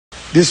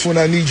This one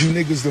I need you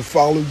niggas to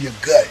follow your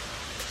gut.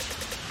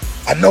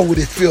 I know what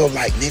it feel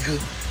like, nigga.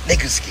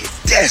 Niggas get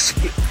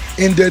desperate.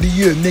 End of the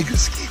year,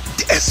 niggas get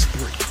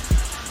desperate.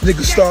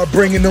 Niggas start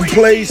bringing them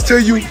plays to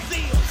you.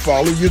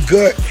 Follow your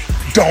gut.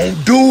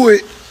 Don't do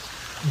it.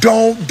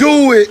 Don't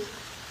do it.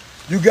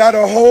 You got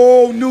a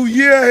whole new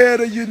year ahead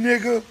of you,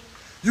 nigga.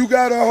 You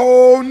got a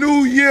whole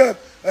new year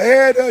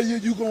ahead of you.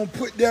 You gonna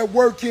put that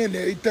work in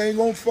there. Everything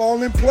gonna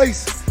fall in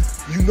place.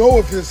 You know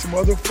if it's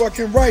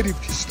motherfucking right. If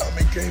your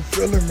stomach ain't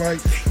feeling right,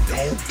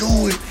 don't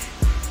do it.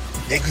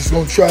 Niggas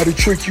gonna try to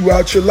trick you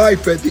out your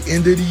life at the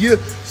end of the year.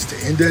 It's the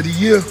end of the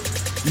year.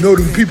 You know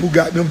them people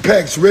got them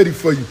packs ready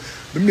for you.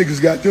 Them niggas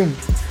got them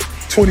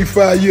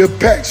 25-year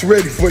packs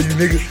ready for you,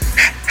 nigga.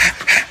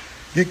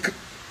 Get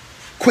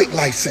quick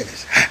life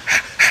sentence.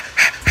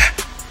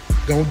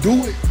 Don't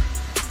do it.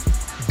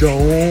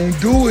 Don't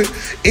do it.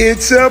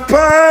 It's a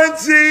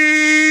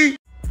Ponzi.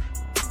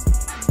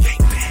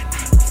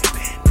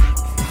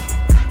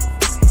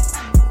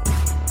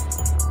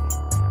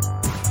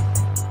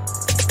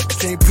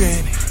 Can't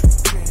panic,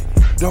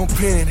 don't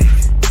panic.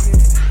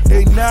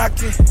 They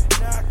knocking,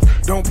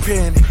 don't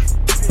panic.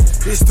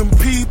 It's them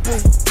people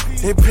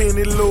in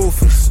penny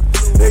loafers.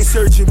 They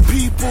searching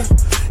people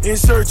in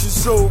search of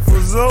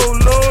sofas. Oh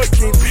Lord,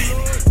 can't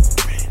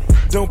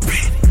panic, don't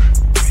panic.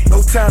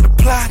 No time to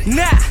plot it,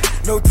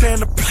 no time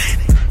to plan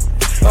it.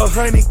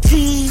 100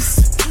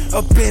 keys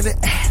up in the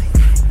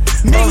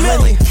attic.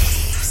 100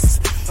 keys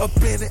up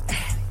in the attic.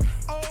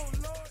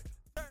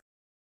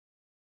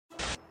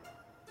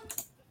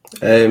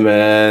 Hey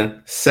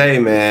man, say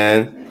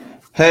man,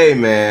 hey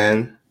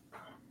man,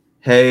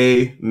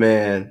 hey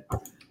man,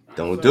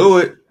 don't do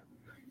it,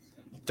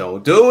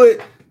 don't do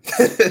it.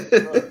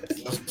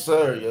 Yes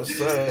sir, yes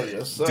sir,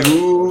 yes sir.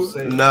 Do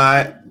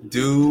not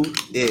do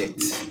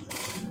it.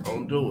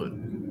 Don't do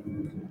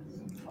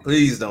it.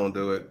 Please don't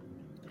do it.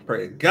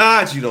 Pray to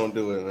God you don't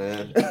do it,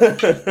 man.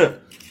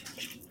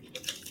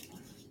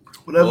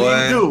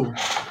 Whatever you do,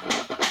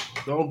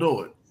 don't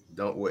do it.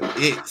 Don't with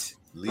it.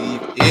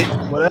 Leave it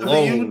Whatever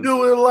alone. you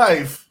do in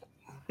life,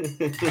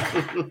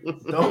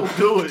 don't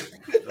do it.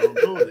 Don't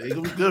do it. It ain't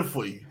gonna be good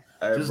for you.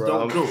 Hey, Just bro,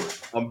 don't do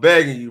it. I'm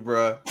begging you,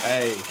 bro.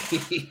 Hey.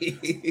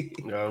 You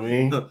know what I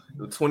mean? The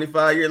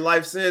 25-year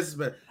life sentence,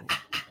 but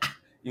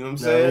you know what I'm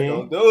saying?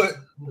 Don't do it.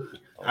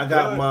 I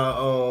got my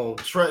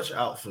stretch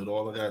outfit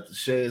on. I got the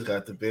shades,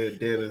 got the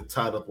bandana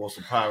tied up on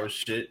some pirate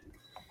shit.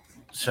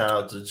 Shout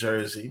out to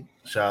Jersey.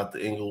 Shout out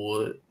to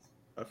Inglewood.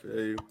 I feel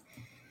you.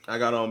 I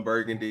got on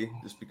burgundy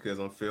just because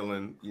I'm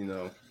feeling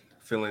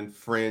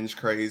fringe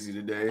crazy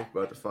today.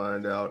 About to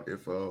find out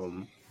if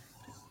I'm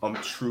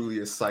truly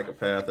a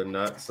psychopath or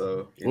not.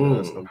 So you know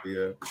it's gonna be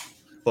a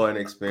fun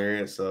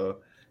experience. So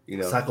you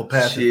know,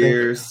 psychopath.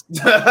 Cheers.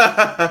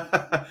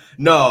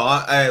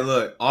 No, hey,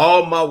 look,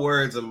 all my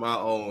words are my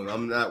own.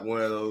 I'm not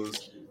one of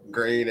those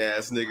green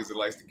ass niggas that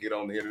likes to get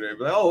on the internet and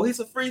be like, oh, he's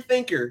a free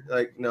thinker.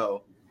 Like,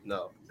 no.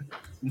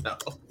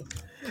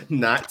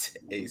 Not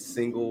a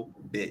single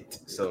bit.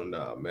 So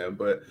nah, man.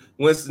 But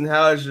Winston,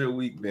 how's your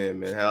week been,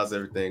 man? How's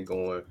everything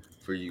going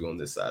for you on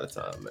this side of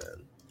time,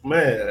 man?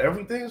 Man,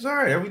 everything's all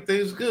right.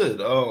 Everything's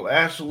good.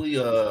 Actually,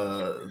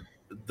 the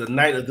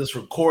night of this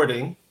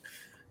recording,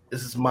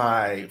 this is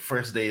my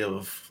first day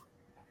of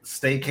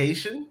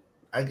staycation,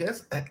 I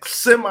guess.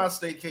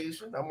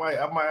 Semi-staycation. I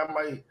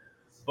might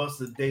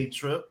bust a day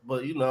trip,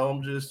 but you know,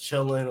 I'm just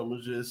chilling.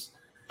 I'm just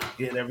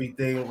getting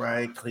everything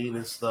right,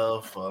 cleaning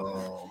stuff.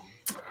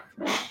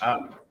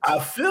 I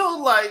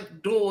feel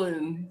like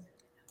doing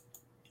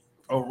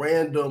a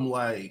random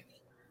like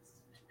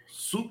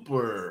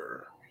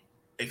super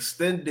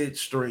extended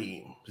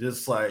stream,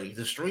 just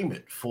stream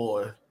it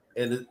for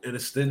an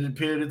extended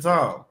period of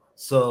time.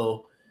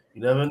 So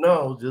you never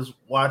know. Just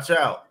watch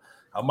out.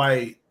 I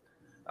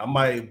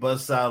might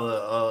bust out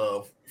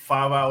a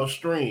 5-hour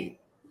stream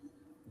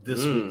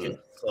this weekend.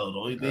 So the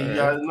only thing you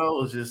gotta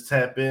know is just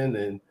tap in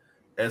and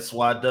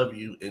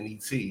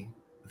SYWNET.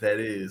 That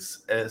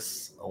is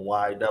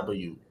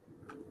SYWNET.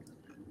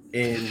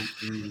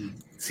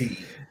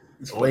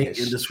 Link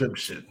in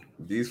description.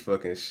 These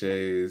fucking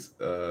shades,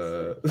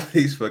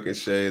 these fucking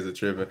shades are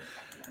tripping.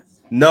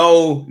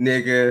 No,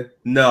 nigga,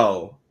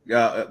 no.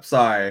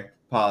 Sorry,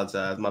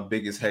 apologize. My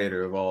biggest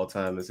hater of all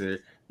time is here.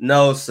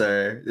 No,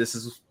 sir. You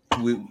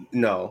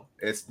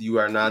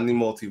are not in the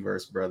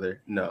multiverse,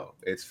 brother. No,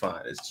 it's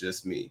fine. It's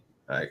just me.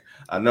 Like,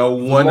 I know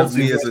one of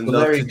me is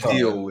enough to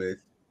deal with,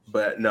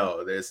 but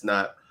no, there's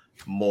not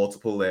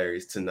multiple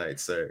Larrys tonight,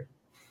 sir.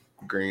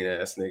 Green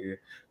ass nigga.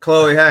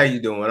 Chloe, how you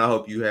doing? I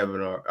hope you're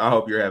having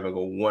a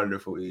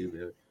wonderful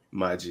evening,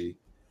 my G.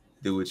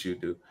 Do what you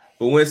do.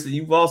 But Winston,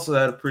 you've also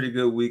had a pretty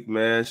good week,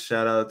 man.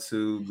 Shout out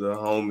to the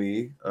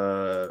homie,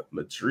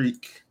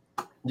 Madrick.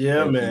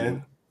 Yeah,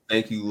 man.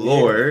 Thank you,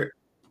 Lord.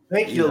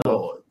 Thank you,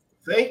 Lord.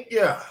 Thank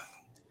you.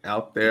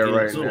 Out there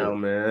right now,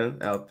 man.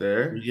 Out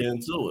there. We get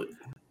into it.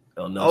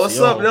 Oh, what's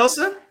up,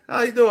 Nelson?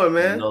 How you doing,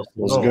 man?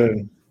 What's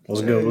good?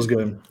 What's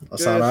good? I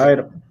sound all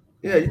right.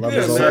 Yeah, you Love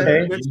good, is man.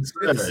 okay.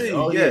 Good to see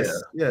you. Yes.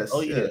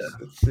 Oh yeah.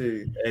 Good to see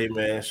you. Hey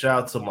man,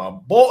 shout out to my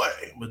boy,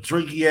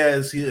 Madricky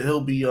ass.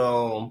 He'll be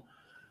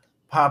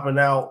popping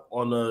out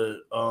on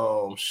the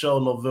show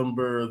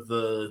November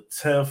the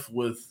 10th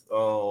with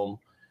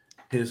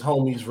his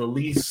homie's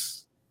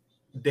release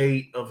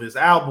date of his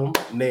album,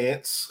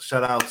 Nance.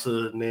 Shout out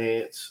to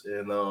Nance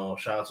and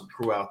shout out to the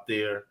crew out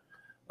there.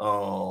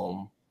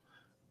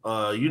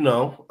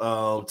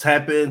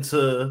 Tap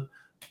into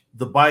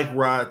the Bike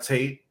Ride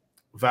tape,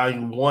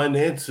 volume 1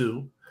 and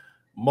 2.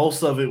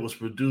 Most of it was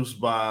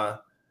produced by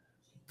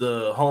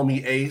the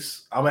homie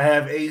Ace. I'm gonna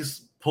have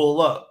Ace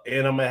pull up,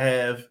 and I'm gonna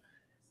have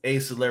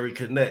Ace and Larry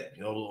connect.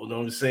 You know what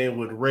I'm saying?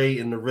 With Ray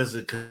and the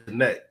RZA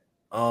connect.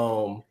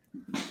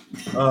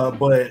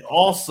 But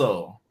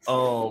also,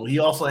 he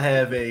also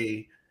have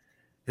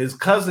his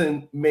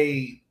cousin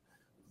made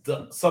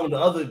some of the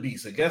other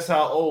beats. And guess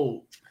how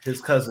old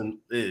his cousin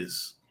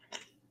is?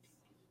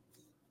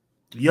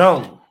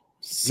 Young.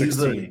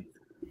 16.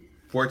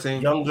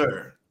 14.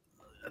 Younger.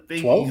 I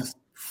think 12? he's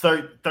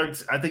 13.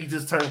 I think he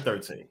just turned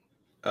 13.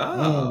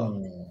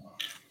 Oh.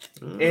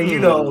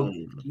 And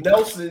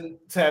Nelson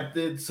tapped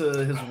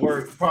into his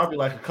work probably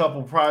like a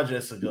couple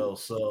projects ago.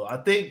 So I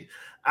think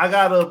I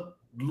gotta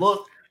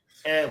look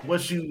at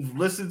what you've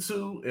listened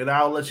to, and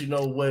I'll let you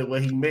know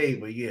what he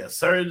made. But yeah,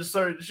 certain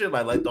shit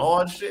like the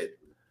hard shit.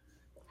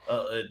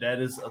 That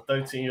is a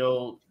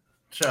 13-year-old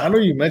child. I know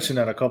you mentioned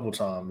that a couple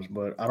times,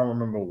 but I don't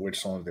remember which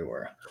songs they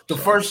were. The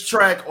first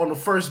track on the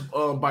first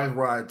Bike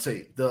Ride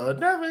tape, the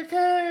Never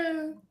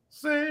Can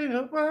Say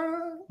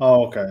Goodbye.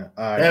 Oh, okay.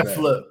 That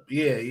flip.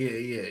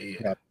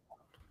 Yeah.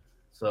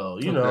 So,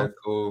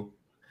 Cool.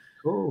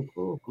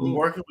 We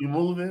working, we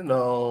moving.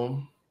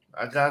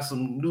 I got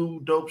some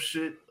new dope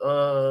shit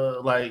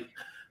like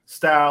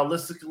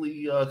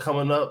stylistically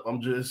coming up.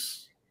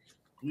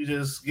 We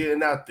just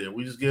getting out there.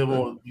 We just get a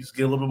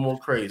little bit more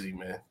crazy,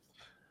 man.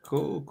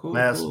 Cool.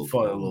 Have some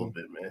fun a little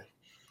bit, man.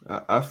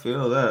 I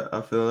feel that.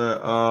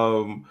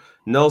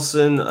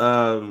 Nelson,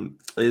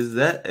 is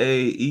that a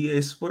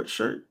EA Sports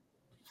shirt?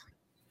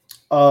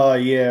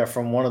 Yeah,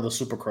 from one of the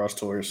Supercross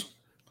tours.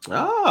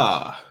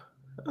 Ah,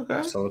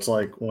 okay. So it's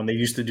like when they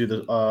used to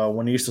do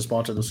when they used to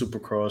sponsor the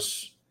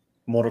Supercross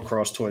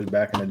motocross toys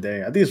back in the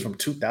day. I think it's from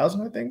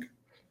 2000, I think.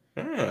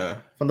 Yeah.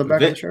 From the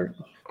back of the shirt.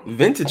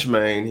 Vintage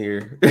man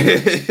here.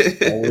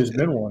 Always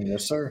been one,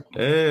 yes, sir.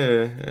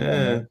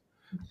 Yeah.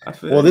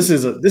 Well, this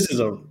is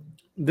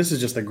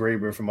just a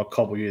Graber from a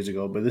couple years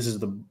ago, but this is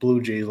the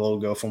Blue Jays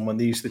logo from when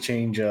they used to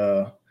change.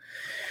 They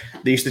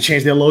used to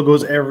change their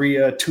logos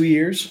every 2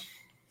 years.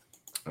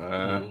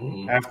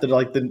 After the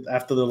late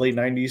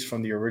 90s,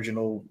 from the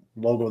original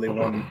logo they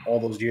won all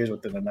those years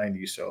within the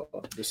 90s. So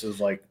this is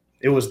like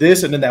it was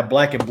this, and then that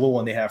black and blue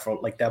one they have for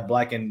like that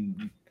black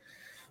and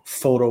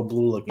photo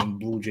blue looking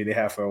Blue Jay they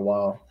have for a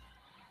while.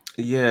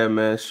 Yeah,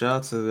 man. Shout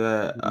out to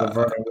that. The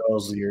Vernon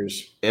Wells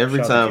years. Every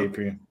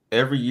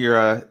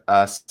year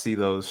I see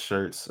those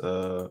shirts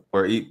or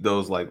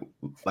those like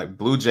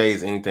Blue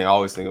Jays, anything, I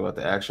always think about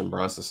the Action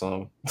Bronson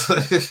song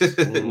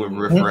with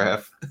Riff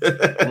Raff.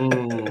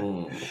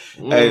 Hey,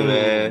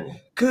 man.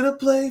 Could have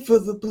played for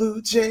the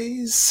Blue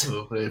Jays.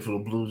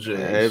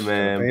 Hey,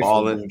 man.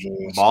 Balling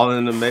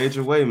in a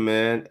major way,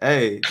 man.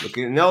 Hey, look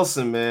at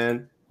Nelson,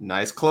 man.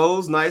 Nice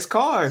clothes, nice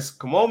cars.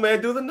 Come on,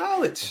 man. Do the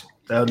knowledge.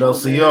 Look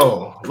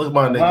at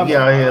my nigga. He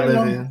out here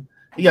living.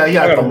 He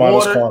got the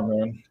water. Car,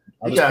 man.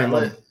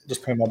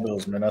 Just pay my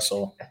bills, man. That's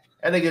all.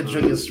 That nigga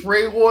drinking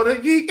spray water.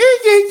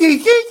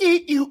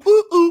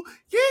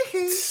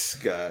 This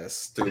guy's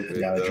stupid.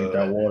 You gotta drink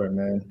that water,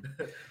 man.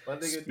 My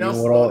nigga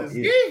Nelson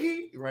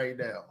is right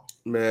now.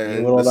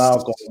 Man, with all the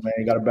alcohol, man,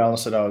 you gotta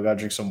balance it out. You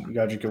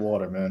gotta drink your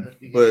water, man.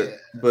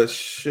 But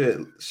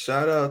shit,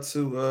 shout out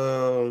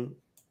to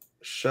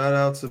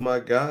my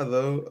guy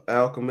though,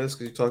 Alchemist,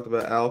 because you talked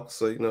about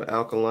so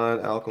Alkaline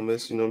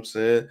Alchemist, you know what I'm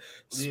saying?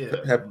 Yeah.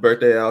 Happy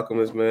birthday,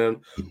 Alchemist,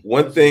 man.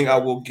 One thing I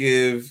will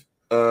give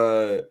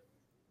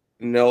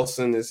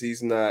Nelson is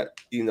he's not,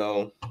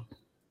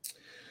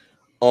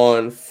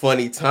 on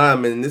funny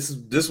time, and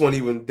this one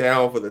even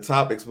down for the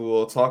topics, but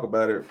we'll talk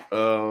about it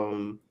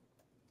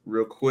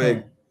real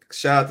quick.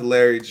 Shout out to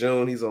Larry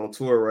June, he's on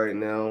tour right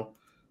now.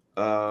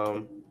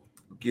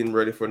 Getting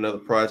ready for another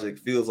project.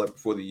 Feels like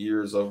before the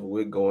year is over,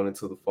 we're going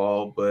into the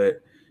fall.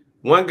 But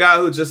one guy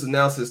who just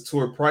announced his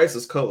tour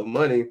prices, Color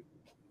Money,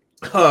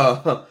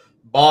 Bad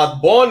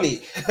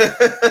Bunny.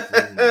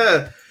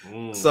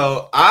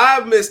 So I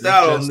missed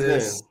out on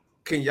this.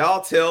 Can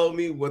y'all tell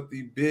me what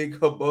the big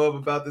hubbub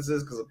about this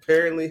is? Because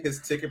apparently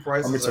his ticket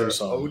prices are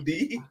OD.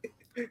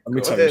 Let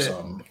me tell you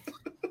something.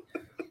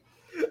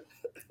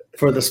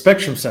 For the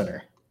Spectrum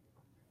Center.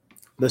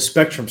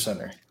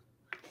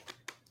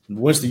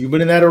 Winston, you've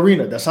been in that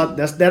arena.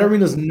 That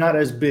arena is not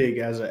as big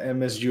as an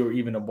MSG or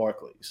even a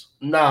Barclays.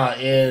 Nah,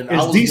 and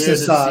it's decent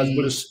size,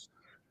 but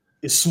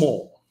it's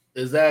small.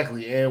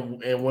 Exactly.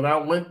 And when I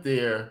went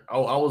there, I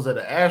was at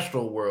an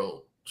Astro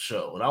World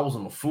show, and I was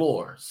on the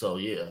floor. So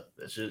yeah,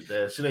 that shit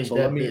ain't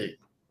that big.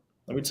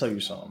 Let me tell you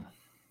something.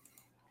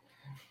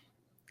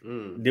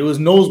 There was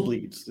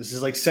nosebleeds. This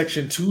is like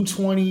section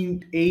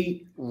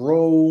 228,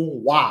 row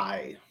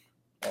Y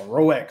or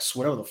row X,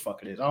 whatever the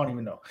fuck it is. I don't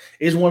even know.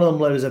 It's one of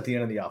them letters at the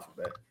end of the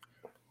alphabet.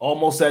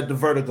 Almost at the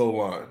vertigo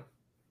line.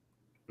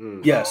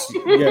 Yes.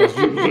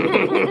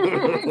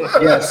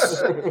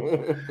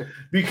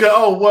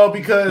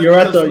 Because you're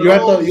at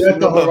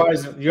the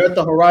horizon. You're at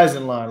the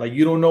horizon line. Like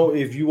you don't know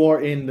if you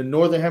are in the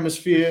northern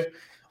hemisphere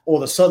or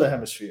the southern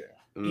hemisphere.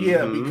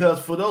 Yeah, because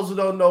for those who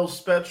don't know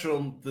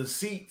Spectrum, the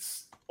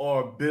seats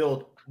are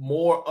built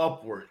more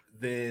upward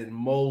than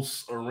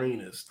most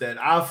arenas that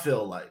I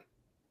feel like.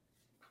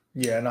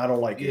 Yeah, and I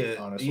don't like it,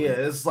 honestly.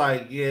 It's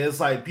like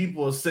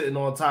people are sitting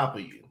on top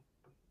of you.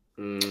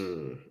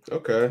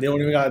 Okay. They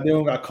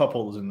don't got cup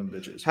holders in them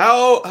bitches.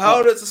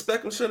 How does the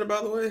Spectrum Center, by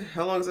the way?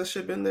 How long has that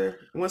shit been there,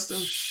 Winston?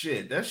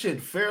 Shit, that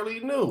shit fairly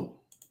new.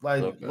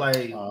 Like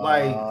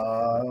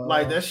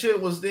that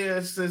shit was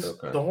there since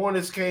the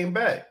Hornets came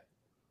back.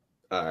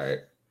 All right.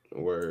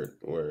 Word.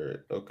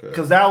 Okay.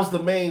 Because that was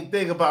the main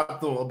thing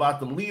about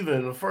them leaving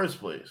in the first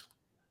place.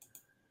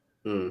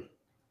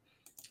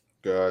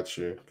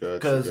 Gotcha.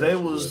 Because they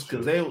was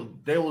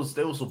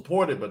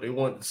supported, but they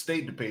wanted the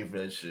state to pay for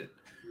that shit.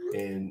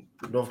 And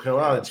North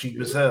Carolina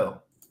cheap as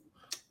hell.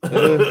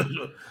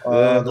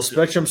 The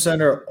Spectrum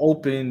Center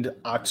opened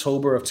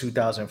October of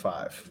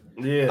 2005.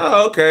 Yeah.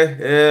 Oh, okay.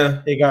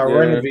 Yeah. It got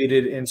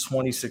renovated in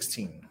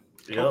 2016.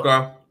 Yep.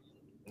 Okay.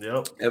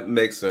 Yep. It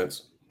makes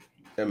sense.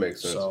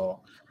 So,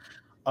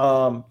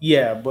 but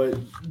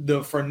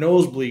for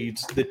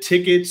nosebleeds, the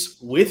tickets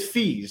with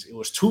fees, it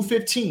was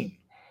 $215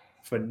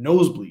 for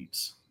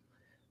nosebleeds.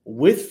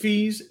 With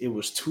fees, it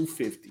was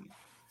 $250.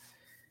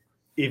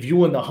 If you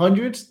were in the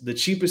hundreds, the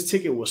cheapest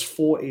ticket was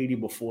 $480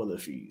 before the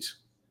fees.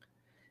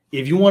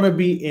 If you want to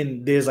be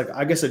in, there's like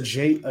I guess a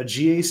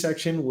GA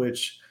section,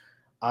 which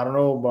I don't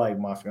know. Like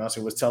my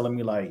fiance was telling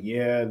me, like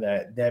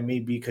that may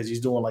be because he's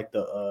doing like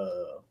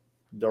the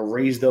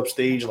raised up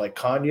stage like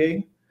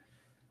Kanye.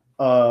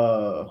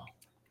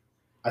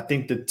 I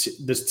think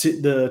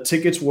the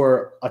tickets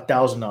were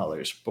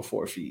 $1,000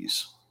 before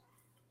fees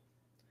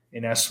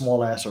in that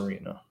small ass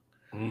arena.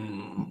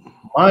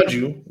 Mind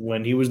you,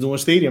 when he was doing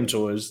stadium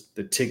tours,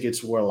 the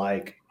tickets were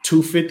like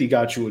 $250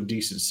 got you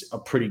a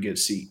pretty good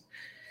seat.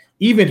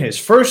 Even his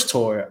first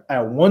tour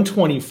at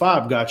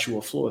 $125 got you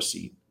a floor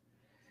seat.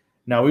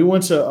 Now we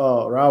went to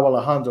Raul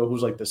Alejandro,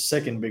 who's like the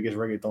second biggest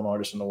reggaeton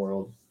artist in the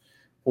world,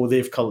 who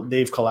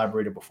they've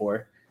collaborated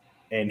before,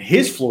 and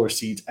his floor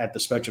seats at the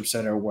Spectrum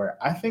Center were,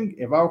 I think,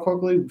 if I recall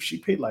correctly, she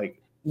paid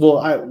like,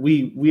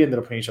 we ended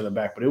up paying each other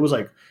back, but it was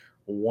like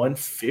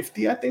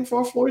 $150, I think,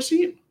 for a floor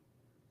seat.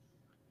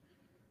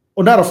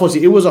 Well, not a floor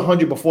seat. It was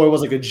 $100 before. It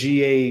was like a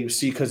GA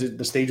seat because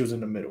the stage was in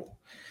the middle.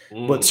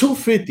 But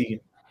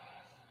 $250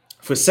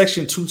 for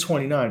section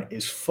 229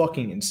 is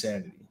fucking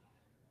insanity.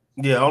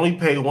 Yeah, I only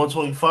paid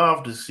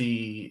 $125 to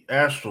see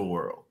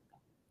Astroworld.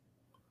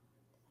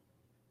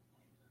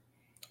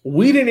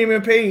 We didn't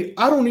even pay.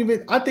 I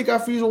think our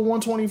fees were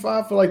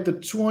 $125 for like the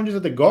 200s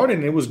at the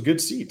Garden. It was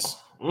good seats.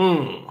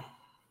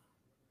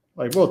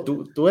 Like, bro,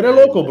 tú eres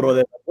loco,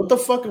 bro. What the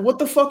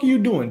fuck are you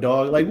doing,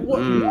 dog? Like,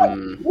 what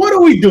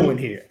are we doing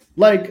here?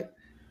 Like,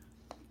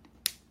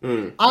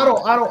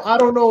 I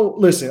don't know.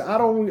 Listen, I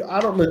don't.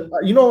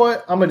 You know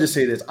what? I'm gonna just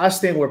say this. I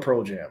stand with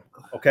Pro Jam,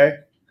 okay?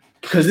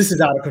 Because this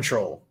is out of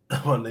control.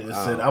 My nigga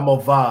said, "I'm a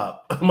vibe."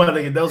 My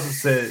nigga Nelson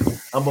said,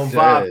 "I'm a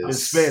vibe" in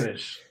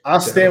Spanish. I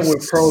stand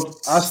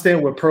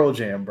with Pro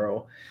Jam,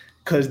 bro.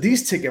 Because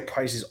these ticket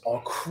prices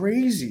are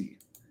crazy.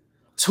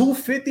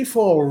 $250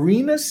 for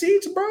arena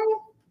seats, bro.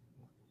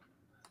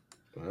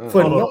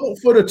 For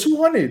the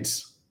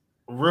 200s.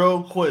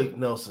 Real quick,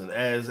 Nelson,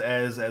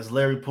 as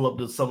Larry pull up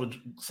the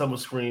summer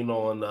screen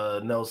on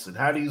Nelson,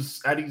 how do you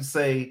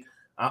say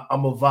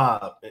I'm a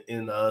vibe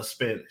in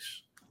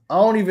Spanish? I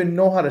don't even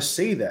know how to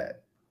say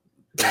that.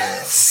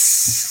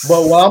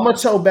 But what I'm gonna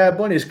tell Bad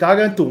Bunny is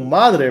caga en tu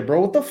madre,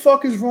 bro. What the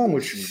fuck is wrong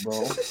with you, bro?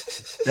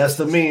 That's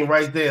the meme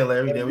right there,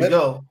 Larry. There we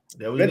go.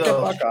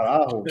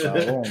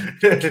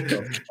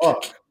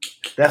 Fuck.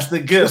 That's the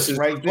gift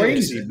right there.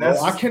 Crazy, bro.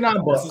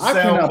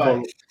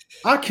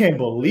 I can't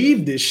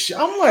believe this shit.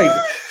 I'm like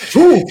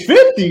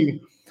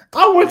 $250.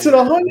 I went to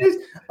the hundreds.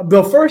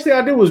 The first thing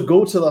I did was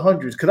go to the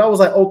hundreds because I was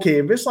like, okay,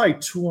 if it's like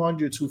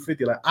 $200,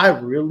 $250, like I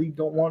really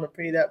don't want to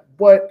pay that.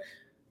 But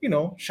you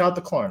know, shout out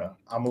to Klarna.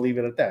 I'm gonna leave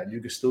it at that. You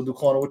can still do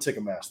Klarna with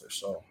Ticketmaster.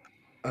 So,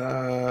 all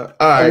right.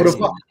 I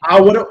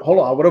would have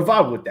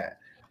vibed with that.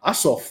 I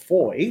saw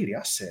 $480.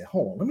 I said,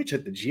 hold on, let me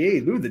check the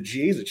GAs. Maybe the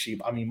GAs are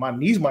cheap. I mean, my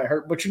knees might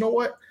hurt, but you know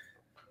what?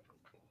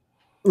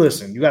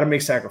 Listen, you got to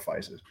make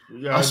sacrifices.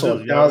 I saw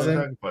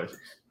 1,000.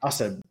 I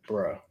said,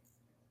 bruh.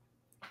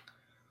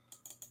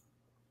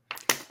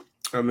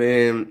 I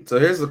mean, so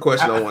here's the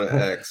question I want to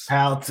ask: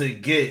 how to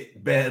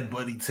get Bad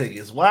Bunny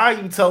tickets? Why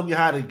are you telling me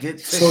how to get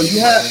tickets? So you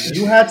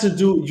had to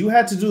do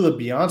the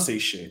Beyonce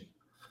shit.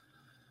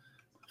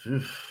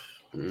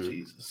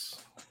 Jesus.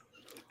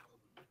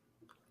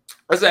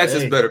 Let's ask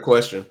this better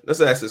question.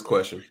 Let's ask this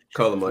question.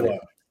 Color money.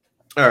 What?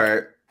 All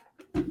right.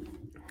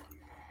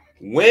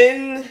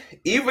 When,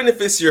 even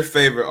if it's your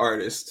favorite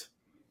artist,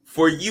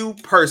 for you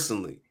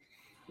personally,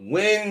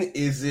 when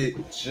is it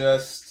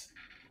just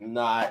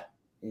not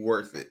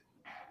worth it?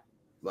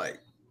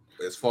 Like,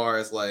 as far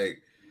as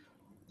like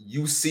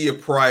you see a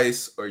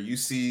price or you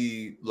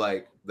see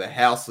like the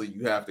hassle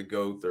you have to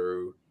go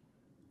through,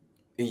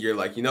 and you're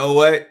like, you know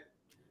what?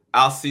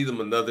 I'll see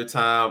them another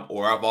time,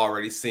 or I've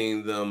already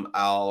seen them.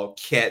 I'll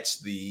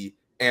catch the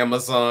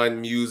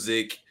Amazon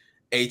Music,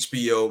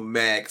 HBO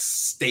Max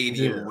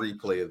stadium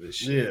replay of this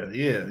shit.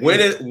 Yeah.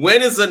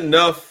 When is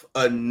enough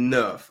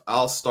enough?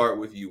 I'll start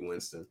with you,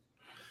 Winston.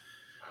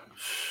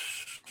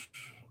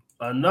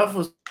 Enough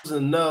was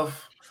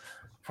enough.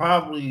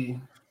 Probably,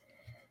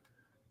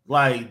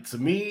 like, to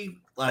me,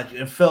 like,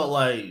 it felt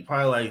like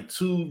probably like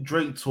 2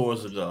 Drake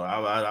tours ago.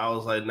 I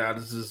was like, nah,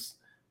 this is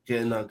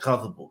getting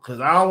uncomfortable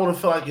because I don't want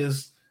to feel like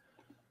it's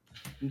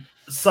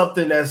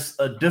something that's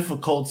a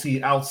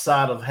difficulty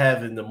outside of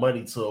having the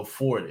money to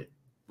afford it.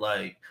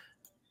 Like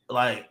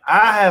I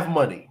have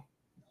money.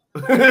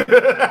 That's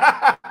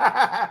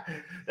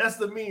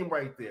the meme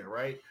right there,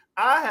 right?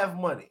 I have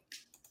money.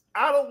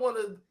 I don't want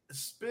to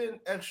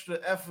spend extra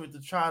effort to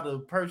try to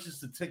purchase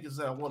the tickets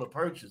that I want to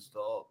purchase,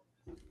 dog.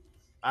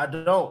 I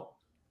don't.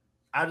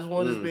 I just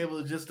want to be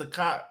able to just to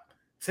cop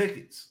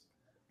tickets.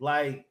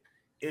 Like,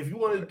 if you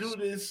want to do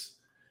this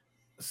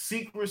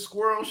secret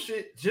squirrel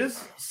shit,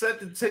 just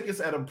set the tickets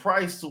at a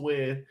price to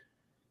where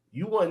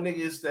you want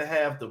niggas to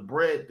have the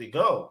bread to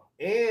go.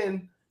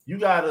 And you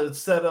got to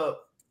set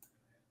up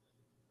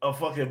a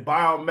fucking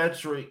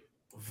biometric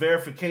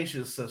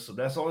verification system.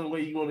 That's the only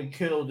way you're going to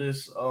kill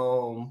this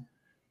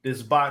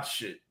this bot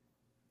shit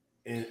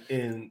in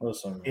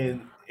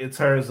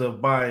terms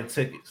of buying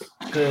tickets.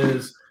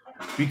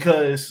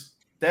 Because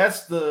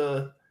that's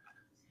the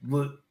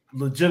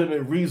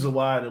legitimate reason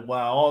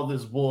why all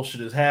this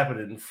bullshit is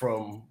happening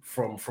from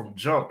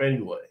jump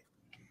anyway.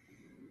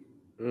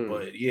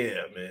 But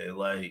yeah, man,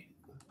 like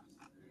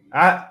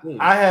I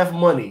have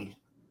money.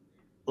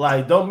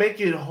 Like, don't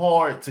make it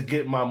hard to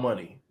get my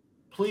money.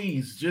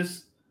 Please,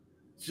 just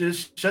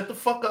shut the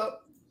fuck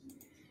up,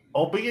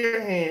 open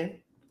your hand,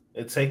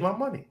 and take my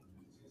money.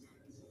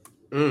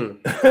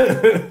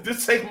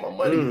 Just take my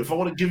money. If I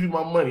want to give you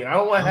my money, I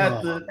don't want to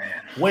have to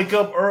wake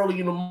up early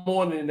in the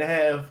morning and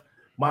have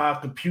my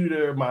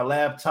computer, my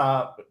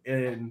laptop,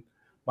 and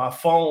my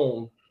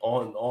phone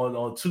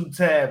on 2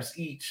 tabs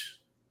each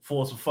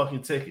for some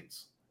fucking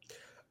tickets.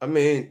 I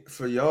mean,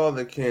 for y'all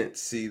that can't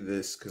see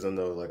this, because I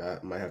know like I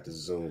might have to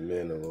zoom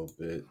in a little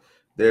bit.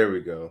 There we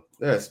go.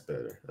 That's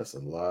better. That's a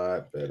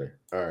lot better.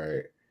 All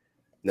right.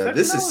 Now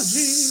this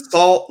is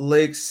Salt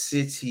Lake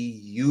City,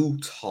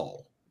 Utah.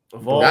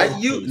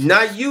 Not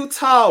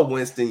Utah,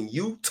 Winston.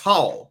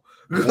 Utah.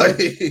 Like,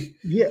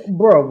 yeah,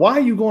 bro. Why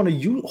are you going to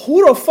Utah?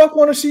 Who the fuck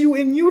want to see you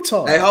in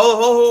Utah? Hey,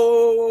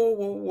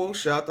 whoa.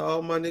 Shout out to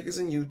all my niggas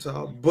in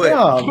Utah. But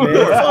man,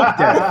 fuck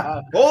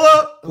that. Hold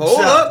up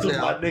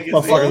now.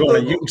 Motherfucker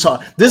going to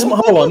Utah. This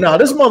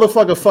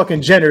motherfucker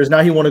fucking Jenner is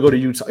now he want to go to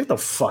Utah. Get the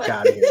fuck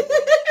out of here.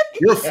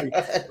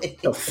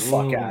 Get the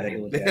fuck out of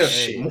here with that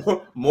shit.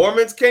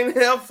 Mormons can't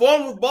have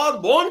fun with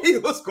Bob Bunny.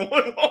 What's going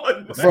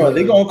on, bro?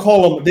 They gonna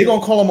call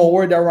him a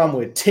word that rhyme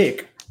with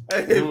tick.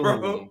 Hey,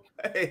 bro.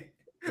 Hey.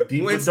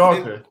 Deeper,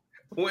 darker.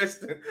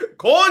 Winston.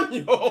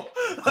 Coño.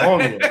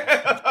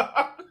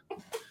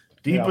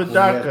 Deeper,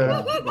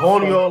 darker.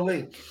 Coño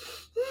link.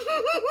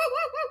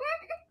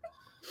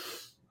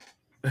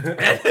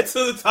 Add it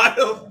to the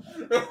title.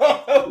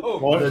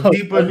 The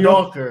deeper,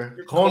 darker.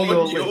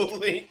 Coño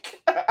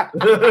link.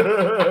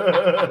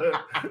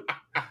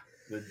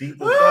 The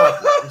deeper,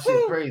 darker. This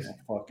shit crazy.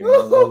 Fucking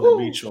Lolo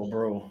Bicho,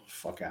 bro.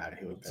 Fuck out of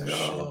here with that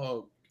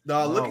shit.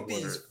 No, look at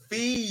these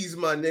fees,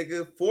 my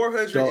nigga.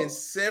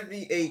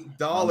 $478.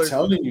 I'm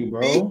telling you,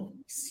 bro.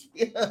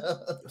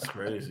 That's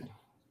crazy.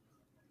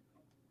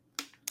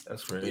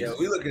 Yeah,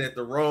 we looking at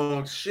the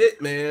wrong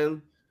shit,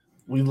 man.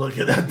 We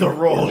looking at the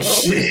wrong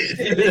shit.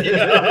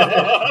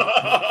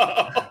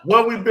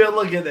 What we been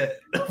looking at?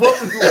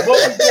 What we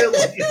been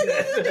looking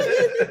at?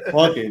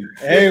 Fucking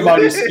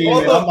everybody's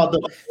scheming.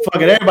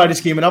 Everybody's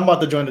scheming. I'm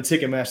about to join the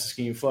Ticketmaster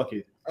scheme. Fuck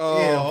it.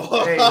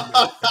 Oh, yeah.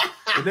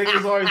 The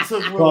niggas already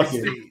took real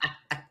estate.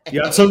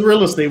 Yeah, I took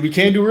real estate. We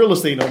can't do real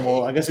estate no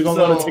more. I guess we're gonna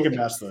go to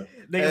Ticketmaster.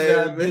 Niggas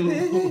gotta do.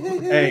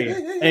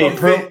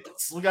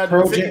 We got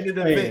Pearl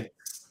Jam.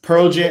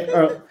 Pearl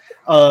Jam.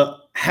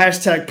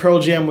 Hashtag Pearl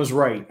Jam was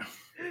right.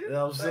 You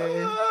know what I'm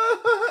saying?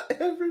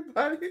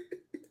 Everybody.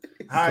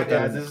 Hi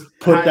guys.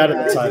 Put that in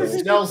the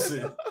title.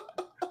 Nelson.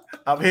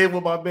 I'm here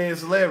with my man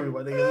Larry. My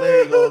nigga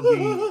Larry gonna be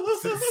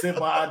sitting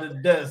behind the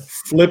desk.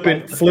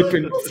 Flipping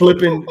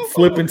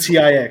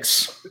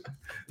TIX.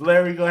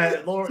 Larry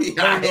gonna be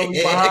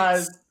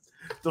behind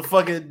the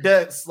fucking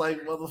desk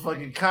like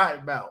motherfucking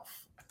Cottonmouth.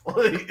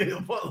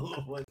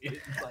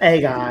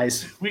 Hey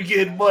guys. We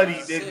getting money,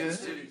 nigga.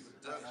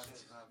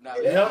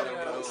 Yep.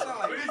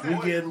 We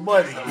getting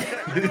money.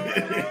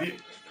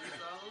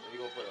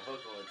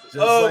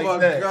 Oh like my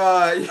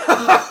god.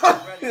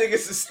 Niggas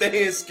is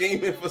staying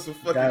scheming for some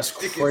fucking That's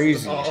tickets.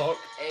 Crazy.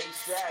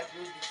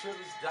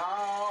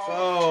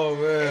 Oh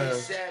man.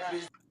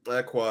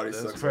 That quality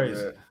That's sucks.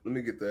 crazy. Let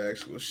me get the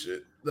actual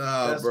shit.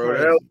 Nah, That's bro,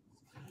 crazy.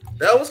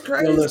 that was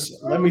crazy. Yo, listen,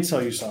 let me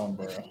tell you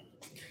something, bro.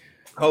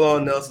 Hold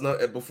on, Nelson.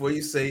 Before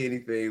you say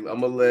anything, I'm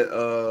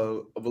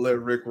gonna let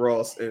Rick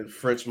Ross and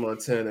French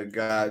Montana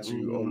guide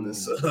you on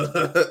this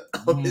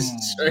on this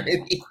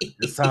journey.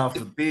 It's time for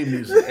theme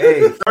music.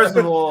 Hey, first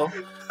of all,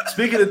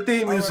 speaking of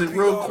theme music,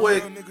 real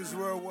quick,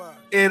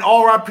 in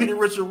R.I.P. to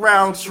Richard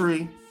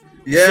Roundtree.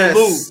 Yes,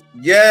 salute.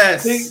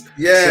 yes,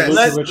 yes.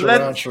 Salute to Richard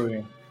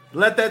Roundtree.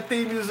 Let that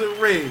theme music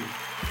ring.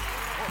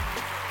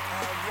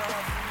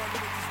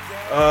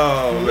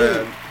 Oh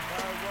man,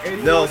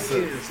 And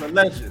Nelson, is a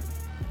legend.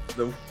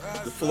 the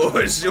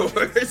floor is yours.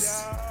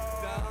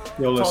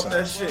 Yo, Talk listen.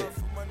 that shit.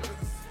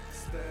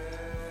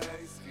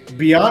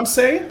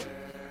 Beyonce,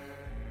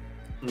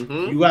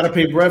 Mm-hmm. you got to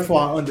pay bread for.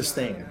 I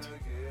understand,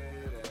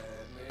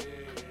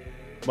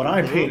 but I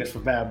ain't paying this for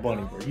Bad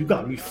Bunny, bro. You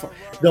got me.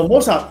 The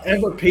most I've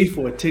ever paid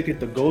for a ticket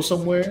to go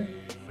somewhere,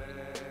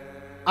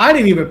 I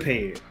didn't even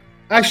pay it.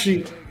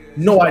 Actually,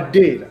 no, I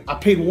did. I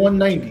paid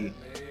 $190,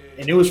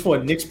 and it was for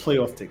a Knicks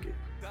playoff ticket.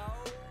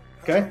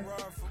 Okay.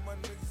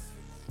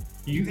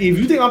 If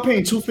you think I'm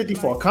paying $250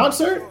 for a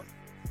concert,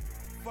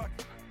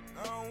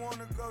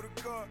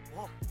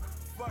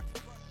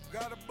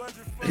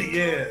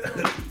 Yeah.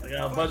 I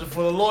got a budget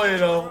for the lawyer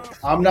though.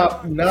 I'm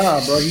not.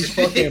 Nah, bro. He's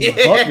fucking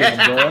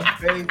bugging, bro.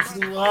 Paid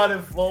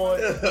 $200 for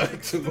it.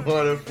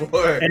 $200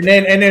 for it. And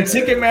then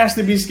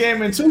Ticketmaster be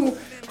scamming too,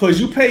 because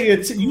you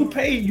get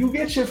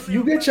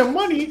your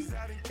money,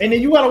 and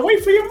then you gotta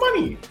wait for your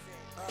money.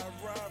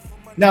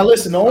 Now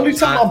listen, the only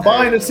time I'm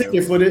buying a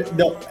ticket for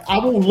I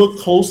will look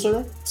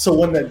closer. So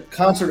when the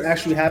concert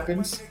actually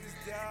happens,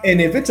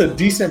 and if it's a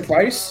decent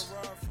price,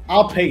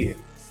 I'll pay it.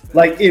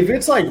 Like if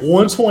it's like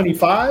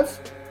 $125,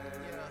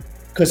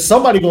 because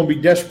somebody gonna be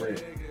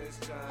desperate,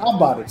 I'll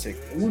buy the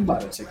ticket. We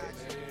buy the ticket.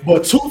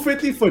 But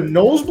 $250 for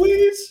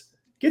nosebleeds?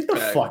 Get the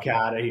fuck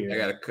out of here!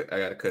 I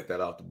gotta cut that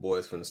off. The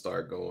boys finna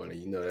start going,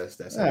 and you know that's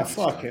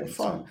fuck it,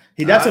 fuck.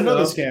 That's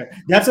another scam.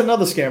 That's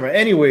another scammer.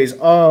 Anyways,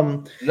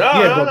 no,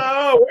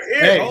 we're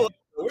here. Hey, hold on.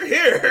 We're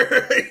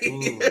here.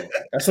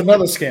 That's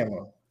another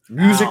scammer.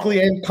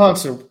 Musically and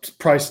concert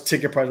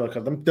ticket price.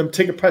 Them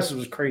ticket prices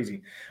was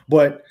crazy,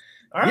 but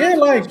yeah,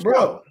 like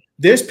bro,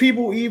 there's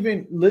people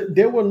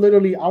there were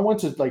literally. I went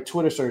to like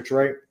Twitter search,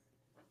 right,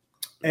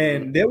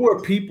 and there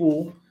were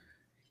people.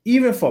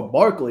 Even for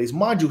Barclays,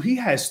 mind you, he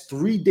has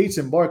 3 dates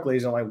in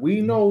Barclays. And like we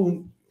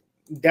know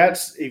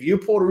that's if you're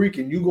Puerto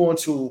Rican, you go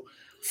into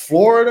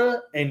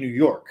Florida and New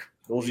York.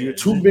 Those are your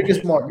 2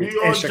 biggest markets.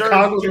 New York,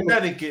 and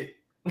Connecticut.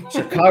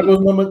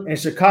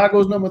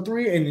 Chicago's number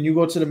 3, and then you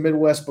go to the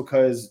Midwest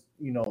because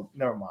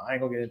never mind. I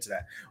ain't gonna get into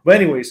that. But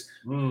anyways,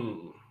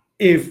 the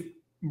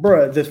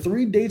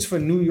 3 dates for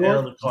New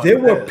York, there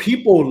were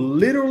people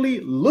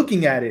literally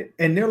looking at it,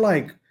 and they're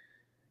like,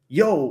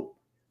 yo.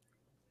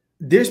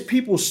 There's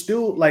people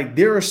still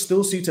there are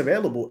still seats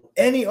available.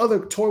 Any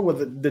other tour where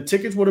the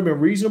tickets would have been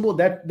reasonable,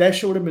 that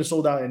shit would have been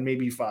sold out in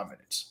maybe 5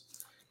 minutes.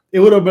 It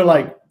would have been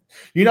like,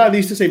 how they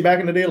used to say back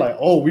in the day, like,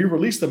 oh, we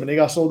released them and they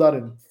got sold out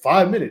in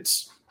 5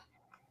 minutes.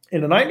 In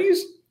the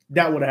 90s,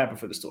 that would have happened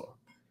for this tour.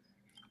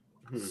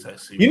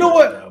 You know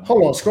what?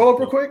 Hold on, scroll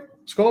up real quick.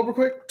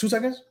 2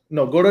 seconds.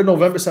 No, go to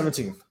November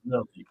 17th.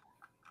 No.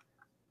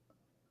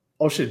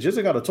 Oh shit,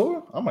 Jizza got a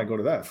tour? I might go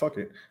to that. Fuck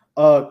it.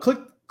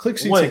 Click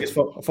see tickets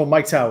for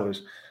Mike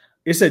Towers.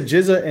 It said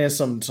Jizza and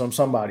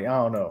somebody.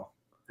 I don't know.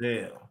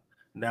 Damn.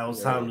 Now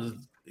it's time to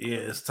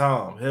it's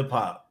time. Hip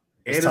hop.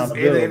 It's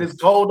it's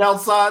cold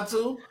outside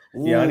too.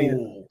 Ooh. Yeah, I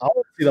want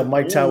to see the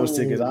Mike Towers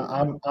tickets.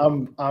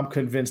 I'm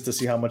convinced to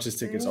see how much his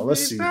tickets are.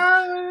 Let's see.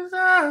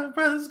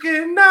 Brothers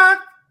getting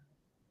knocked.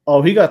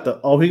 He in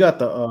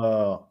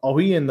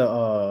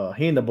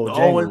the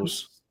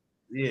Bojangles.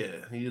 Yeah,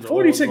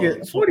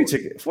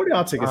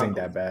 $40 tickets ain't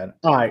that bad.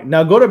 All right,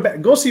 now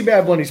go see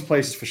Bad Bunny's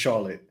places for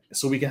Charlotte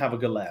so we can have a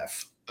good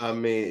laugh. I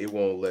mean, it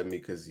won't let me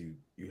because you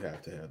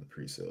have to have the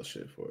pre-sale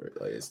shit for it.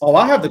 Like,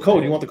 I have the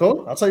code. You want the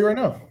code? I'll tell you right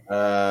now.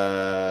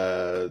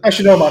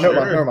 Actually,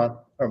 never mind.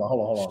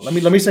 Hold on.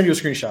 Let me send you a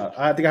screenshot.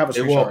 I think I have a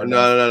screenshot.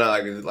 No.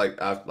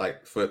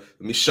 Let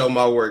me show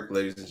my work,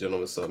 ladies and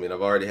gentlemen. So I mean,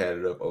 I've already had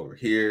it up over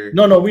here.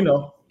 No, we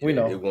know. We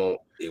know.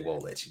 It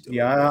won't let you do it.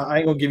 Yeah, I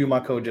ain't gonna give you my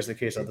code just in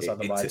case I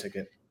decide to buy a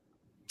ticket.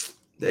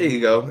 There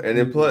you go. And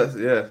then plus,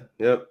 yep.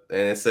 And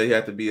it said you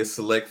have to be a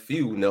select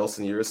few.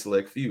 Nelson, you're a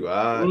select few.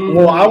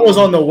 Well, I was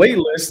on the wait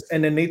list,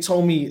 and then they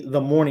told me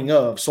the morning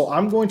of. So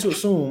I'm going to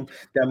assume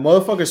that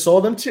motherfucker saw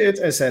them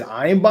shits and said,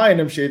 I ain't buying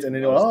them shits. And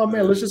they go, oh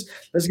man, let's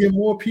get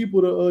more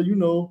people to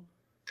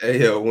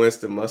Hey yo,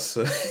 Winston, my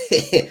son,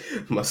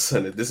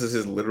 this is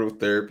his literal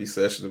therapy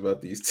session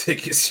about these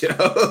tickets, yo.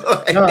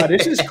 Nah,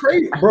 this is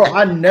crazy, bro.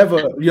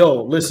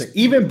 Listen,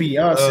 even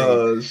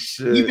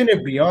Beyonce, even if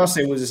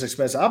Beyonce was this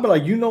expensive, I'd be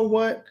like, you know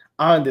what?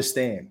 I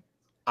understand.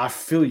 I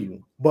feel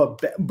you. But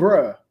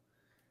bruh,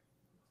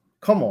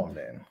 come on,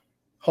 man.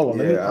 Hold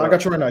on, I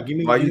got you right now. Give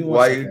me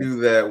why you do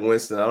that,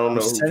 Winston? I don't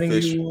know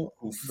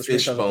who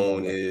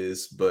Fishbone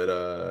is,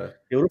 but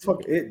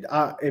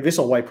if it's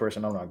a white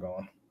person, I'm not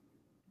going.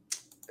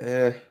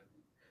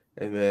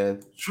 Hey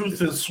man,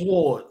 Truth and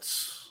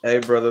Swords. Hey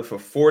brother, for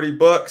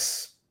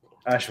 $40.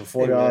 Actually,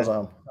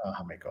 $40.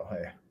 I may go.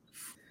 Hey.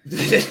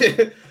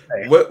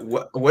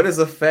 What is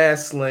a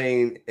fast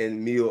lane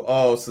and meal?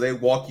 Oh, so they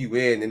walk you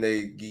in and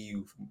they give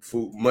you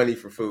money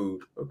for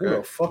food. Okay. Who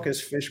the fuck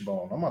is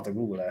Fishbone? I'm about to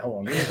Google that.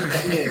 Hold on.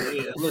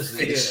 Listen,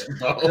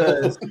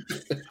 Fishbone.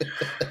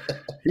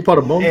 You part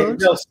of Bone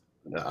Thugs?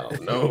 No,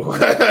 no.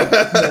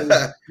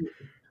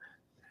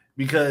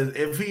 Because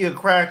if he a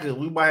cracker,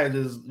 we might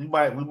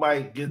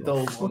get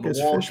those on the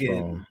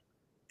walk-in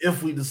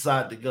if we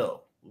decide to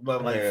go.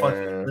 But like, fuck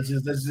it. Let's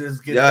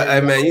just get. Yeah,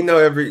 hey man,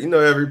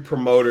 every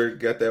promoter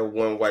got that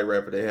one white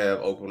rapper they have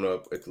open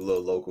up at the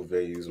little local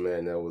venues,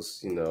 man. That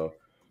was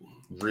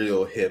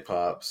real hip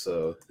hop.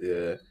 So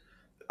yeah.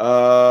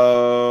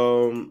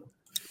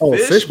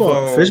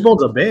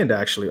 Fishbone's a band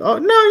actually. Oh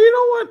no, you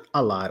know what? I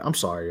lied. I'm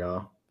sorry,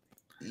 y'all.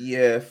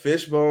 Yeah,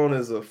 Fishbone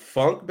is a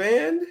funk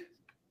band.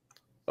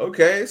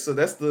 Okay, so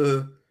that's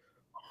for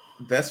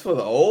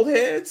the old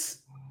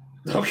heads.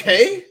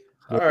 Okay,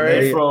 all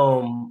right. They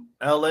from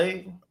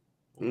LA.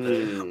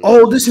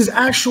 Oh, this is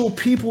actual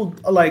people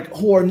like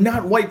who are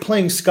not white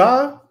playing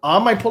ska. I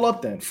might pull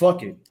up then.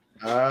 Fuck it.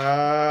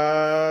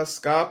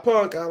 Ska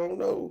punk. I don't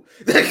know.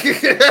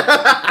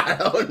 I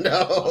don't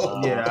know.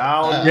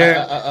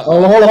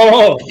 Hold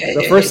on.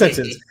 The first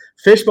sentence.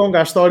 Fishbone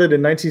got started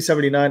in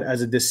 1979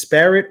 as a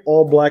disparate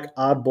all-black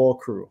oddball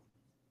crew.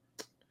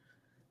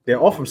 They're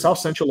all from South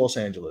Central Los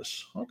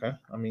Angeles. Okay,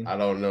 I mean, I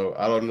don't know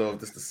if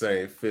this is the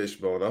same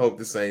Fishbone. I hope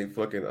this ain't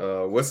fucking.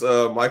 What's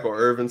Michael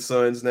Irvin's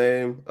son's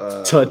name?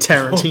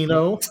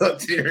 Tarantino.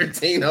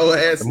 Tarantino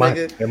ass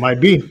nigga. It might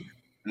be.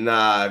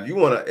 Nah,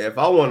 if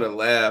I wanna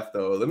laugh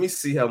though, let me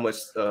see how much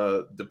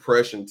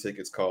depression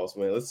tickets cost,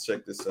 man. Let's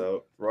check this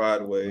out.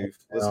 Ride Wave.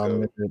 Let's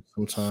go.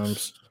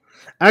 Sometimes,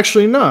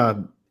 actually, nah.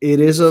 It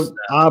is a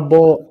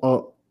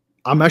oddball.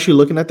 I'm actually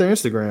looking at their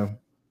Instagram.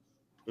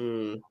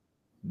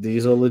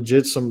 These are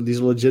legitimately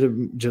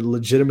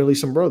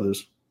some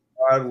brothers.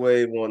 Ride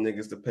Wave want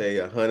niggas to pay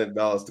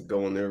 $100 to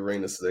go in the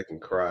arena so they can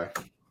cry.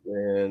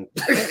 Man,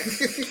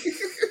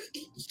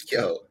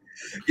 yo,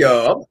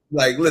 I'm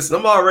like, listen,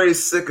 I'm already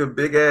sick of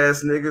big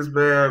ass niggas,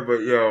 man. But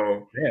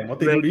man, what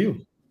they do to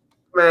you,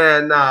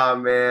 man? Nah,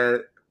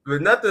 man.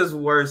 But nothing's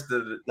worse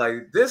than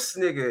like this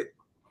nigga.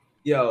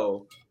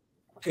 Yo,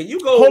 can you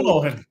go?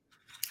 Hold on.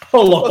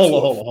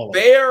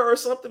 Bear or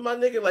something, my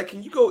nigga. Like,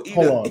 can you go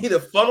eat a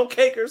funnel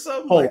cake or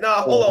something? Hold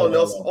on,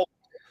 Nelson.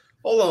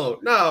 Hold on.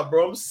 Nah,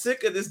 bro. I'm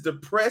sick of this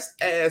depressed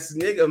ass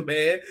nigga,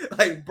 man.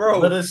 Like, bro.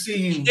 Let us see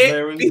you,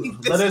 Larry.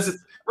 Let us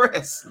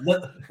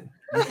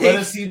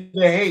see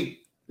the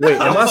hate. Wait,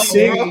 am I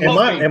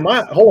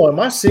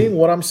seeing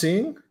what I'm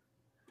seeing?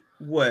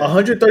 What?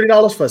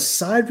 $130 for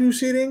side view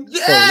seating?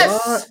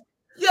 Yes.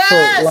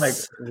 For like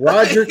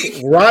Roderick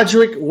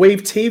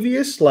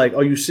Wavetavius? Like,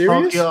 are you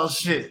serious? Talk y'all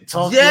shit.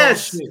 Talk y'all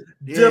shit.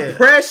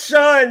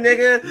 Depression,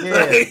 nigga.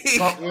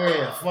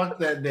 Yeah. Fuck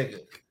that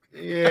nigga.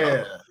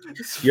 Yeah.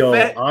 Yo,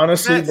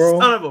 honestly, bro.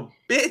 Son of a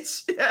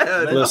bitch.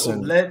 Yeah.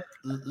 Listen.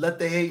 Let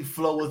the hate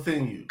flow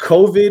within you.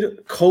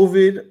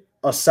 COVID,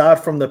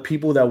 aside from the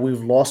people that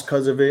we've lost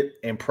because of it,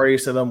 and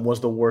praise to them,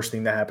 was the worst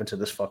thing that happened to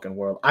this fucking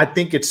world. I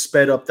think it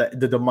sped up the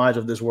demise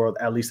of this world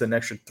at least an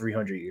extra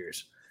 300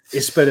 years.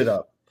 It sped it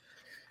up.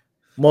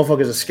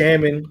 Motherfuckers are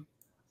scamming.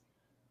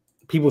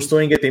 People still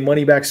ain't get their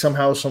money back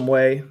somehow, some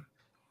way.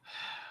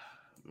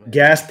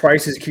 Gas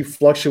prices keep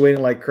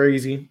fluctuating like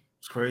crazy.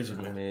 It's crazy,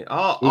 man. We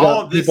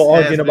got people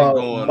arguing about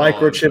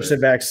microchips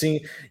and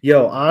vaccine.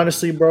 Yo,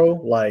 honestly,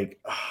 bro, like,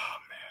 oh,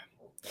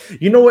 man.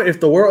 You know what? If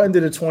the world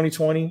ended in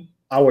 2020,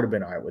 I would have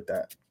been all right with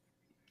that.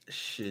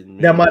 Shit,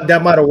 that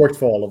might have worked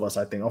for all of us,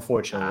 I think,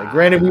 unfortunately.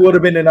 Granted, we would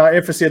have been in our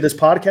infancy of this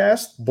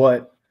podcast,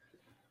 but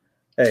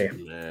hey,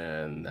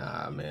 man,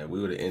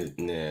 we would have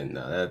ended.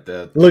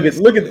 Look at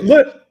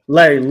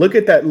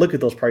that. Look at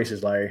those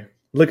prices, Larry.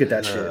 Look at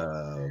that shit.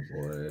 Oh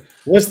boy,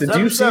 do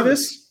you see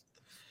this?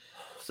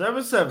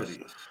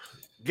 770.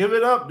 Give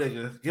it up,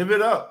 nigga. Give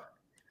it up,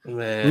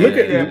 man. Look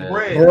at that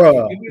bread,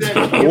 bro.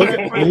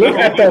 Look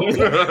at that.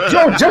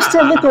 Yo, just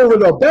to look over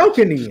the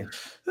balcony.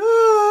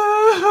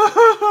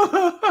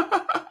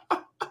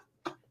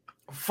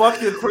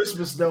 Fuck your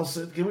Christmas,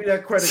 Nelson. Give me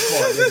that credit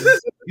card, nigga.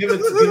 Give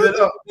it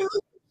up.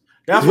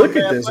 That's look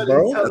at this,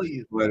 bro.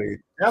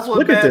 That's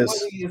what Bad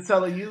Bunny is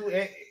telling you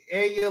and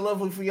your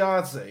lovely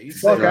fiance.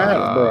 Fuck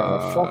out,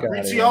 bro. Fuck out.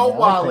 Reach your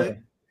wallet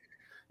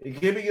and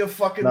give me your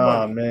fucking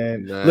money.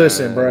 Man.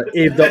 Listen, bro.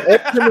 If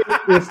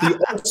the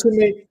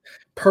ultimate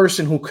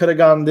person who could have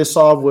gotten this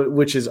off,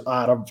 which is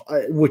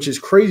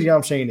crazy,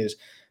 I'm saying is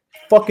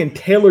fucking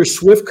Taylor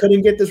Swift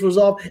couldn't get this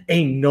resolved.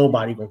 Ain't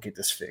nobody gonna get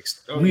this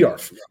fixed. We are,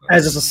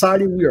 as a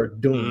society, we are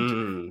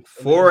doomed.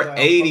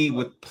 480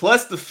 with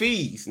plus the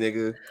fees,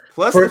 nigga.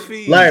 The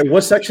fees. Larry,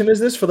 what section is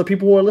this for the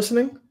people who are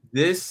listening?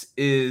 This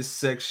is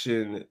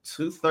section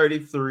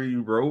 233,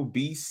 row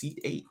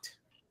BC8.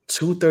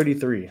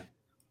 233.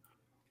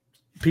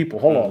 People,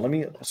 hold on. Let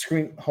me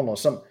screen. Hold on.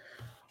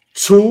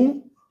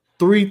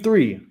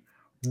 233.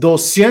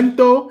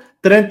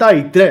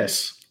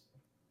 233.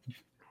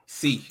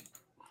 Sí.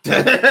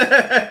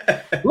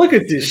 Look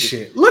at this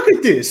shit. Look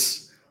at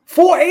this.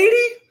 $480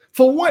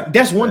 for what?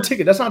 That's one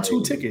ticket. That's not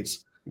 2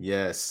 tickets.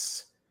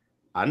 Yes.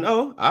 I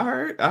know. I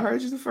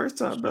heard you the first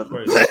time,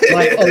 brother.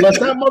 Like, unless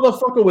that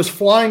motherfucker was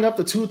flying up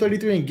to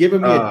 233 and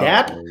giving me a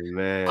dap,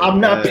 man, I'm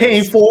not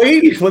paying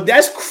 $480 for.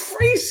 That's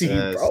crazy,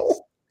 bro.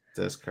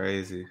 That's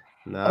crazy.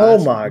 Nah,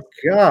 oh my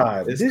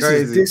god, this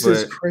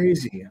is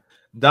crazy.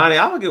 Donnie,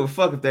 I don't give a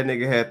fuck if that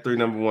nigga had 3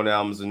 #1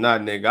 albums or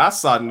not, nigga. I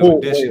saw New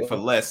Edition for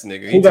less,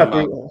 nigga.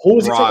 Who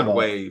was he talking about?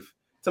 Wave.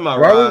 Talking about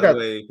Rod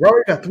Wave.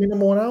 Rod got 3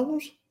 #1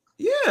 albums?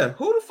 Yeah.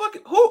 Who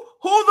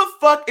the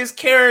fuck is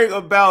caring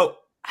about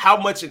how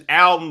much an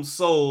album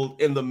sold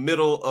in the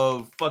middle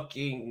of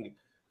fucking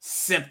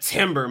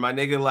September, my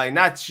nigga? Like,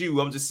 not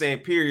you. I'm just saying,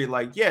 period.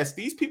 Like, yes,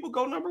 these people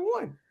go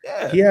 #1.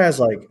 Yeah. He has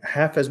like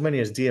half as many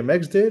as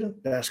DMX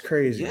did. That's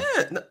crazy.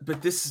 Yeah,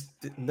 but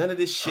none of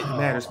this shit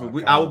matters.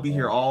 But I will be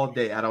here all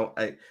day.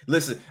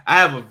 Listen. I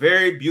have a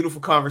very beautiful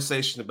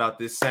conversation about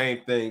this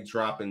same thing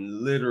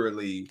dropping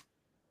literally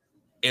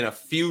in a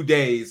few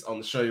days on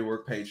the Show Your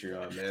Work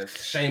Patreon, man.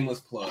 Shameless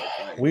plug.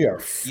 Like, we are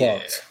fucked.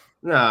 Yeah.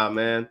 Nah,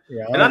 man.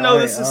 Yeah, and I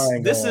know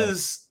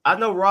I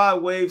know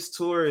Rod Wave's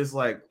tour is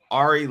like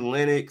Ari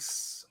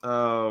Lennox.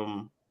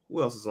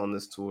 Who else is on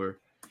this tour?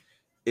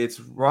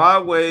 It's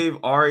Rod Wave,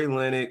 Ari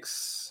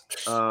Lennox,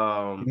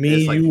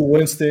 me, like, you,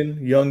 Winston,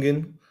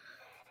 Youngin.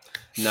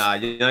 Nah,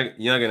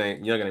 Youngin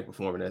ain't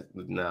performing that.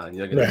 Nah,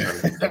 Youngin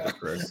ain't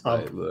Chris.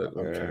 Like, look,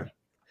 okay. Man.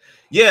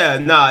 Yeah,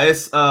 nah,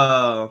 it's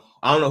I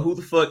don't know who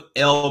the fuck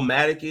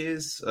Elmatic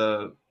is.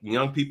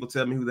 Young people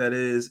tell me who that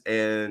is,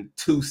 and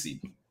Tusi.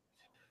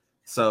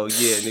 So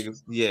yeah,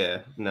 niggas,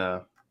 yeah, nah.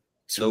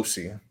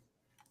 Tusi.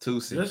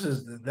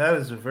 That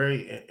is a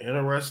very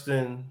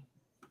interesting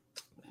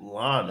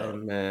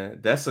lineup. Man,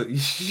 that's a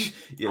niggas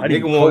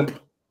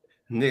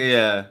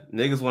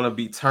want to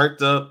be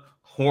turned up,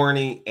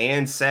 horny,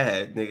 and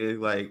sad, nigga.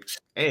 Like,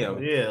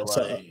 damn. Yeah,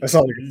 like that's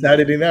all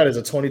Saturday night is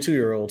a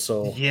 22-year-old.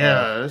 So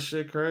yeah, that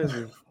shit crazy.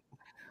 Shit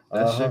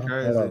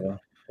crazy. Whatever.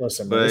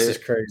 Listen, man, this is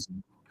crazy.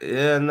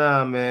 Yeah,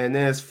 nah, man.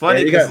 Then it's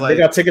funny because they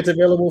got tickets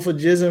available for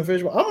Jizz and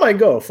Fish. I might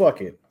go.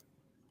 Fuck it.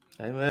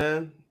 Hey,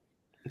 man,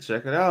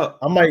 check it out.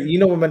 I might. You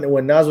know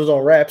when Nas was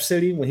on Rap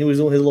City when he was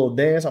doing his little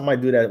dance, I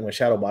might do that when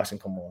Shadowboxing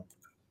come on.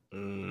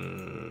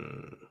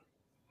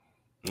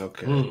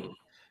 Okay.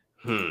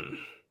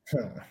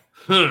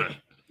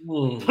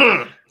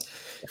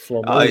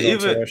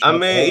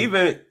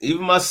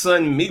 Even my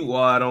son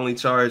Meatwad only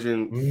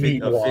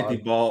charging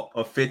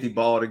a 50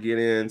 ball to get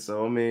in.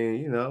 So I mean,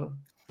 you know.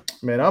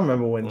 Man, I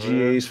remember when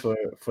GAs for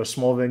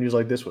small venues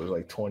like this was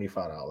like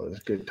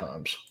 $25. Good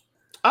times.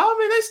 I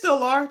mean, they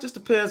still are. Just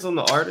depends on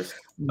the artist.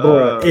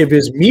 But if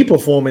it's me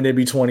performing, it'd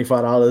be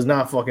 $25.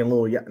 Not fucking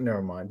little. Yeah,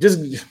 never mind.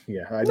 Just keep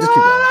going. No.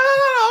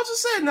 I'll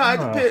just say no. It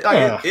depends.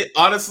 Like, it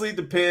honestly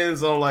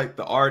depends on like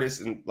the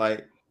artist and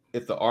like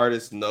if the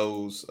artist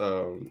knows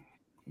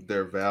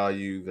their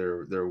value,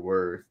 their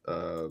worth,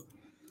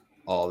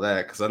 all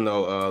that. Because I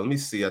know. Let me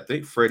see. I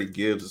think Freddie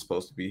Gibbs is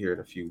supposed to be here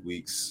in a few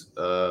weeks.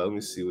 Let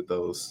me see what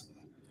those.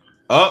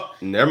 Oh,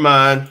 never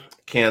mind.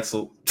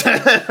 Canceled.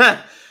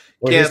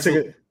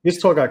 Canceled.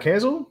 This tour got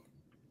canceled?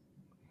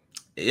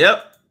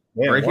 Yep.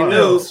 Man, breaking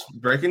news.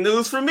 Breaking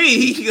news for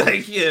me.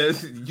 Like, yeah,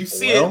 you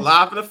see it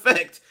live in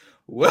effect.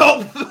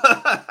 Well,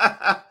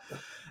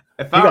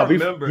 if I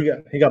remember,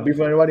 he got beef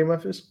with anybody in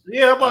Memphis?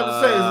 Yeah, I'm about to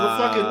say, is the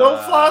fucking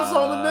no-fly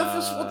zone in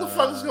Memphis? What the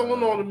fuck is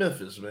going on in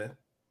Memphis, man?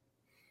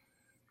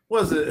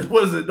 What is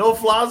it?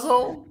 No-fly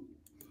zone?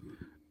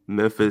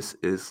 Memphis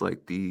is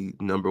like the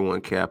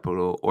 #1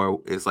 capital,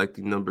 or it's like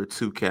the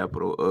 #2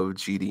 capital of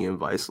GD and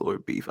Vice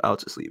Lord beef. I'll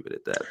just leave it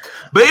at that.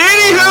 But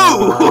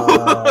anywho,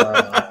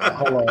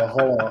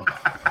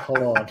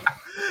 hold on.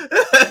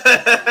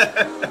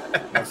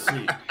 Let's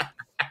see.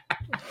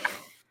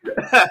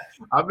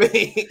 I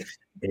mean,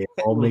 it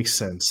all makes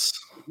sense.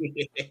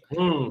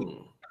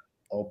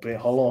 Open.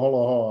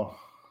 Hold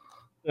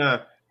on.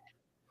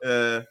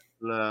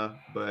 Nah,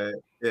 but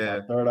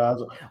yeah.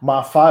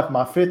 My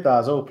fifth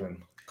eye's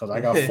open. Because I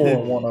got 4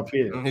 and 1 up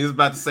here. He was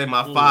about to say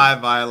my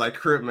 5 eye like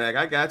Crip Mac.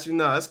 I got you.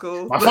 No, that's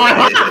cool. My 5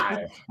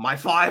 eye. My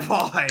 5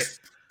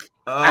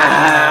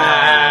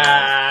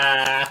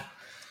 eye.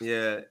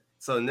 Yeah.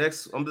 So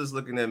next, I'm just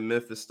looking at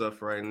Memphis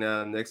stuff right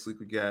now. Next week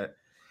we got,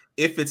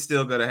 if it's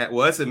still gonna happen.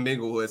 Well, it's in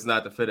Minglewood. It's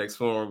not the FedEx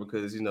Forum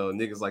because you know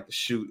niggas like to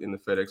shoot in the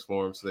FedEx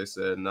Forum. So they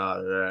said nah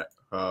to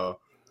that.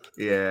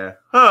 Yeah.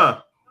 Huh.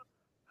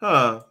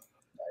 Oh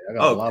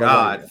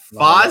God.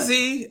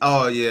 Fozzy.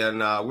 Oh yeah.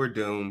 Nah, we're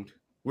doomed.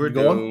 We're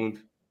doomed.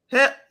 No.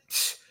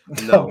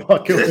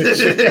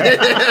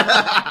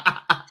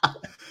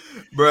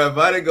 Bro, if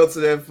I didn't go to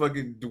that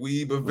fucking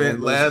dweeb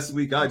event last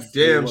week, I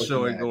damn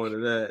sure ain't going to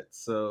that.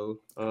 So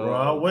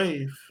Raw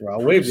Wave.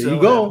 There you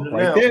go.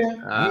 Right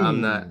there.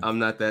 I'm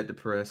not that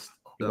depressed.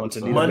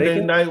 Monday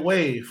Night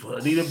Wave.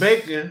 Anita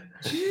Baker.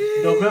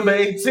 November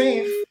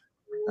 18th.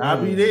 I'll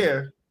be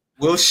there.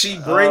 Will she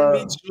bring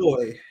me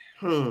joy?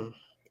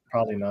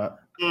 Probably not.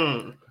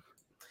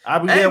 I'll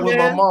be there with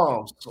my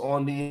moms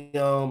on the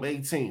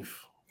 18th.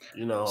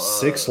 You know,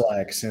 6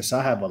 Lack, Since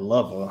I Have a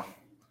Lover.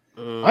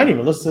 I didn't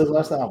even listen to his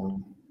last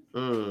album.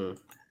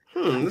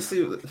 Let's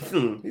see.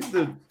 He's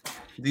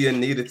the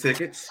Anita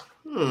tickets.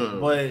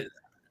 But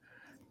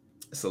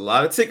it's a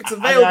lot of tickets I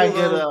available.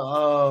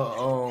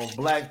 gotta get a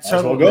black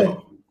Well turtleneck.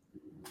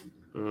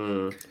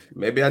 go.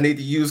 Maybe I need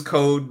to use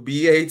code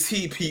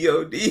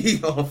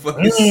BATPOD on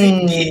fucking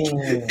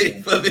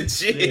CD for the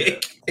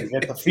chick. To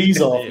get the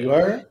fees off, you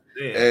heard?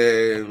 Yeah.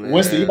 Hey,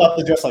 Winston, you about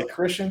to dress like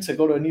Christian to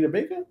go to Anita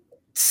Baker?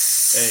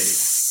 Hey,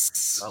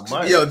 I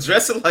might. Yo,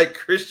 dressing like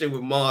Christian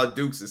with Ma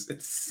Dukes is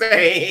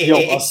insane. Yo,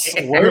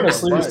 wearing a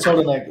sleeveless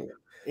turtleneck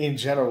in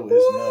general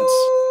is nuts.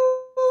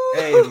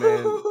 Hey,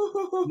 man.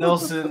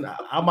 Nelson,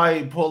 I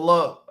might pull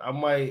up.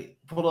 Like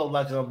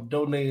I'm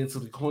donating to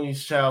the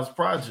Queen's Child's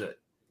Project.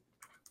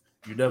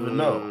 You never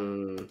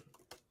know.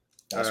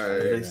 That's all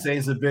right. They say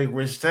it's a big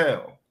rich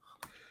town.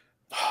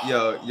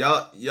 Yo,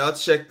 y'all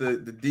check the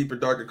Deeper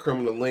Darker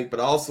Criminal link, but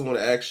I also want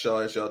to ask y'all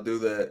as y'all do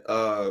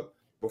that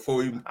before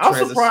we. I'm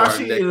surprised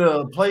she in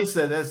a place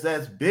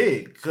that's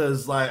big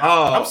because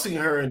I'm seeing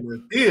her in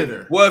the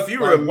theater. Well, if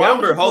you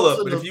remember, hold up.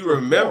 But if you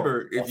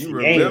remember,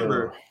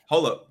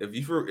 hold up. If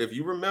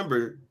you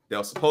remember, they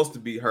were supposed to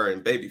be her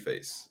and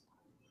Babyface,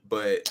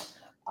 but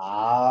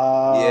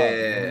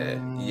yeah.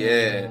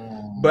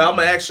 But I'm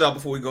gonna ask y'all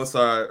before we go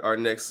to our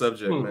next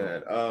subject,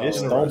 man.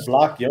 Just don't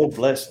block your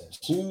blessings.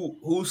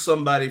 Who's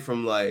somebody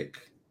from like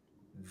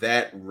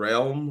that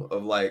realm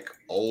of like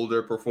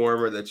older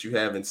performer that you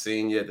haven't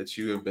seen yet that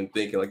you have been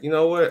thinking like, you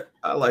know what,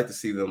 I like to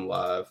see them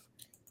live.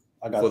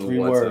 I got 3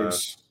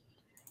 words.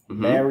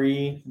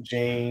 Mary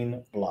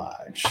Jane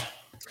Blige.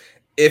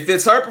 If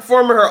it's her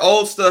performing her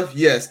old stuff,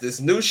 yes.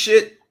 This new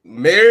shit,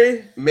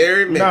 Mary.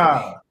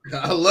 Nah.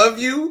 I love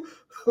you,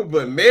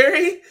 but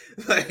Mary,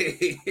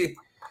 like.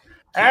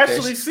 I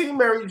actually seen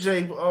Mary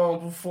J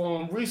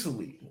perform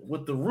recently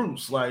with the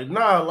Roots.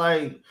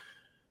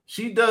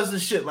 She does the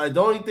shit. Like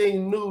the only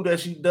thing new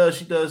that she does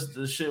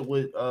the shit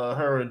with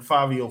her and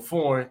Fabio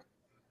Foreign,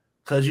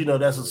 because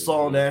that's a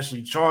song that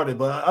actually charted.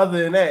 But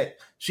other than that,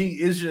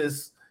 it's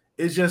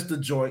just the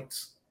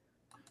joints.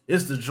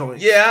 It's the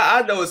joints. Yeah,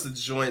 I know it's the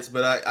joints,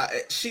 but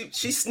she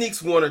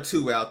sneaks 1 or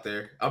 2 out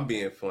there. I'm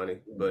being funny,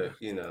 but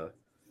yeah.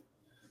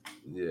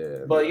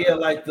 But yeah,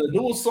 like the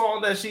newest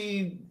song that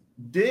she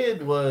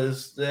did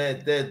was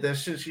that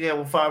shit she had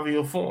with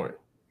Fabio Foreign.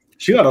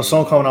 She got a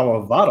song coming out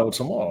with Vado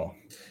tomorrow.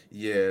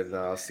 Yeah,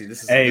 no. See,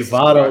 this is. Hey,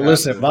 Vado,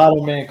 listen,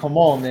 Vado, man, come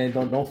on, man,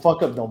 don't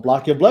fuck up, don't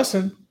block your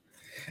blessing.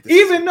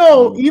 Even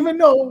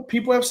though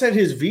people have said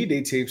his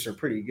V-Day tapes are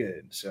pretty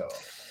good, so.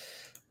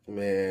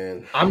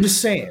 Man, I'm just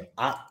saying.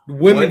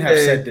 Women have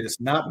said this,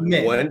 not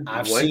men.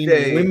 I've seen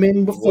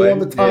women before all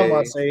the time.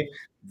 I say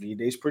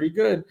V-Day's pretty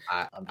good.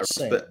 I'm just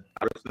saying.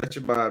 I respect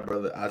your mind,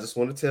 brother. I just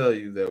want to tell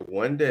you that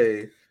one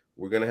day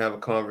we're gonna have a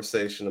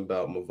conversation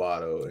about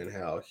Movado and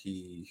how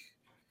he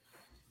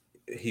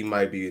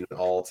might be an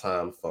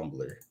all-time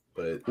fumbler.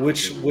 But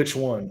which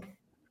one?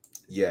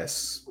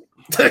 Yes.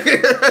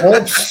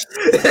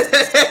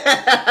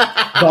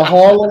 The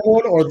Harlem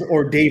one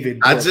or David?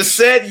 I just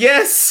said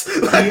yes.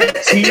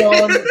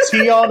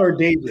 Tion or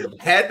David?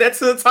 Add that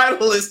to the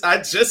title list. I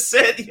just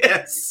said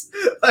yes.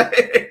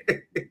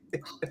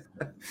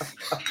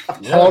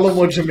 Harlem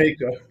or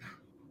Jamaica?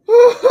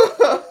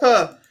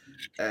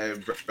 Hey,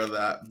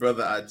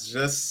 brother, I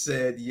just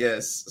said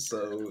yes.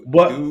 So,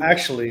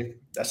 actually,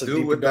 that's a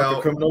Deeper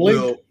Darker Criminal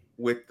link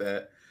with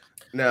that.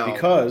 Now,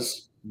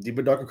 because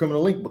Deeper Darker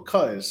Criminal link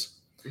because.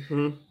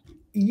 Mm-hmm.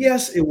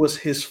 Yes, it was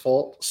his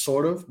fault,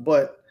 sort of,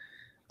 but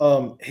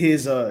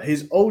his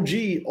OG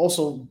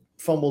also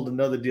fumbled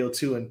another deal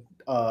too and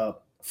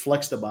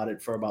flexed about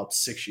it for about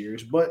 6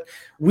 years. But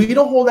we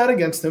don't hold that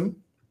against him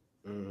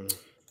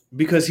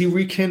because he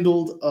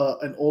rekindled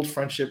an old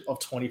friendship of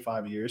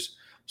 25 years.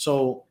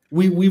 So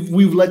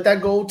we've let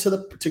that go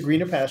to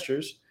greener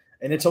pastures,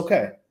 and it's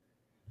okay.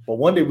 But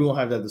one day we will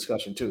have that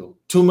discussion too.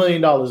 $2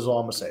 million is all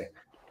I'm gonna say.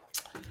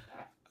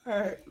 All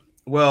right.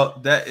 Well,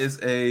 that is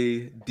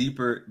a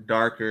Deeper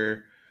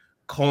Darker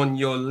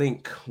Coño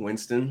link,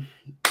 Winston.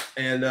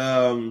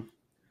 And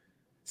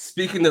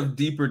speaking of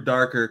Deeper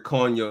Darker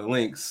Coño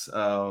links,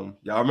 y'all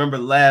remember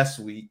last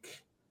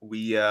week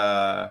we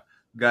got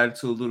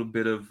into a little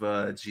bit of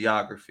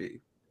geography.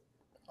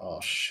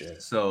 Oh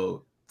shit!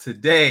 So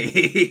today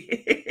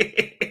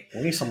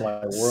we need some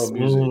like world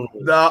music.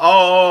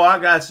 I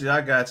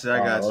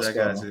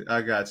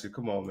got you.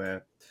 Come on,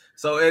 man.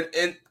 So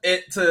and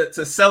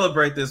to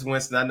celebrate this,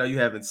 Winston, I know you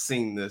haven't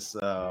seen this.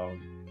 Oh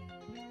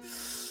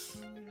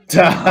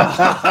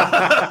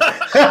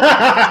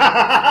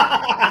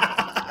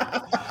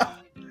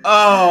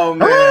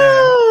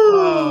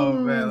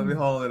man, let me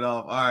hold it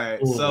off. All right.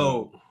 Ooh.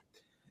 So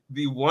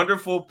the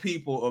wonderful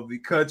people of the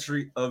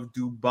country of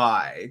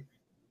Dubai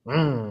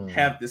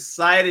have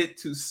decided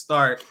to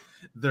start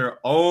their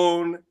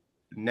own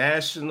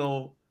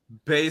national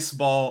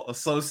baseball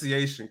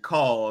association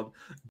called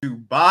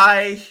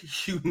Dubai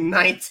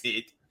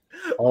United.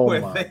 Oh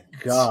my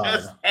God.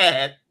 Just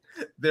had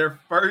their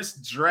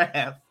first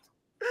draft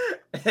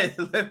And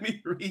let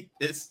me read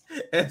this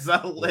as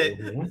I let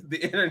the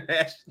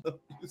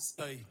international news.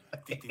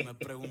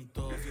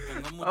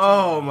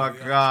 Oh my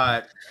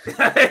God.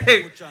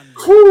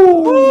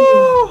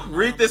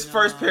 Read this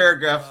first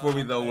paragraph for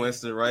me though,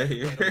 Winston, right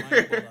here.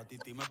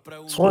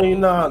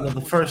 29 of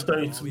the first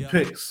 32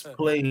 picks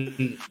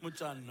played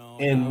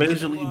in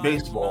Major League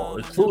Baseball,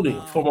 including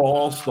former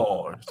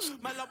All-Stars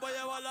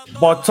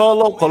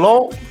Bartolo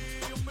Colon,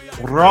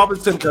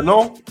 Robinson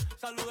Cano,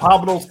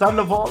 Pablo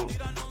Sandoval,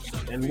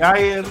 and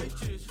Yair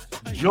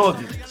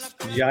Jurgens.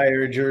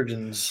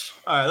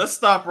 All right, let's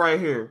stop right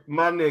here,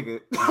 my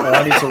nigga.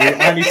 I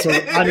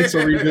need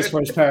to read this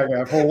first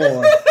paragraph. Hold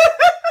on.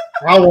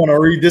 I want to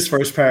read this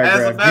first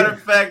paragraph. As a matter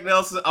of fact,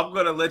 Nelson, I'm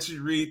gonna let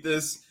you read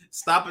this.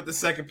 Stop at the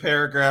second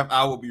paragraph.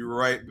 I will be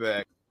right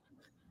back.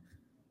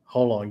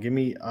 Hold on. Give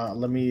me.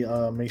 Let me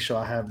make sure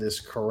I have this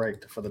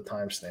correct for the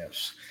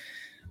timestamps.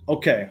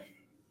 Okay.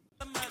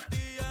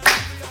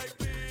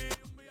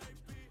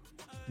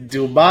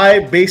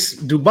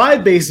 Dubai-based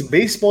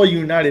Baseball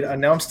United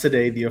announced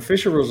today the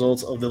official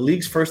results of the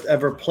league's first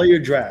ever player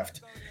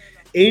draft.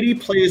 80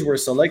 players were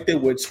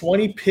selected with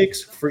 20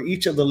 picks for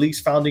each of the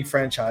league's founding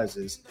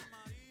franchises.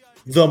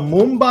 The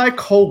Mumbai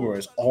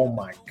Cobras, oh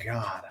my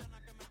God,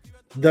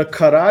 the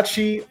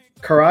Karachi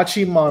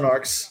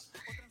Monarchs,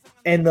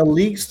 and the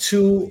league's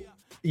two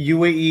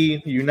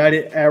UAE,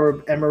 United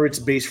Arab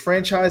Emirates-based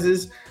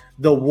franchises,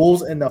 the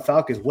Wolves and the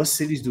Falcons. What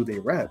cities do they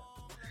rep?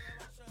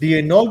 The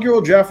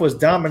inaugural draft was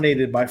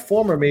dominated by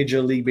former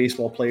Major League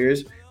Baseball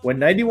players, with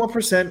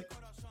 91%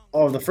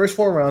 of the first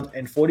 4 rounds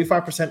and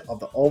 45% of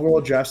the overall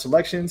draft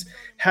selections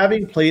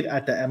having played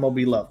at the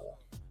MLB level.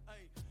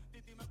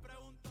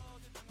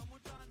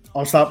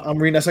 I'm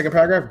reading that second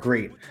paragraph.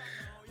 Great.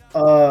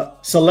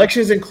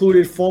 Selections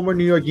included former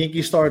New York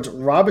Yankees stars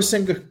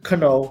Robinson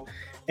Cano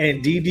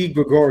and Didi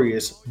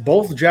Gregorius,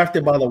 both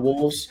drafted by the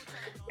Wolves,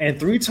 and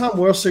 3-time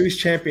World Series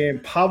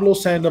champion Pablo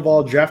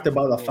Sandoval, drafted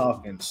by the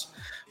Falcons.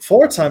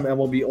 4-time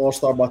MLB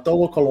All-Star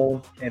Bartolo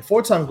Colon and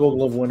 4-time Gold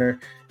Glove winner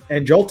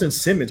and Jolton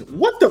Simmons.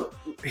 What the?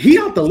 He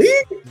out the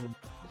league?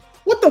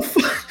 What the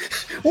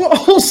fuck? We're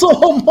also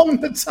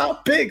among the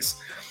top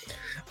picks.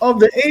 Of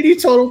the 80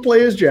 total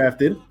players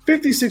drafted,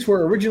 56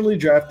 were originally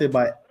drafted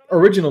by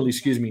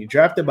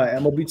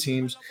MLB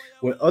teams,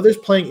 with others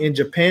playing in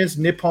Japan's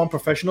Nippon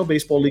Professional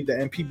Baseball League, the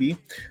NPB,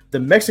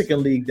 the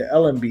Mexican League, the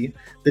LMB,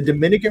 the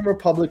Dominican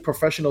Republic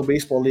Professional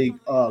Baseball League,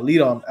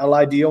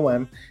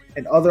 LIDOM,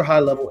 and other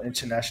high-level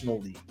international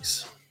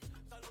leagues.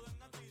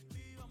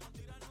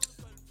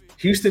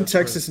 Houston,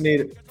 Texas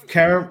native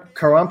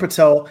Karan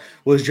Patel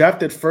was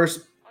drafted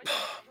first.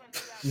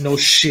 No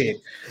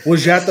shit.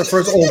 Was drafted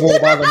first overall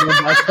by the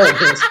Mumbai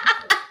Cobras.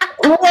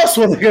 Who else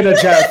were they gonna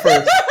draft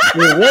first?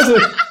 It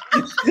wasn't.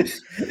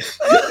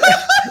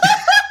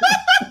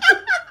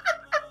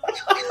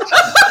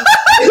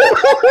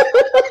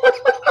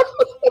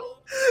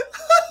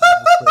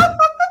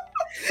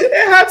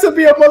 It had to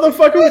be a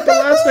motherfucker with the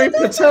last name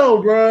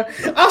Patel, bro.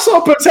 I saw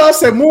Patel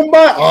say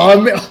Mumbai.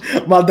 Oh man,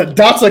 the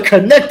dots are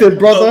connected,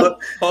 brother.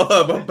 Hold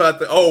up, I'm about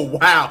to. Oh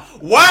wow,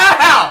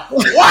 wow,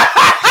 wow.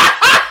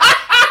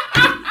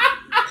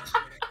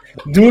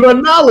 Do the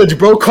knowledge,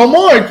 bro. Come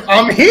on,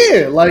 I'm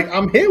here.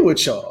 I'm here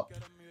with y'all.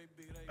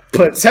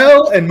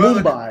 Patel and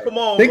brother, Mumbai. Come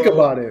on, think bro.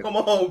 About it. Come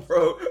on,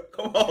 bro.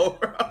 Come on,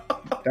 bro.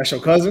 That's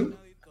your cousin?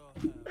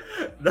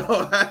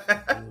 No.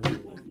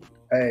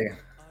 Hey.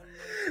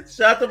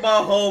 Shout to my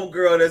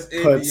homegirl that's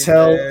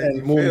Patel Indian,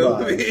 and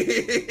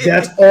Mumbai.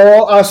 That's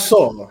all I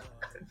saw.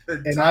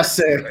 And I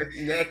said,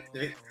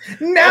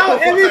 now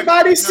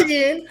everybody's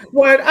seeing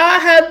what I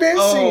have been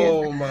seeing.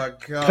 Oh my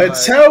God.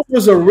 Patel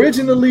was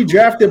originally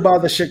drafted by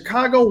the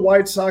Chicago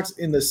White Sox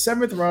in the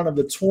 7th round of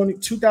the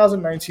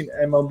 2019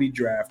 MLB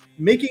draft,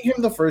 making him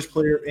the first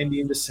player of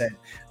Indian descent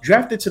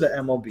drafted to the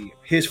MLB.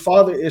 His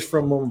father is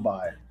from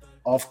Mumbai.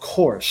 Of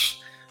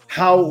course.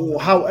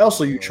 How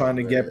else are you trying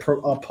to get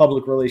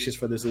public relations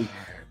for this league?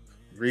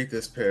 Read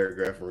this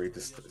paragraph and read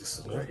this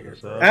right here.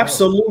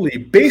 Absolutely.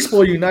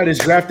 Baseball United's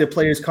drafted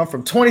players come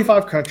from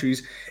 25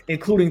 countries,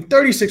 including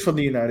 36 from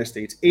the United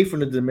States, 8 from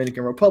the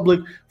Dominican Republic,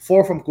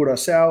 4 from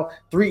Curacao,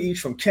 3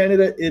 each from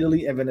Canada,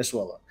 Italy, and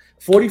Venezuela.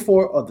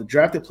 44 of the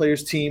drafted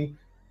players team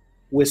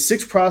with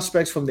 6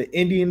 prospects from the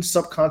Indian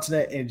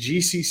subcontinent and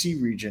GCC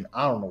region.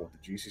 I don't know what the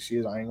GCC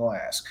is. I ain't going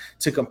to ask.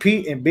 To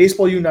compete in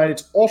Baseball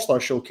United's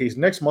All-Star Showcase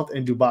next month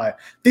in Dubai.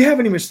 They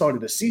haven't even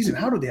started the season.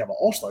 How do they have an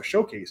All-Star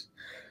Showcase?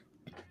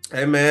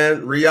 Hey,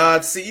 man.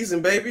 Riyadh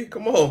season, baby.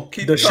 Come on.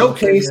 Keep the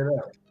showcase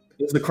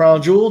is the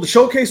crown jewel. The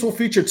showcase will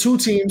feature 2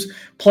 teams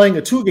playing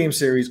a 2-game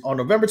series on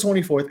November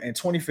 24th and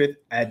 25th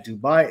at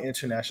Dubai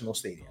International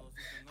Stadium.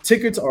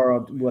 Tickets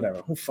are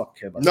whatever. Who fuck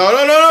care about No.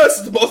 This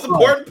is the most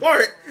important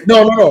part.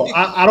 No.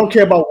 I don't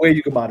care about where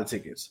you can buy the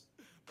tickets.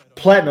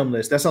 Platinum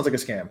list. That sounds like a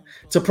scam.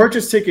 To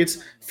purchase tickets,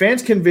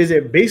 fans can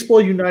visit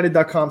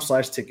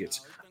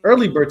baseballunited.com/tickets.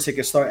 Early bird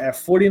tickets start at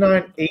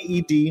 $49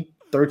 AED,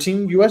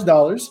 $13 US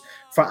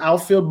for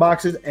outfield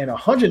boxes and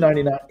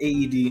 $199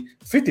 AED,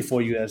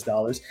 $54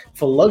 US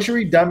for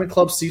luxury Diamond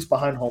Club seats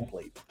behind home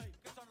plate.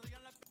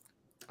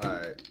 All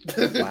right.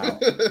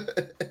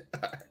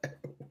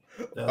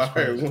 Wow. All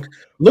right.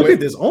 Look at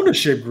this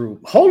ownership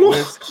group. Hold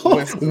on.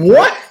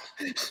 What?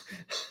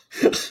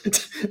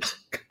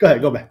 Go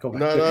ahead. Go back.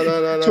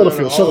 No. Show the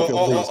field.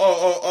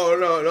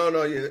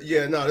 No.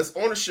 Yeah. No, this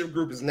ownership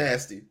group is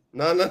nasty.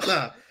 No.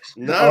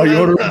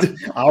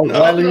 I'll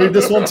gladly read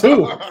this one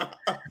too.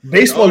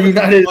 Baseball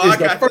United is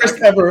the first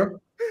ever.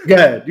 Go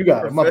ahead. You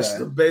got it. My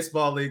Professional bad.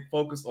 Baseball League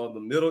focused on the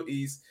Middle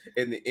East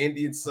and the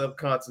Indian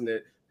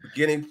subcontinent,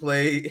 beginning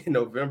play in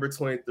November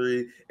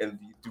 23 in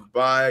the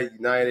Dubai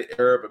United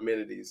Arab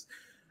Emirates.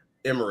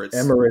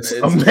 Amenities.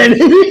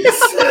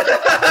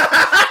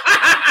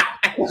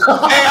 Hey,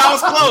 I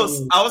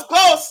was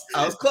close.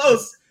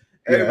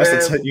 Yeah, Hey,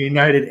 that's the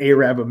United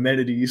Arab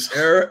Amenities.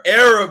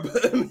 Arab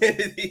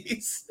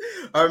amenities.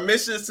 Our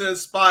mission is to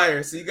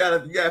inspire. So you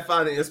gotta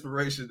find an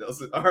inspiration though.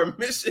 So our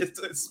mission is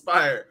to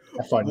inspire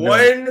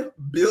 1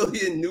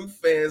 billion new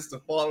fans to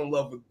fall in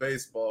love with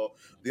baseball.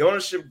 The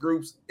ownership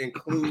groups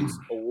includes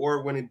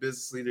award-winning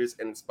business leaders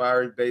and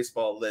inspiring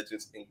baseball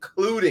legends,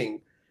 including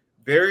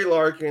Barry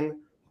Larkin,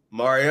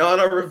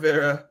 Mariano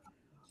Rivera,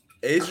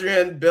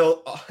 Adrian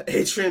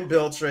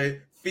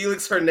Beltre,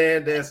 Felix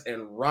Hernandez,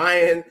 and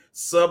Ryan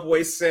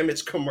Subway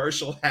Sandwich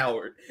Commercial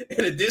Howard.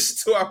 In addition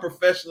to our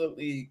professional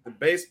league, the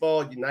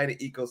Baseball United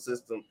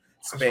ecosystem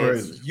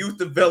spans youth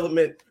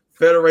development,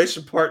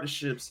 federation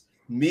partnerships,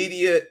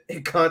 media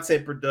and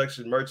content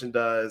production,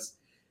 merchandise,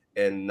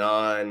 and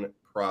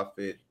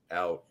non-profit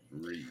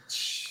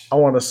outreach. I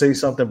want to say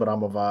something, but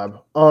I'm a vibe.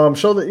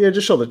 Show the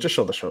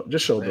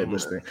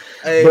listing.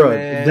 Hey, bro,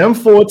 man. Them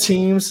 4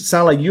 teams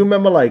sound like you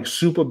remember like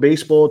Super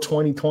Baseball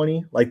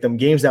 2020, like them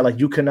games that like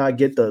you could not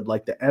get the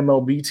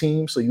MLB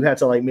team, so you had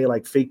to like make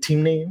like fake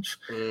team names.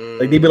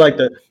 Like they'd be like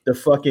the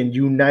fucking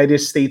United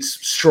States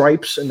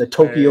Stripes and the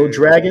Tokyo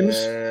Dragons.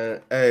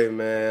 Man. Hey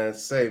man,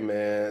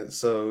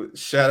 So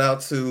shout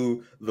out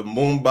to the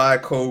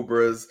Mumbai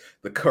Cobras,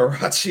 the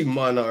Karachi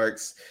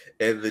Monarchs,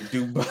 and the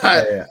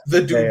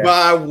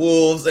Dubai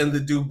Wolves and the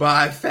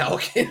Dubai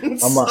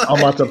Falcons. I'm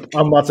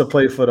about to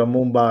play for the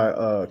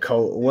Mumbai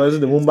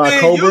the Mumbai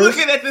Cobras? You're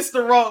looking at this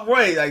the wrong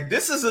way. Like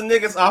this is a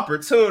nigga's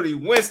opportunity,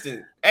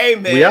 Winston. Hey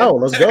man, we out.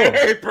 Let's go,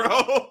 hey,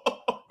 bro.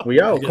 We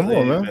out. Come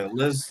on, man.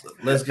 Let's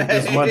get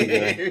this money,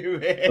 man.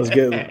 Let's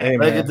get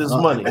this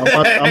money.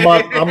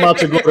 I'm about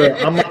to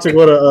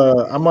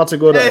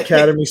go to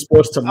Academy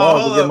Sports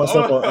tomorrow to get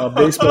myself a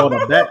baseball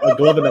and a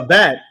glove and a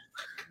bat.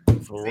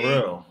 For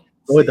real.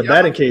 Go hit the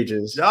batting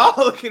cages. Y'all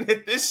looking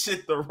at this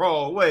shit the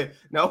wrong way.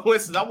 Now,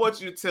 Winston, I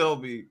want you to tell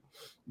me,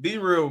 be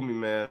real with me,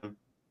 man.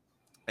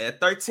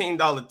 At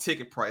 $13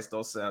 ticket price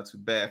don't sound too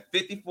bad.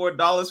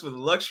 $54 for the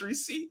luxury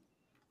seat?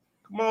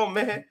 Come on,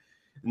 man.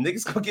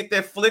 Niggas gonna get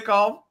that flick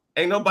off.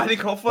 Ain't nobody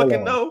gonna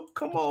fucking know.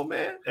 Come on,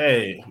 man.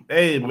 Hey,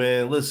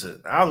 man,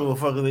 listen. I don't give a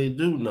fuck if they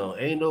do know.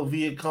 Ain't no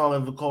Viet Cong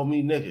ever called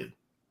me nigga.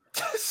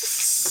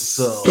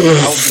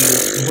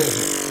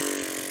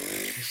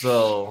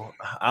 So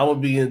I will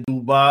be in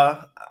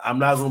Dubai. I'm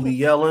not gonna be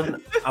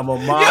yelling. I'm a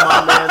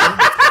mom, man.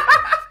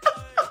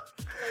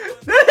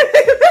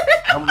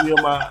 I'm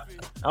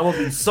gonna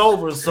be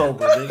sober.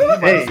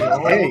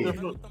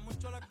 Nigga.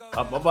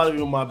 I'm about to be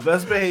on my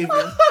best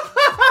behavior.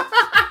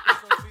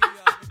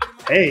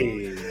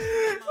 Hey.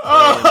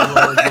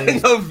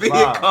 Ain't no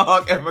Viet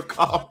Cong ever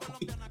called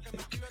me.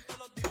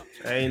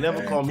 I ain't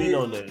never called me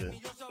no nigga.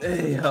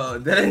 Hey, yo,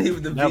 that ain't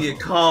even the Viet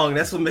Cong.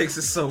 That's what makes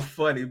it so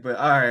funny. But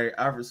all right,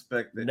 I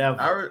respect it.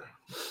 Never.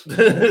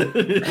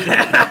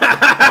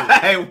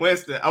 Hey,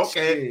 Winston.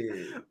 Okay.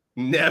 Shit.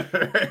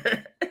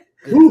 Never.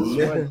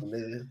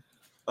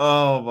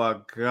 Oh my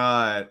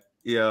god.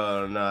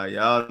 Yo, nah,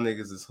 y'all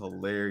niggas is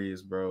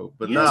hilarious, bro.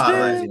 But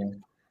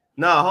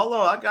hold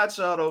on. I got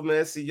y'all though,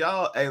 man. See,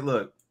 y'all, hey,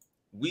 look,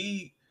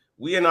 we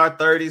in our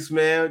 30s,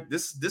 man.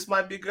 This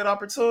might be a good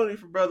opportunity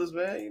for brothers,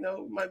 man. You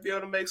know, we might be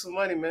able to make some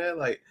money, man.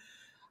 Like,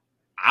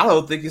 I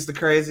don't think it's the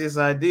craziest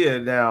idea.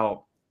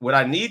 Now, what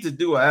I need to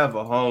do, I have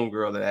a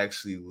homegirl that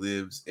actually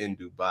lives in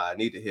Dubai. I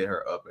need to hit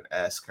her up and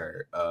ask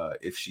her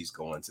if she's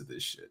going to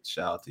this shit.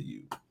 Shout out to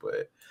you.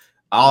 But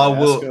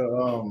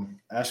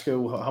ask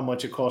her how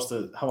much it costs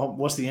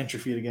what's the entry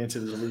fee to get into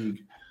the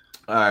league.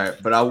 All right,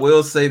 but I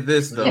will say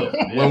this though.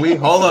 When we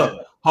hold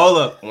up.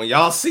 When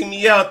y'all see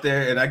me out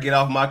there and I get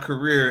off my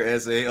career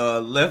as a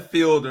left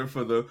fielder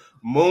for the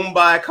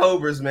Mumbai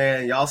Cobras,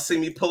 man, y'all see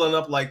me pulling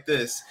up like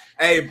this.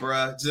 Hey,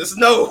 bruh, just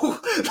know.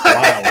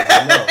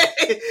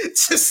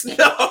 Just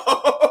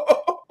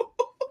know.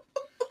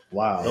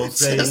 Wow. Don't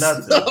say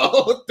nothing.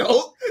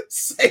 Don't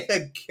say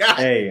a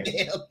goddamn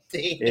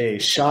thing. Hey,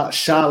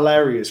 shot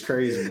Larry is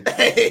crazy.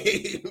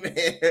 Hey,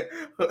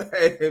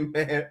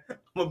 man.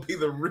 I'm going to be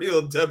the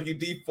real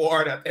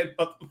WD-4 out that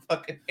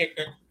motherfucking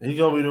hair. He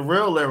going to be the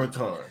real Larry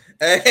Khan.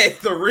 Hey,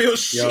 the real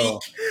Sheik.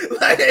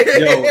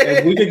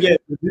 If we could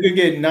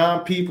get 9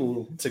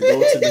 people to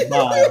go to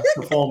Dubai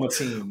to form a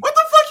team. What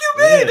the fuck you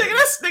mean,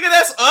 nigga?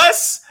 That's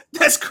us.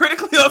 That's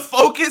critically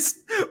unfocused.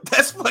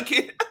 That's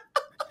fucking...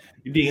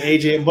 You think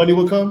AJ and Buddy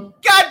would come?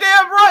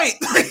 Goddamn right.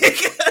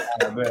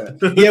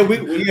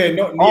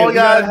 All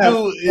y'all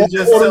do is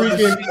just Puerto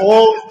Rican.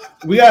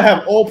 We gotta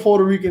have all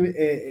Puerto Rican.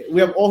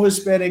 We have all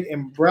Hispanic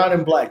and brown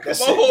and black.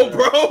 That's it,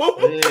 bro.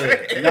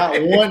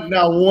 Yeah.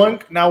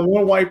 Not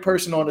one white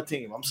person on the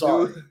team. I'm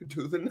sorry.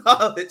 Do the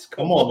knowledge.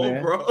 Come on,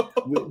 man. Bro.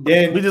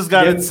 We just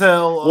gotta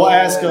tell. We'll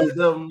ask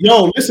them.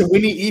 Yo, listen. We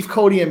need Eve,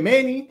 Cody, and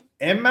Manny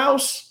and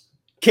Mouse.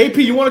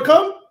 KP, you want to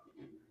come?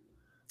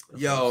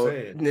 Yo,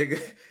 nigga.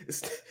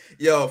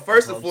 Yo,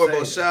 first and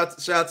foremost,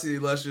 shout out to the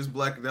illustrious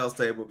Black Announce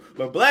Table.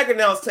 But Black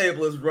Announce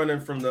Table is running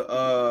from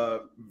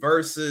the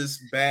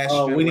versus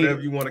Bastion,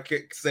 whatever you want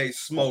to say,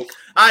 smoke.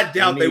 I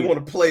doubt they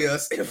want to play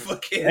us in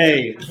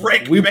fucking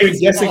we been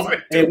guessing.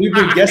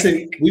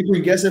 We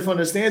been guessing from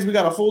the stands. We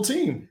got a full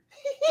team.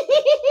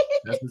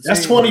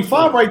 That's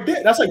 25 right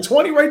there. That's like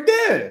 20 right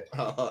there.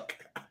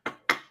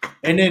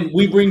 And then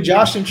we bring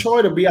Josh and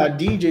Troy to be our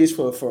DJs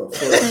for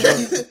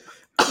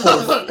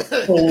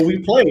when we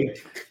play.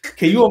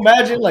 Can you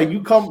imagine? Like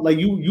you come, like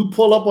you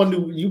pull up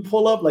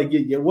like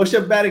what's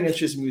your batting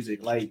interest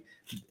music? Like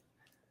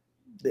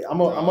I'm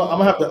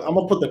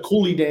gonna put the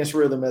Coolie dance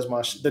rhythm as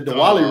the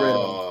Diwali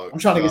rhythm. I'm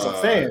trying to get some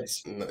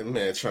fans.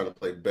 Man, trying to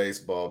play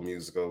baseball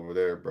music over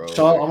there, bro. I'm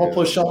gonna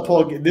put Sean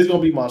Paul. This is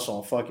gonna be my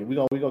song. Fuck it, we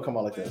gonna come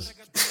out like this.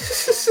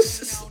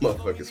 This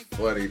motherfucker's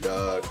funny,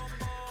 dog.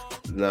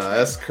 Nah,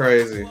 that's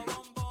crazy.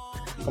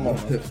 Come on,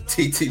 man.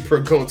 TT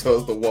Pergunto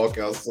is the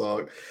walkout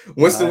song.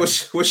 Winston,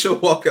 what's your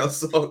walkout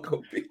song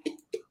gonna be?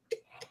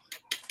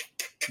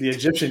 The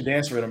Egyptian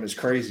dance rhythm is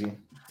crazy.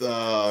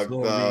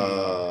 Coming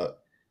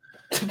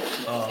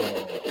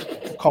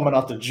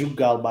out the Juke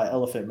God by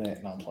Elephant Man.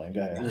 No, I'm playing.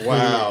 Go ahead.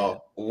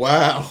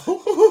 Wow.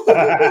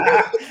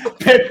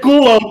 Pet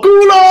culo.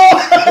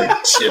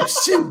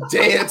 Egyptian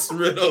dance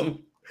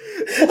rhythm.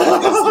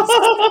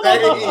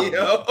 Hey,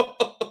 yo.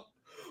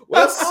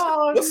 What's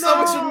up with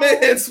your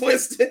man,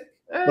 Winston?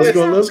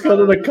 Let's go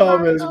to the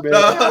comments, man.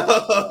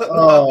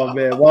 Oh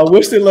man, while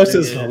Winston lets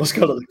us know, let's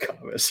go to the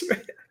comments,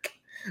 man.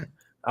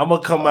 I'm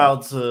gonna come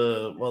out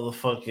to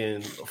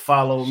motherfucking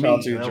follow me,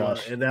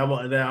 and then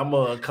I'm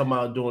gonna come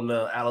out doing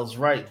the Alice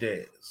Wright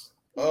dance.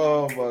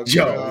 Oh my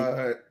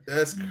god,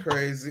 that's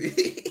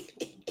crazy.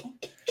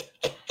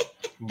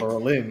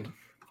 Berlin.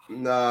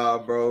 Nah,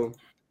 bro.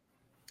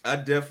 I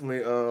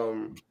definitely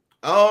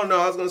I don't know.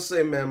 I was gonna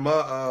say, man, my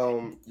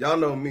y'all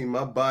know me,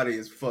 my body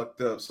is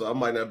fucked up, so I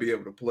might not be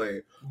able to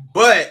play.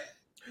 But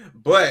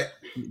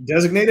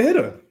designated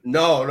hitter.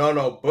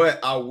 No. But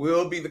I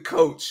will be the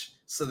coach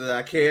so that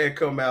I can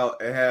come out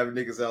and have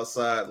niggas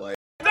outside like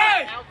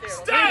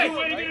stay.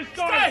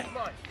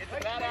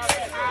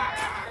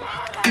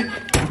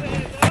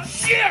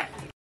 Shit.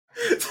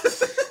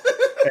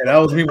 Hey, that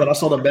was me when I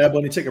saw the Bad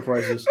Bunny ticket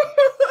prices.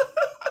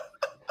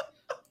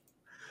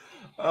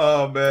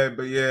 Oh man,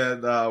 but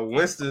yeah,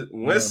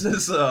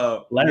 Winston's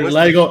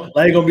Larry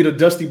gonna be the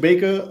Dusty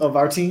Baker of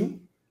our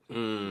team.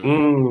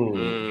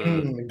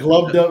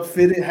 Gloved up,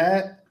 fitted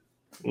hat.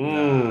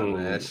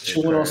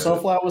 Chewing on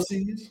sunflower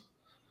seeds.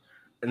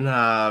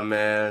 Nah,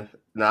 man.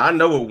 Nah, I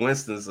know what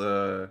Winston's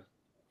I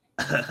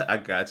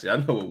got you. I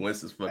know what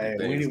Winston's fucking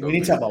thing. We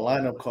need to have a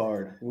lineup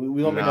card.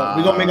 We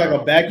gonna make like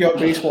a backyard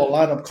baseball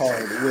lineup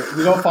card.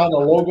 We're gonna find a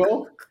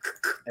logo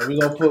and we're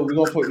gonna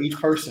put each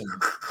person.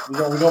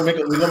 We're gonna make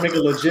a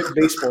legit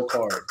baseball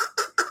card.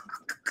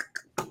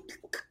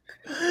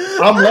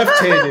 I'm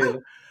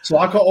left-handed, so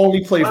I can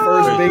only play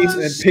first base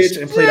and pitch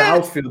and play the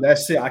outfield.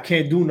 That's it. I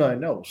can't do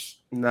nothing else.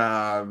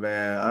 Nah,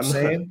 man. I'm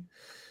saying.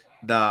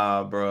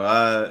 Nah,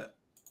 bro.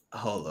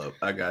 Hold up.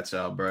 I got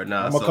y'all, bro.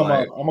 Nah, I'm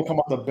gonna come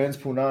out the Benz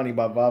Punani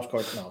by Vibes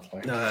Card. No,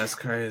 nah, that's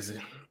crazy.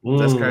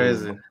 That's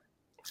crazy.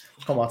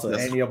 Come out to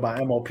Annie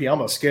by MOP. I'm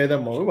gonna scare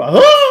them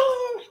all.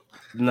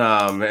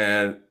 Nah,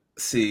 man.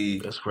 See,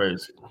 that's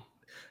crazy.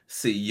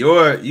 See, you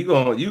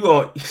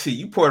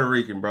Puerto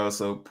Rican, bro.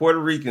 So Puerto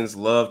Ricans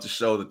love to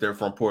show that they're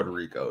from Puerto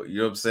Rico. You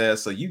know what I'm saying?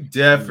 So you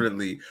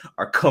definitely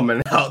are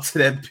coming out to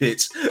that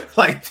bitch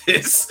like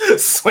this,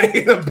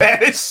 swinging the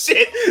bat and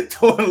shit,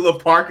 doing a little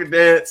parker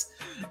dance.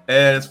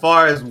 And as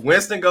far as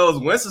Winston goes,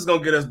 Winston's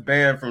gonna get us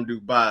banned from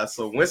Dubai.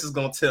 So Winston's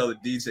gonna tell the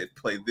DJ to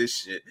play this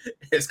shit.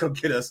 It's gonna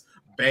get us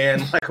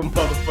banned like a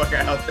motherfucker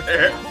out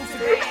there.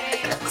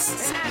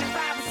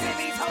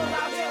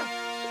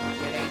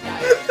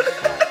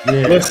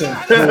 Yeah. Listen,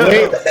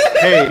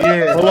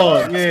 hold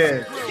on.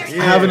 I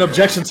have an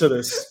objection to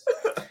this.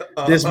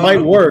 This might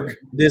work.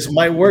 This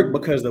might work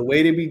because the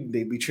way they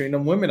be treating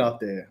them women out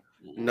there.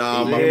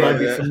 Nah, my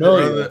brother,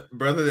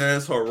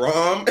 that's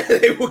haram.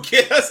 They will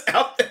get us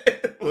out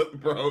there. Look,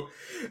 bro.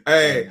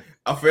 Hey,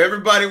 for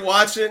everybody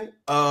watching,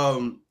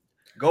 go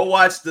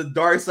watch the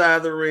Dark Side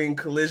of the Ring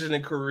Collision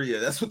in Korea.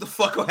 That's what the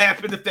fuck will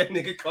happen if that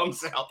nigga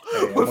comes out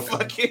with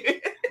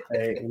fucking.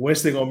 Hey,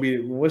 Winston gonna be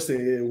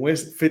Winston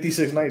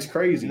 56 nights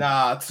crazy.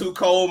 Nah, too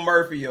cold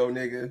Murphy, yo,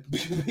 nigga.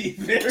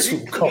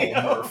 Too cold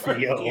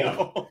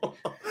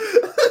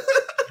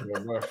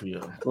Murphy,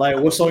 yo. Like,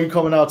 what song you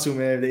coming out to,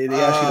 man? They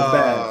ask you the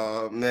bad.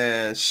 Oh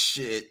man,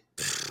 shit.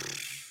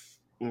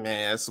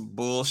 Man, that's some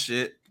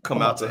bullshit.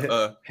 Come out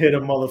to hit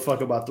a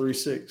motherfucker by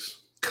 3-6.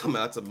 come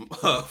out to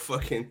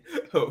fucking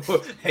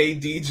Hey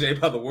DJ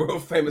by the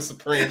world famous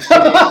Supreme.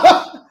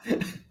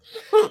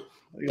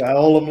 You got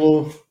all them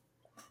little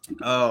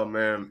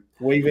man,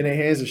 waving their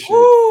hands and shit.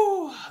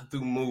 Woo!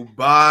 Through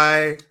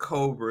Mumbai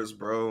Cobras,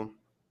 bro.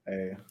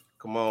 Hey,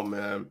 come on,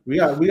 man. We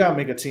gotta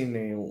make a team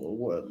name.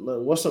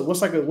 What's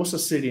a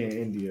city in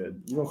India?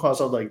 You gonna call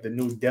ourselves like the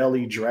New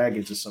Delhi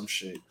Dragons or some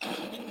shit?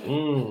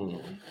 The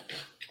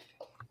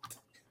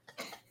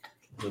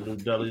New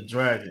Delhi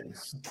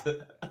Dragons.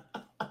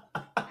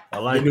 I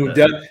like the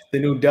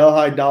new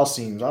Delhi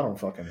Dalseems. I don't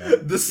fucking know.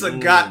 The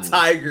Sagat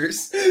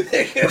Tigers.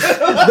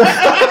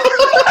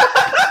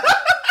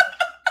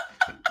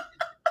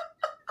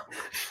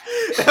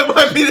 That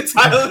might be the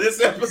title of this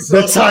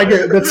episode. The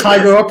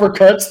tiger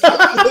uppercuts. I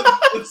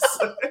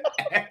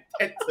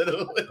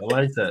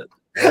like that.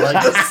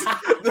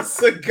 The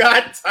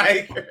Sagat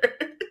Tigers.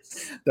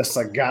 The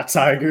Sagat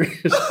Tigers.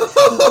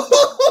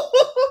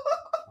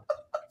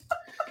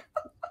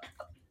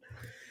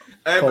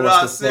 Hey,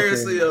 but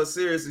seriously. Like,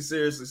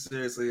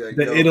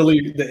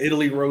 the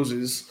Italy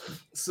Roses.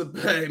 So,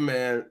 hey,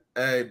 man.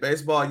 Hey,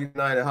 Baseball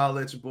United,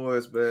 holla at your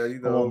boys, man. You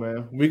know, come on,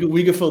 man.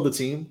 We can fill the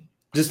team.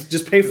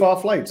 Just pay for our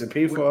flights and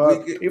pay for our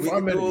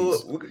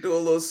amenities. We could do a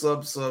little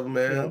sub,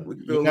 man. Yeah. We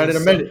could do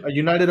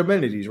United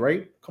amenities,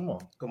 right? Come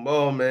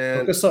on, man.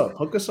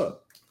 Hook us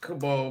up.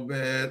 Come on,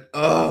 man.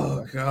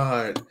 Oh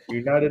God.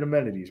 United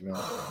amenities, man.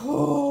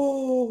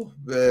 Oh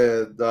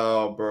man,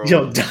 no, bro.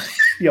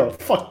 Yo,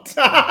 fuck.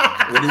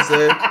 What he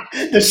say?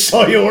 The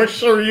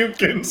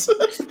Shoryukins.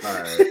 All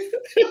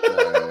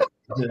right.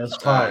 That's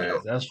fine.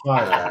 That's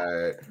fine.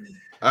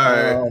 All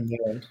right. Oh,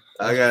 man.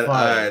 I got all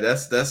right.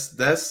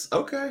 That's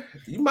okay.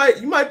 You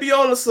might be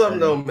on to something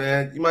though,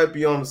 man. You might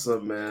be on to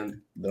something,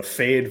 man. The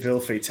Fayetteville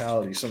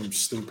fatality, something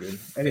stupid.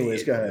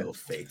 Anyways, go ahead.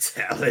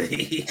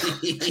 Fatality.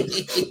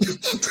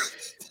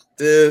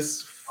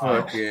 This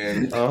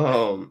fucking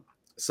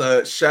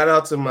So shout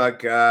out to my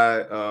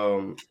guy.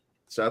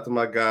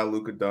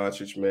 Luka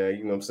Doncic, man.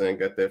 You know what I'm saying?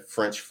 Got that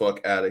French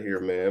fuck out of here,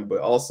 man. But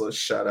also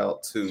shout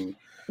out to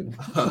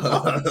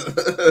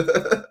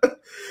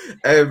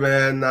hey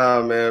man,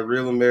 nah man,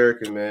 real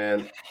American,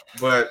 man.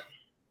 But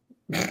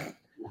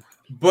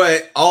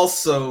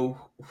also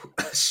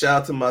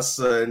shout out to my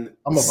son,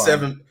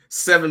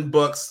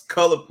 $7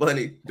 color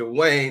money,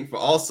 Dwayne, for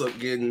also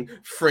getting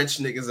French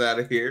niggas out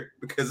of here,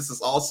 because this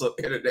is also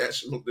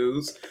international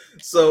news.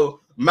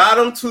 So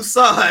Madame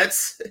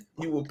Tussauds,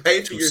 you will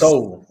pay for your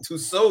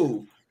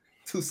Tussauds,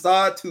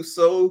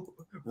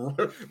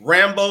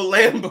 Rambo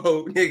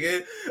Lambo,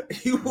 nigga.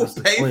 You will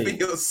pay for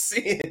your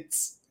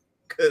sins,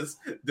 because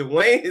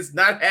Dwayne is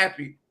not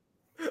happy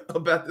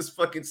about this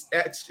fucking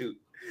statute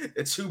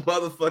that you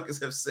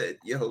motherfuckers have said,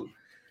 yo,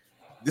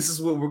 this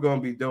is what we're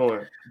gonna be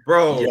doing,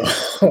 bro.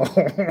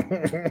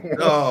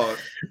 Dog.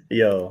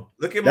 Yo,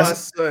 look at my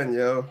son,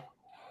 yo.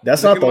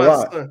 That's not The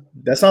Rock. Son.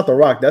 That's not The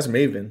Rock. That's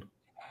Maven.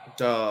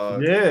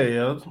 Dog. Yeah,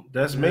 yo,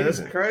 that's Maven.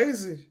 That's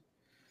crazy.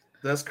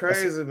 That's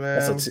crazy,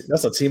 man.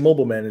 That's a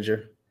T-Mobile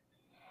manager.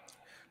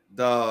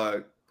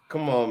 Dog,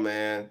 come on,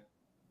 man.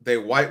 They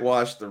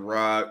whitewashed The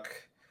Rock.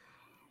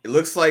 It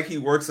looks like he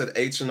works at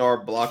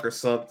H&R Block or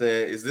something.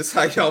 Is this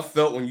how y'all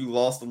felt when you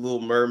lost The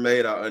Little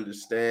Mermaid? I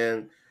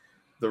understand.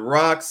 The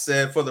Rock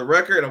said, for the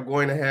record, I'm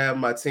going to have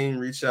my team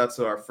reach out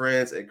to our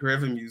friends at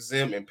Grevin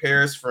Museum in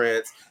Paris,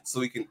 France, so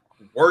we can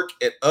work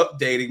at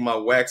updating my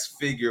wax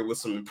figure with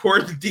some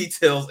important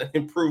details and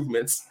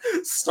improvements,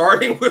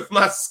 starting with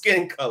my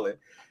skin color.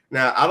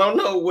 Now, I don't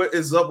know what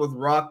is up with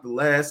Rock the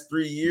last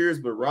 3 years,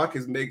 but Rock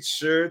has made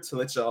sure to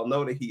let y'all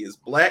know that he is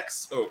black.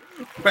 So,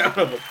 round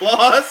of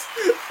applause.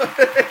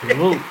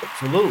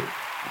 Salute.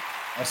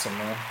 Awesome,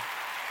 man.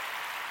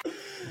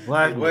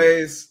 Black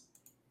ways.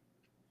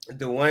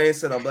 Dwayne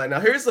said I'm black. Now,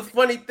 here's the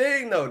funny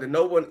thing, though, that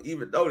no one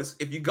even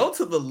noticed. If you go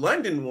to the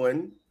London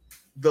one,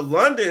 the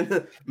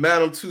London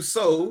Madame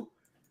Tussauds,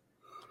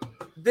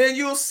 then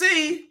you'll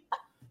see,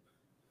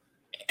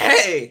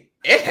 hey,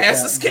 it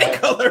has a skin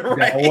color,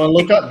 right? That one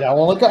look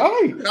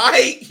alright.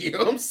 Right, you know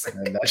what I'm saying?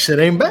 And that shit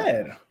ain't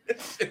bad.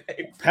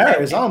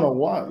 Paris, I don't know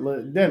why.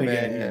 Then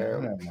again,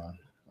 Man. never mind.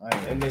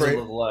 That nigga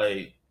look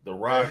like The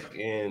Rock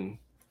and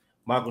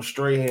Michael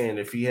Strahan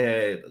if he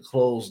had a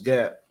closed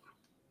gap.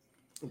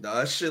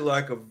 Nah, this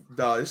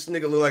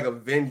nigga look like a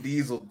Vin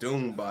Diesel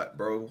Doom bot,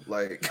 bro.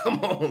 Like, come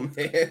on,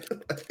 man.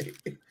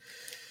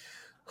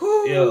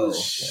 Yo,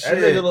 shit. that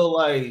nigga look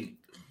like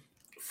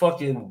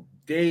fucking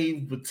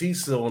Dave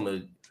Bautista on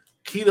the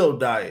keto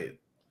diet.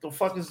 The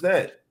fuck is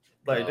that?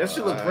 Like, that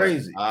shit look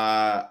crazy.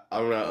 I'm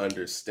not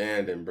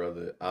understanding,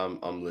 brother.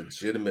 I'm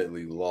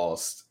legitimately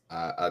lost.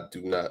 I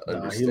do not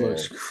understand. He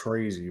looks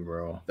crazy,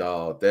 bro.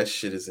 Dog, that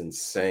shit is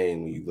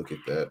insane when you look at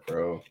that,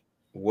 bro.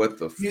 What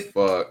the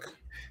fuck?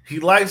 He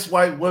likes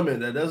white women.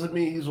 That doesn't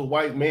mean he's a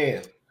white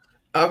man.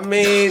 I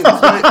mean,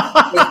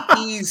 but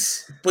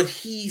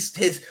he's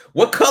his.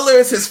 What color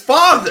is his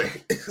father?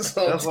 That's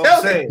what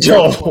I'm saying.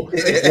 Yo,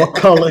 what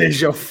color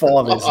is your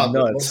father's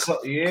nuts? Come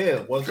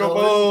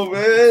on,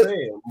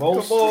 man.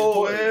 Come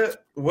on, man.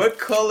 What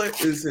color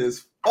is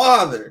his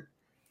father?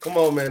 Come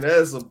on, man. That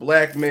is a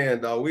black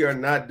man, dog. We are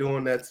not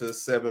doing that to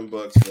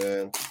 $7,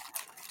 man.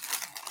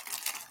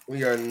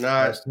 We are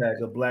not.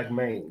 Hashtag a black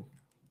man.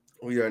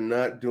 We are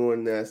not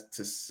doing that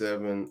to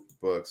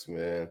 $7,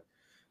 man.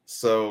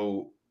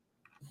 So,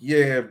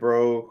 yeah,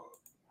 bro.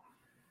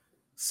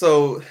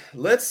 So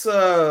let's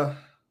go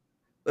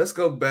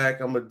back.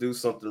 I'm gonna do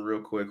something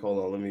real quick.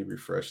 Hold on, let me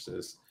refresh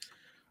this.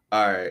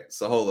 All right,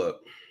 so hold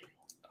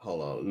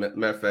on.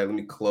 Matter of fact, let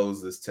me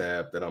close this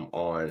tab that I'm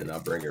on, and I'll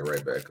bring it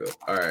right back up.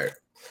 All right.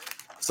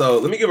 So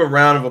let me give a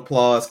round of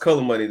applause.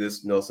 Color money,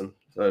 this Nelson.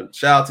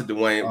 Shout out to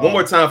Dwayne. One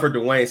more time for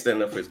Dwayne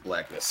standing up for his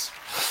blackness.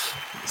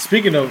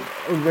 Speaking of,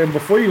 and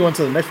before you go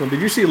into the next one,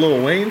 did you see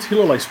Lil Wayne's? He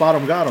looked like Spot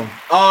 'em Got 'em.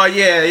 Oh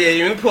yeah.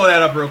 Let me pull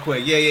that up real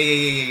quick. Yeah.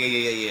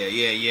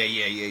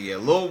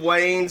 Lil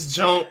Wayne's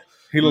jump.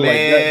 He looked like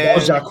that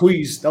was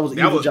Jacquees. That was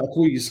evil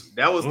Jacquees.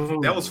 That was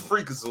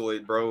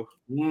Freakazoid, bro.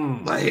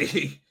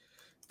 Like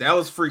that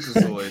was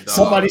Freakazoid, dog.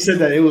 Somebody said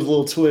that it was a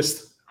little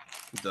twist.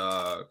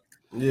 Dog.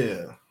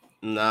 Yeah.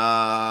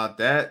 Nah,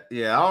 I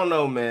don't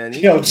know, man.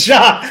 Yo,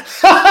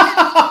 Josh.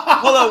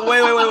 Hold up, wait.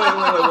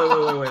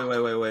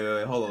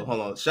 Hold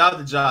on. Shout out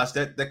to Josh.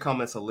 That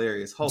comment's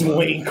hilarious. Hold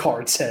Dwayne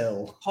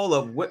Cartel. Hold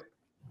up. What?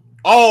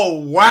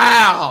 Oh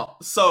wow.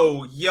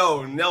 So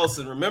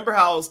Nelson, remember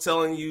how I was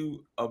telling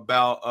you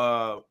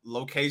about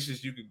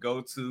locations you could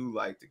go to,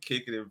 like to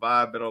kick it and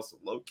vibe it on some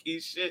low-key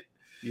shit?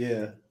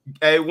 Yeah.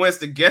 Hey,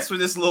 Winston, guess where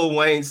this Lil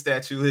Wayne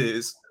statue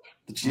is?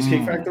 The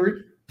Cheesecake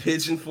Factory?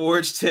 Pigeon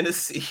Forge,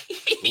 Tennessee.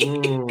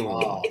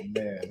 Oh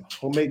man.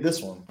 Who made this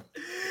one?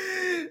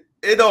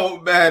 It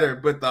don't matter,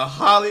 but the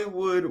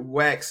Hollywood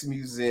Wax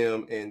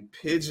Museum in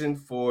Pigeon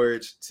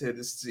Forge,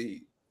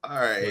 Tennessee. All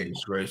right.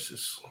 Goodness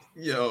gracious.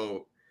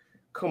 Yo,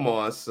 come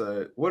on,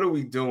 son. What are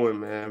we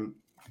doing, man?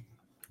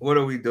 What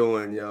are we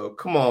doing, yo?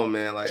 Come on,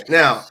 man. Like,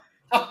 now,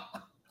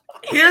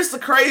 here's the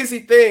crazy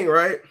thing,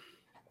 right?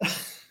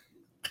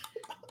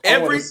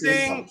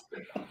 Everything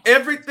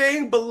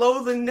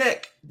below the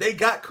neck, they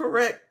got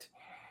correct.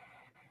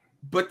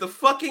 But the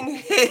fucking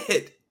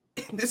head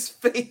in this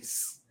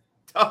face,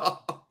 dog.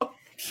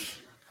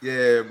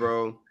 Yeah,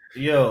 bro.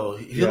 Yo,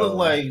 he looked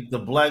like the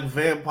black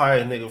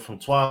vampire nigga from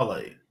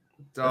Twilight.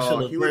 Dog, that shit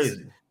look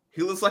crazy.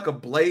 He looks like a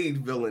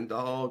Blade villain,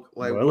 dog.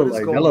 Like, bro,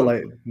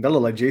 that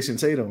look like Jason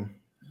Tatum.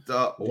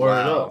 Dog, Word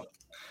wow.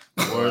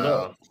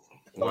 up.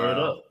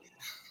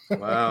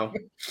 Wow.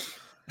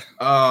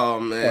 Oh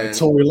man. Like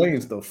Tory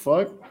Lanez, the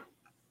fuck?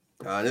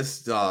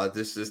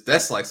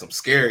 That's like some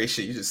scary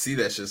shit. You just see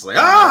that shit, it's like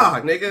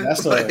nigga.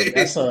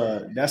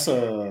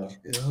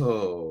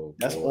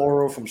 That's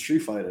Oro from Street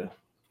Fighter.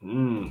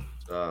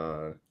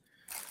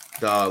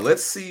 Dog,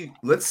 let's see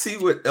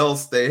what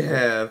else they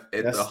have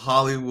at the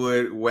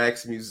Hollywood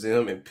Wax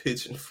Museum in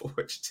Pigeon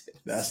Forge.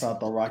 That's not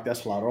The Rock,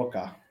 that's La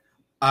Roca.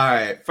 All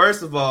right,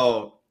 first of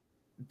all,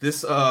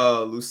 this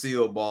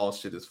Lucille Ball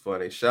shit is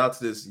funny. Shout out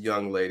to this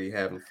young lady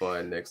having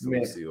fun next to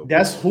Lucille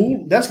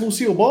Ball. That's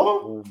Lucille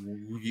Ball?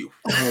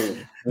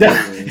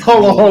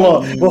 Hold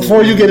on.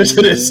 Before you get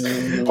into this.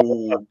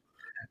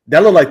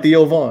 That look like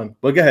Theo Vaughn.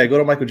 But go ahead, go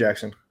to Michael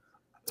Jackson.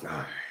 All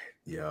right,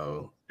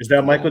 yo. Is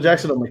that Michael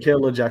Jackson or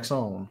Michaela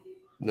Jackson?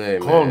 Hey,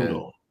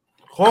 Coño.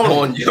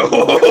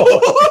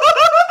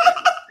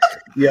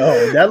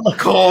 Yo, that look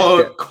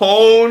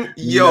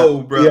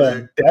Coño, brother.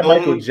 Yeah, that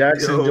Michael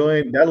Jackson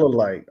joint, that look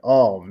like,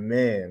 oh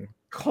man.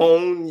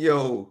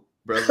 Coño,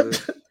 brother.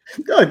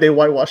 Like they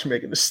whitewash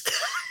making the stuff.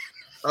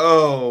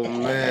 Oh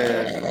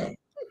man.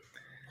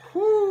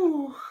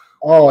 Whew.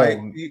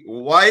 Oh,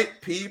 white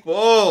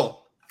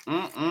people.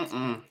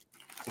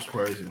 It's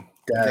crazy.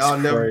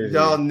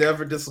 Y'all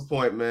never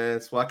disappoint, man.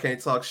 That's why I can't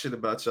talk shit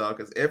about y'all,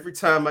 because every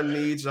time I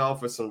need y'all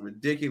for some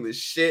ridiculous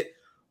shit,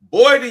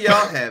 boy, do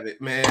y'all have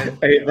it, man.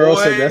 Hey, Earl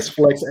said that's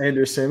Flex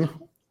Anderson.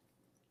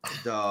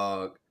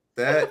 Dog,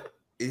 that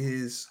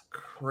is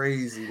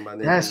crazy, my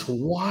nigga. That's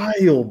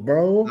wild,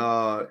 bro.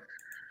 Dog.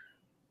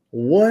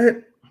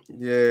 What?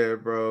 Yeah,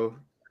 bro.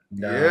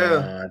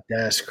 Nah,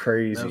 that's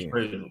crazy. That's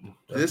crazy.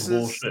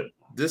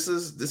 This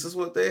is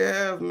what they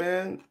have,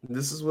 man.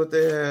 This is what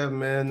they have,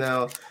 man.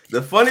 Now,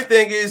 the funny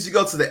thing is, you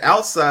go to the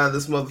outside of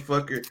this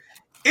motherfucker,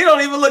 it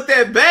don't even look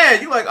that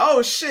bad. You're like,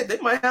 oh shit, they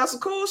might have some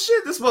cool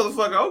shit. This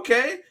motherfucker,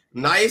 okay,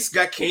 nice.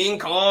 Got King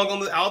Kong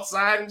on the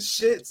outside and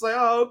shit. It's like,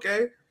 oh,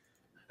 okay.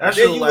 That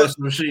shit like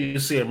some shit you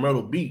see at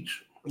Myrtle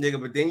Beach, nigga.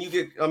 But then you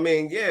get,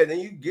 then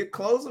you get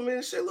close.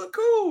 Shit look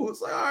cool. It's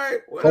like, all right.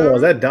 Whatever. Oh,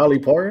 was that Dolly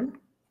Parton?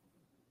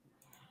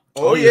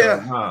 Oh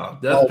yeah. Nah,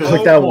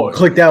 click that one.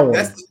 Click that one.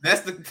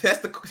 That's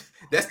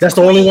the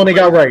only one they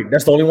got right.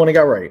 That's the only one they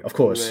got right. Of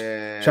course.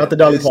 Man, shout out to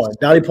Dolly Parton.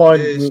 Dolly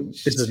Parton.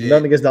 This is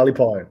nothing against Dolly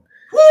Parton.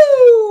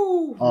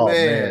 Woo! Oh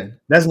man.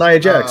 That's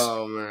Nia Jax.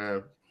 Oh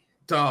man.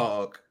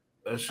 Dog.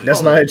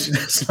 That's Nia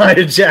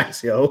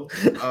Jax, yo.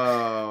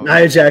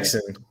 Nia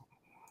Jackson.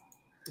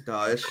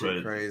 Dog, that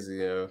shit crazy,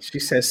 yo. She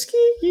says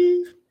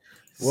ski.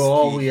 We're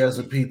all we as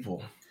a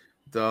people.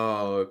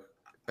 Dog.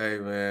 Hey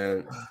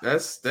man.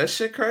 That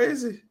shit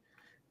crazy.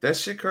 That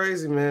shit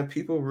crazy, man.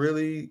 People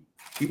really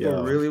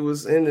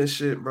was in this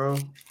shit, bro.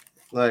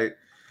 Like,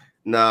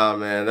 Nah,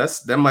 man,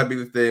 that might be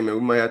the thing, man.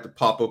 We might have to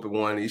pop up in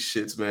one of these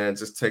shits, man.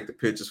 Just take the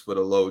pictures for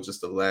the low,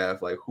 just to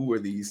laugh. Like, who are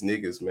these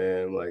niggas,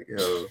 man? Like,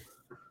 yo,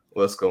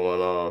 what's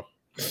going on?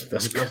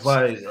 That's like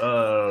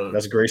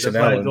Grace that's and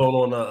like Ellen.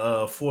 going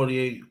on a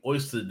 48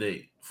 oyster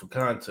date for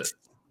content.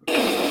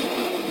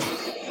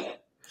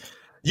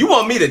 You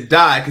want me to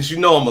die because you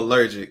know I'm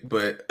allergic,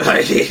 but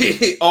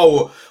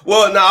oh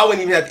well, no, I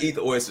wouldn't even have to eat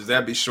the oysters.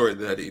 That'd be short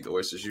that I had to eat the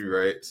oysters. You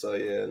right? So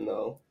yeah,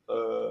 no,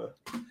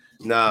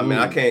 nah, man,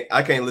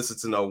 I can't listen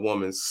to no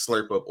woman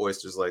slurp up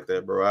oysters like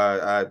that, bro.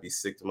 I'd be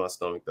sick to my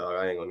stomach, dog.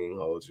 I ain't gonna even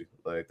hold you.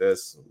 Like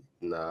that's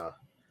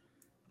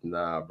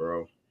nah,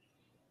 bro.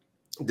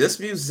 This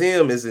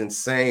museum is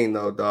insane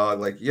though, dog.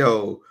 Like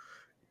yo,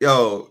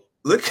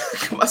 look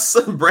at my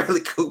son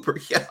Bradley Cooper,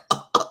 yo.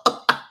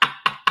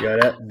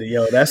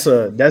 That's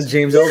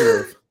James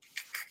Ellsworth.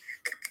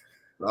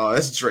 Oh,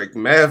 that's Drake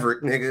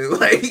Maverick, nigga.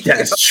 Like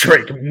that's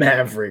Drake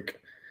Maverick.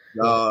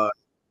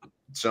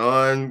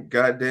 John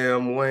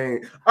goddamn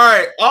Wayne. All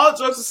right, all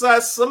jokes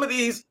aside, some of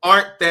these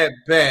aren't that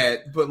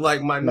bad, but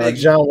like my nigga,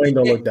 John Wayne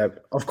don't look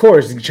that. Of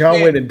course,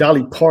 John Wayne and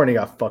Dolly Parton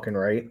got fucking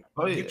right.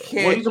 Oh yeah, you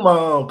talking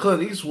about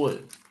Clint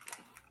Eastwood?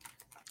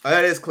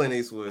 That is Clint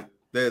Eastwood.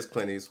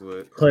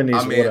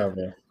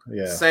 Whatever.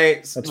 Yeah,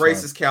 same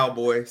racist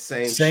cowboy.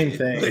 Same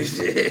thing.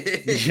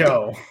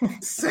 Yo,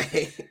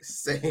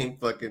 same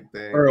fucking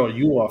thing. Earl,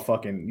 you are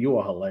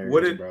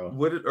hilarious, bro.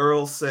 What did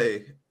Earl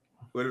say?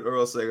 What did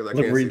Earl say? Because I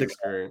can't see the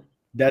screen.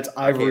 That's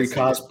Ivory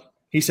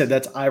He said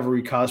that's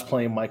Ivory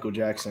cosplaying Michael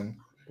Jackson.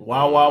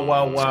 Wow.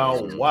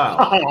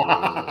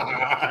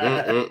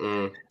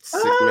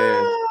 Sick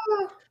man.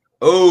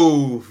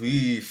 Oh,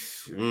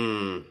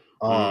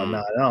 Oh, nah,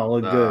 that don't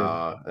look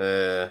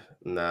good.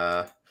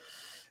 Nah.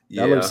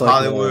 That looks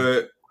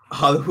like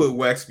Hollywood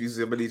Wax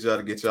Museum. I need y'all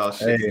to get y'all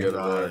shit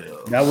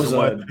together. That was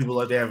people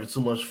like they having too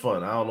much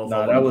fun. I don't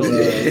know. I don't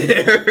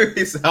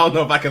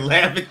know if I can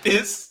laugh at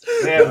this.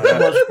 They have too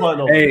much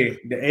fun.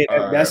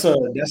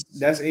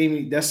 That's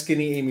Amy. That's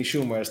skinny Amy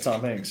Schumer as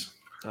Tom Hanks.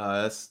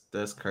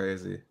 That's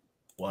crazy.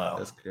 Wow,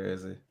 that's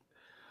crazy.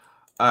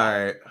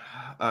 All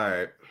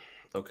right.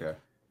 Okay.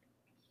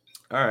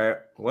 All right.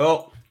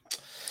 Well.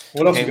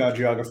 What else you got?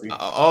 Geography. Well.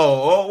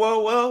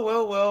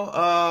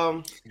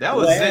 That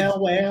was it.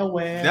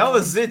 That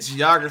was it,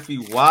 geography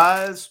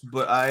wise.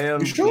 But I am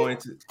going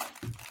to.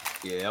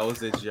 Yeah, that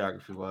was it,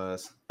 geography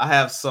wise. I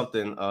have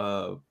something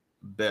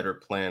better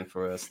planned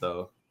for us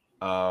though.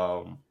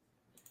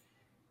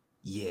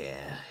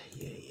 Yeah.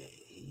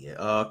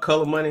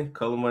 Color money.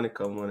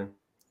 All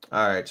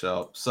right,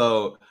 y'all.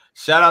 So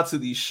shout out to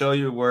the Show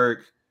Your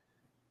Work,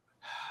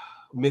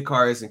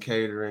 Mid-Cars and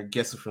Catering,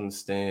 Guessing from the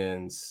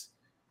Stands,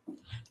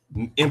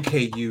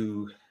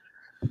 MKU,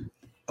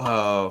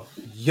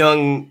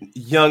 young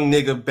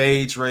nigga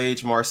Beige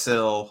Rage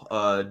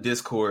Marcel,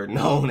 Discord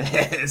known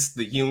as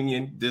the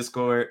Union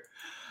Discord.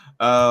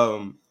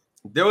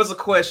 There was a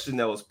question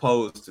that was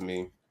posed to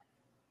me,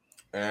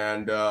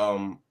 and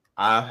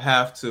I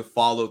have to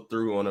follow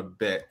through on a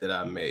bet that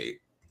I made.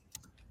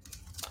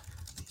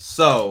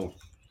 So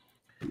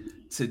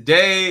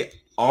today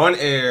on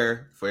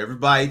air for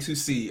everybody to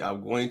see,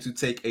 I'm going to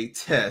take a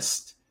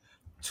test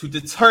to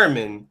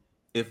determine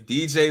if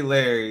DJ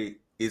Larry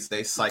is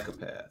a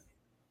psychopath.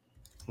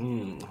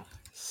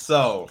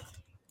 So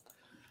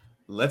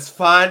let's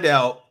find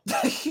out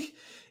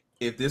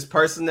if this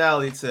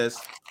personality test,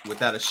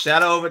 without a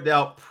shadow of a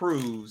doubt,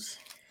 proves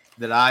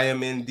that I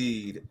am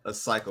indeed a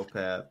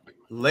psychopath.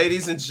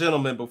 Ladies and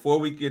gentlemen, before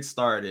we get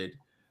started,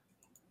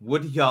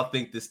 what do y'all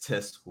think this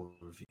test will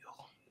reveal?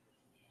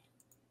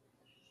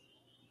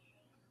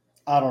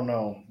 I don't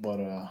know, but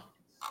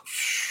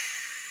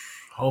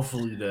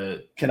hopefully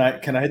that. Can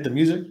I hit the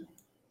music?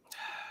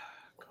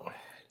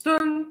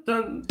 Dun,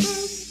 dun,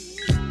 dun.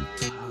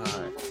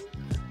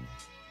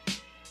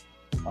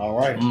 All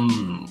right.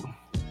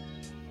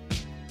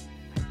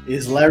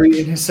 Is Larry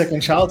in his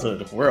second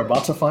childhood? We're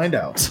about to find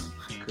out.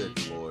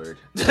 Good Lord.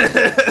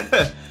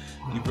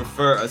 You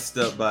prefer a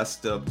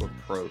step-by-step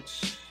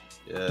approach.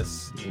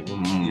 Yes.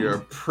 You're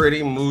a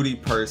pretty moody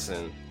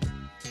person.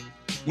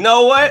 You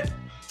know what?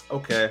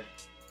 Okay.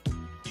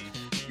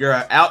 You're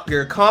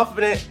a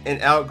confident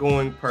and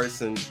outgoing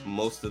person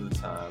most of the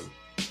time.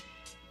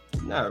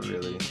 Not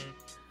really.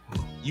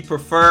 You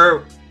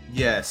prefer,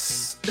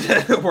 yes,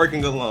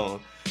 working alone.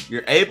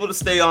 You're able to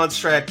stay on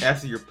track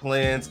after your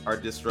plans are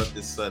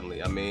disrupted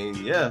suddenly. I mean,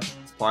 yeah,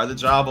 it's part of the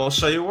job on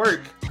Show Your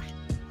Work.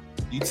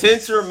 You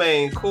tend to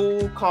remain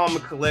cool, calm,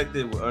 and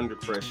collected when under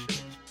pressure.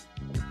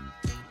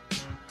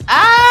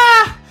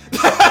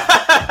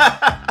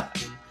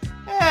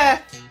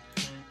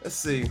 Let's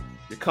see.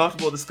 You're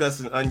comfortable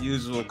discussing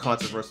unusual and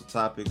controversial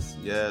topics.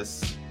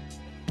 Yes.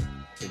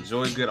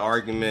 Enjoy a good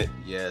argument.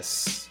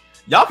 Yes.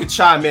 Y'all can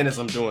chime in as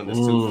I'm doing this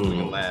too, so we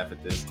can laugh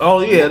at this.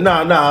 Oh yeah,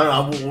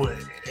 nah.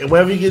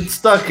 Wherever you get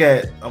stuck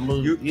at,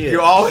 you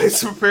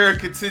always prepare a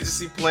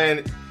contingency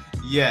plan.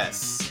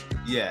 Yes.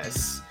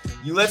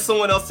 You let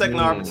someone else take an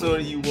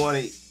opportunity you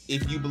wanted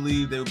if you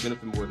believe they would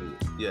benefit more than you.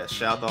 Yeah,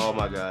 shout out to all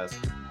my guys.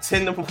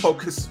 Tend to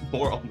focus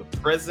more on the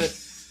present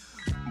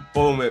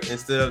fulfillment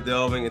instead of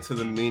delving into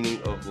the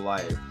meaning of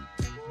life.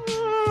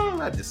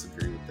 I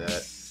disagree with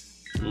that.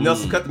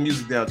 Nelson, cut the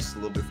music down just a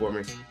little bit for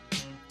me.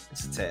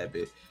 It's a tad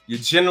bit. You're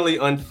generally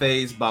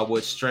unfazed by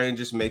what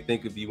strangers may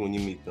think of you when you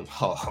meet them.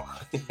 Oh.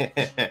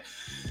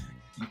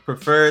 You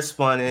prefer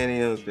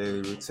spontaneous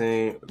daily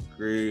routine.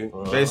 Agree.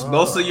 Base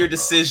most of your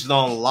decisions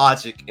on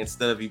logic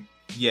instead of you.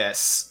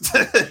 Yes.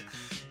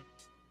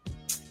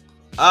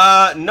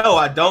 No,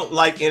 I don't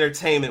like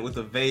entertainment with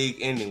a vague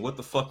ending. What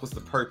the fuck was the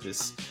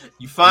purpose?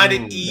 You find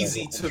it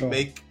easy to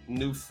make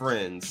new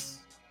friends.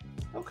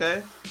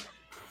 Okay.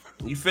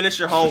 You finish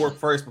your homework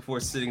first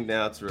before sitting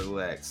down to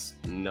relax.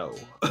 No.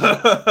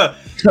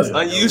 It's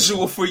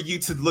unusual for you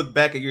to look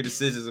back at your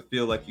decisions and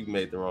feel like you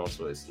made the wrong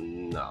choice.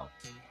 No.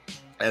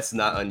 That's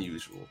not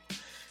unusual.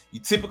 You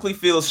typically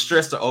feel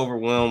stressed or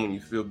overwhelmed when you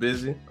feel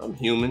busy. I'm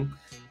human.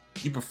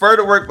 You prefer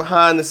to work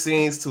behind the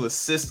scenes to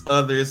assist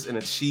others in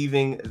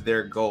achieving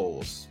their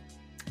goals.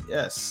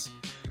 Yes.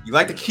 You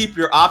like to keep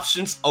your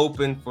options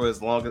open for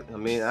as long as...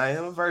 I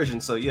am a virgin,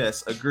 so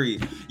yes, agree.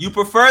 You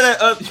prefer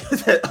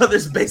that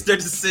others base their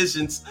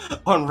decisions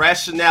on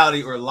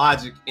rationality or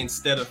logic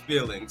instead of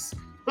feelings.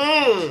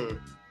 Okay?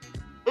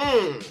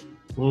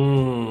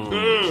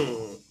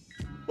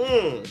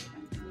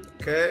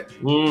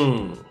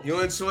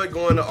 You enjoy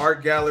going to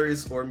art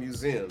galleries or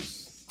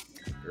museums.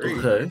 Agree.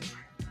 Okay.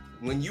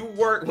 When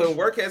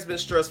work has been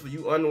stressful,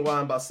 you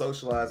unwind by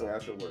socializing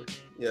after work.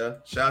 Yeah.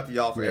 Shout out to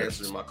y'all for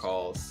answering my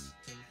calls.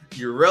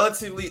 You're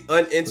relatively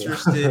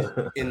uninterested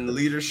in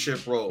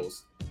leadership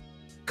roles.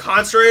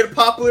 Contrary to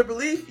popular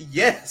belief,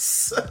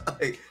 yes.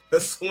 Like,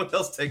 let someone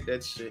else take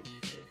that shit.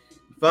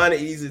 You find it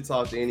easy to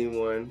talk to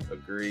anyone.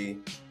 Agree.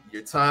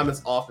 Your time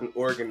is often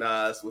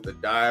organized with a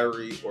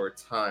diary or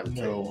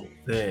timetable.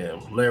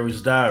 Damn,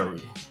 Larry's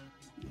diary.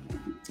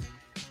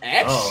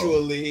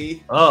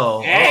 Actually,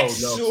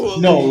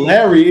 no,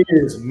 Larry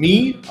is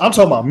me. I'm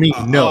talking about me.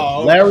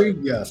 Larry,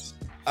 yes.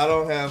 I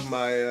don't have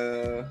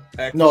my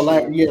No,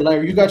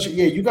 Larry, you got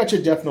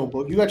your Death Note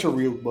book. You got your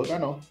real book. I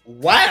know.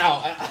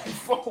 Wow.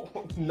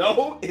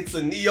 No, it's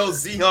a Neo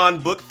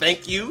Zeon book.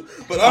 Thank you.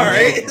 But all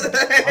right.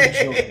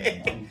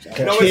 I'm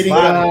kidding,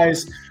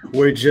 guys.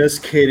 We're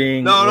just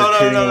kidding. No.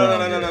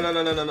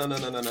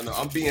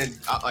 I'm being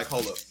like,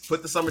 hold up.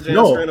 Put the Summer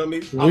Jam screen on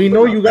me. We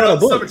know you got a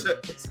book.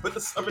 Put the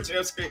Summer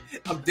Jam screen.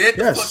 I'm dead.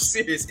 Yes. Fuck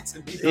serious. It's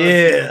a Neo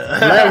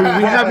Larry,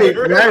 we have it.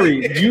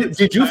 Larry,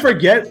 did you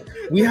forget?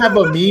 We have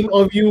a meme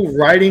of you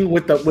writing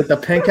with the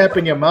pen cap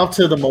in your mouth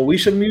to the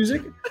Moesha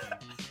music.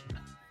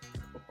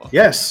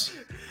 Yes,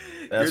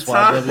 that's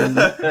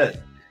why.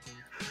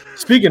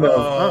 Speaking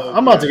of,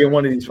 I'm about to get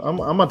one of these. I'm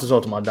about to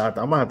talk to my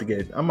doctor. I'm gonna have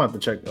to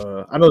check.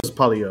 I know it's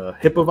probably a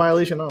HIPAA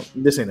violation. No,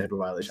 this ain't a HIPAA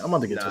violation. I'm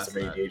about to get tested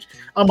for ADHD.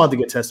 I'm about to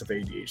get tested for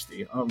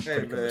ADHD. I'm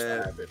pretty convinced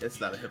I have it.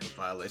 It's not a HIPAA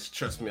violation.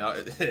 Trust me.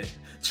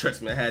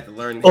 Trust me. I had to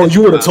learn. Oh,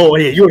 you would have told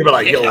me. You would have been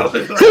like, "Yo,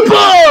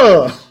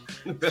 HIPAA."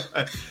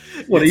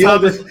 What are you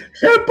other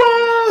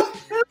HIPAA?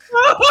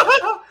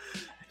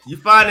 You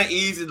find it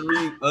easy to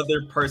read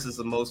other person's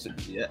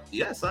emotions. Yeah,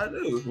 yes, I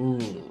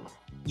do.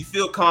 You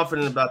feel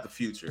confident about the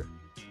future.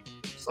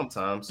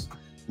 Sometimes.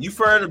 You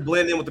prefer to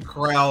blend in with the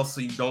crowd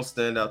so you don't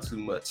stand out too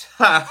much.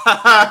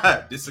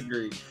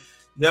 Disagree.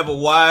 You have a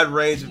wide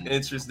range of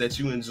interests that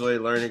you enjoy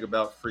learning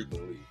about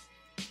frequently.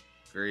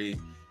 Agree.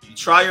 You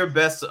try your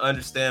best to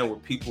understand where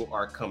people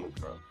are coming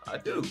from. I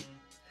do.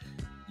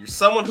 You're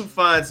someone who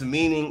finds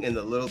meaning in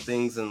the little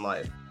things in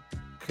life.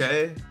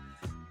 Okay?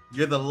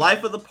 You're the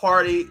life of the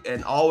party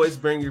and always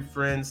bring your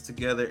friends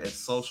together at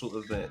social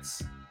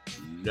events.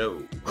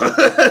 No.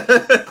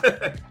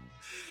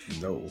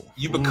 No.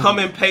 You become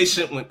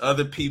impatient when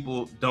other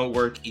people don't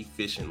work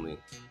efficiently.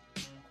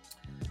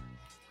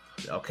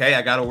 Okay,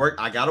 I gotta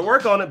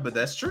work on it, but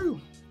that's true.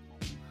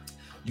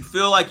 You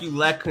feel like you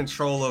lack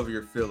control over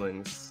your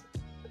feelings.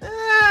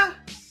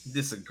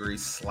 Disagree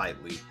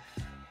slightly.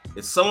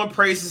 If someone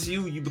praises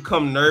you, you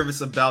become nervous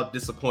about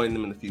disappointing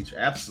them in the future.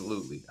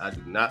 Absolutely. I do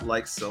not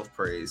like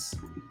self-praise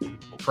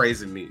or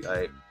praising me.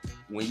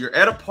 When you're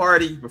at a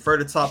party, you prefer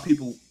to talk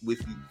people with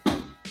you.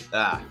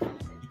 You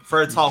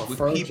prefer to talk with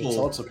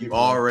people you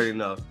already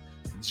know.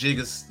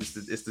 It's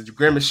the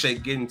grimace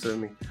shake getting to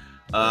me.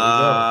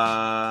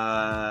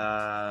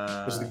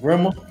 It's the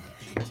grandma.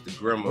 It's the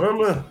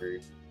grandma.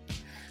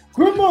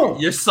 Grandma.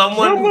 You're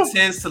someone who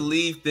tends to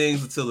leave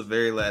things until the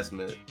very last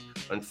minute.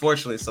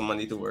 Unfortunately, someone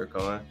I need to work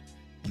on.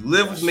 You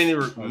live with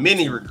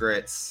many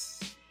regrets.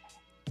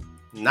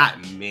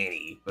 Not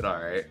many, but all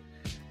right.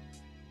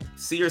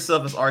 See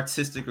yourself as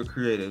artistic or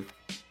creative.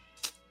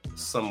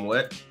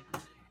 Somewhat.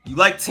 You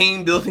like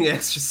team building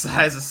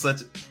exercises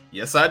such.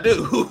 Yes, I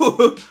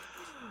do.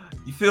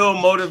 You feel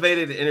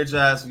motivated and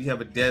energized when you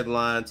have a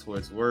deadline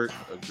towards work.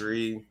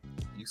 Agree.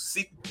 You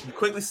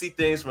quickly see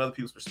things from other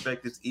people's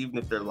perspectives, even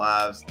if their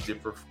lives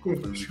differ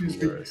completely from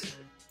yours.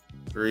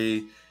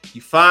 Agree.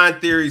 You find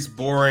theories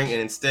boring and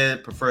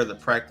instead prefer the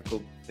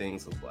practical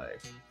things of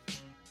life.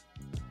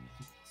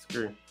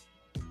 Agree.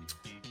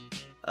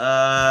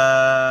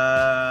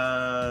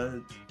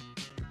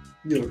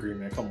 You agree,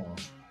 man? Come on.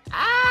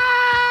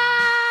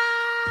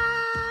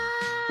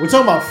 We're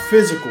talking about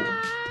physical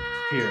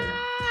here.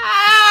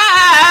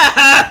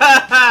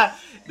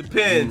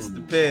 Depends.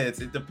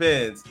 It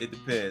depends.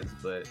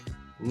 But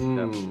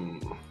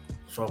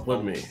fuck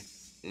with me.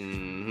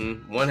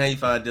 Mm-hmm. One hand, you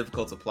find it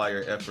difficult to apply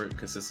your effort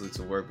consistently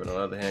to work, but on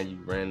the other hand, you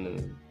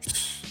randomly.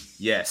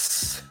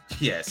 Yes.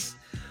 You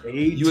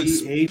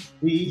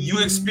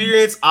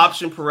experience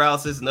option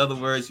paralysis. In other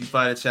words, you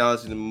find it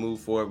challenging to move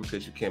forward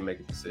because you can't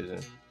make a decision.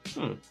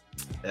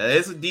 That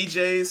is a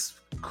DJ's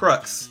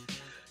crux.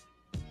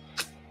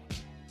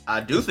 I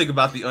do think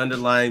about the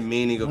underlying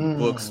meaning of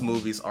books,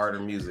 movies, art, or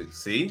music.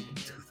 See,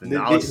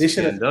 they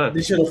should have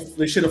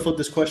flipped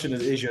this question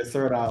as, is your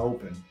third eye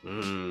open?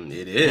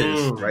 It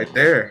is right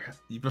there.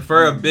 You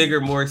prefer a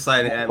bigger, more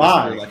exciting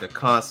atmosphere like a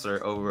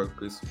concert over a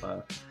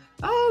crucified.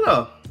 I don't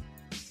know.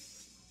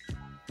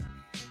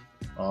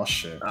 Oh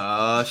shit.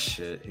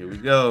 Here we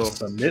go.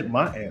 Submit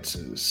my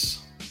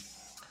answers.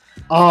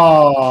 Well,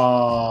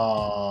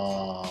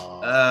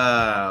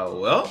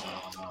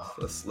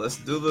 let's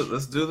do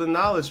the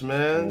knowledge,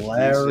 man.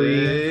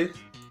 Larry.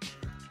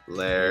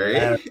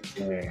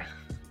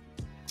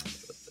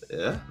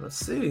 Yeah, let's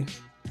see.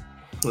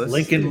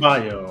 Link in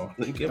bio.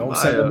 Don't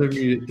send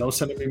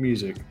them your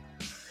music.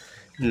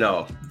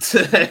 No.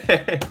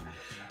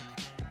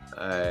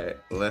 All right,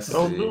 let's see.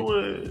 Don't do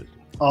it.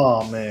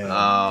 Oh man.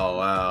 Oh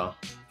wow.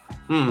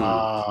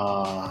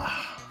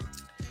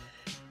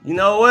 You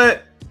know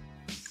what?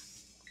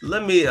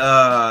 Let me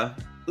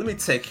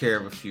take care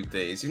of a few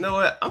things. You know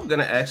what? I'm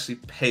gonna actually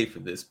pay for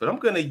this, but I'm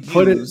gonna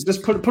put it on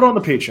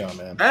the Patreon,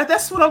 man.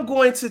 That's what I'm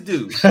going to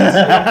do. Put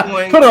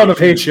it on the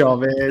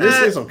Patreon, man. This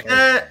is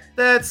okay.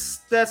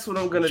 That's what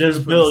I'm gonna do.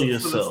 Just bill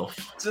yourself.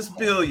 Just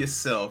bill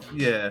yourself.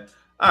 Yeah.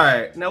 All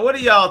right. Now, what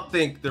do y'all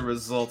think the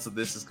results of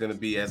this is gonna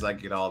be as I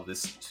get all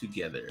this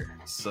together?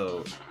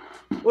 So,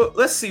 well,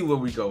 let's see where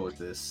we go with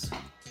this.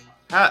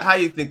 How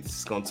you think this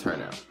is gonna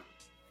turn out?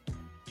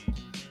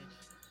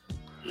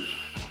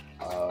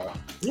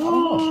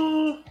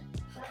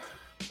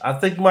 I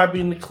think you might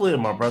be in the clear,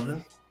 my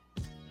brother.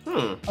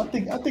 I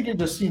think you're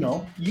just,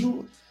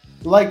 you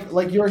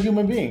like you're a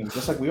human being,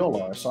 just like we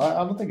all are. So I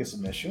don't think it's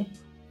an issue.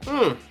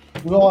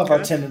 We all have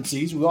our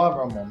tendencies. We all have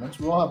our moments.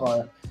 We all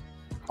have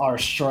our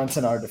strengths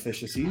and our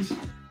deficiencies.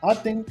 I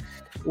think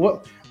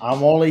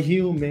I'm only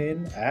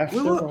human after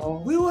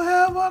all. We will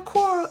have our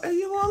quarrel, and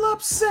you will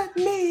upset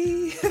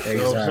me.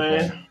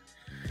 Exactly.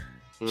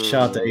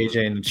 Shout out to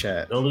AJ in the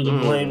chat. Don't leave the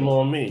blame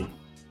on me.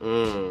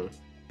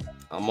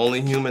 I'm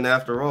only human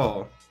after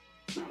all.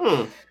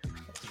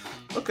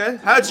 Okay.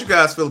 How'd you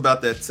guys feel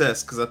about that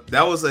test? Because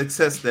that was a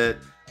test that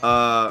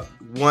Don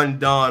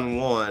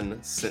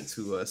sent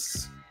to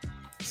us.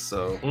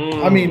 So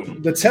I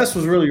mean, the test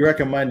was really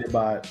recommended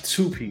by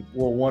two people.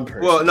 Well, one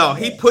person. Well, no,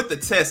 he put the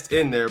test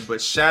in there,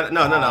 but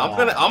no. I'm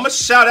gonna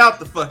shout out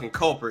the fucking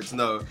culprits.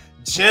 No,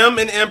 Jim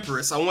and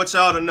Empress. I want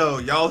y'all to know,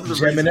 y'all are the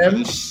reason for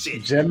this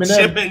shit. Jim and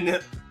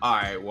them. All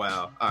right.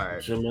 Wow. All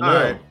right. All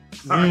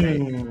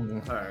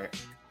right.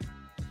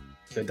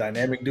 The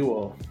dynamic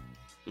duo.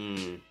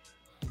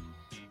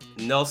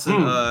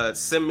 Nelson,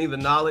 send me the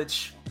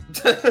knowledge.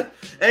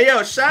 Hey,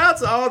 yo, shout out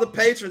to all the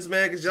patrons,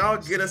 man, because y'all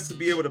get us to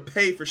be able to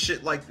pay for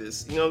shit like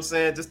this. You know what I'm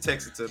saying? Just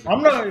text it to me.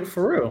 I'm not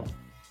for real.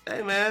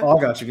 Hey, man. Oh,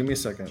 I got you. Give me a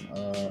second.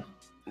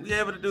 Be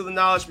able to do the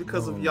knowledge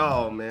because of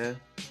y'all, man.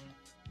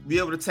 Be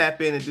able to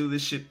tap in and do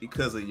this shit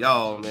because of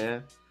y'all,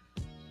 man.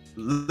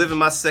 Living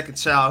my second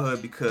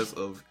childhood because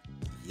of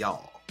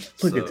y'all.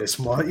 Look at this,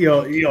 man.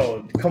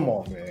 Yo, come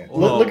on, man.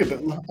 Look at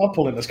the. I'm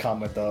pulling this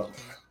comment up.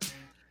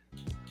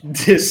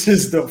 This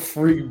is the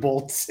free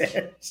bolt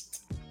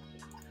test.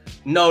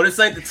 No, this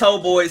ain't the Toe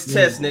Boys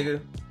test, nigga.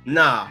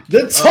 Nah.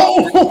 The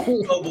Toe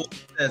Boys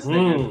test,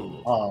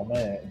 nigga. Oh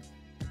man.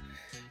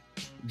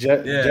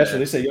 Joshua,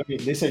 they say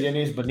your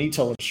name's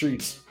Benito in the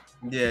streets.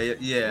 Yeah.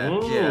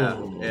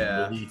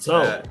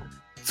 Benito.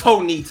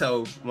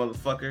 Tonito,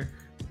 motherfucker.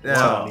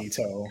 Wow.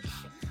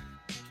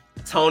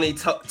 Tony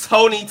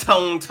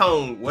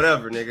Tone,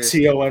 whatever, nigga.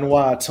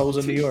 TONY, Toes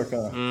in New York,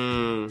 huh?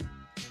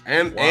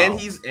 And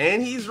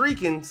he's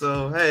reeking,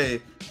 so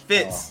hey,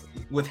 fits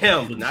with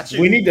him, not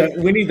you. We need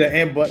the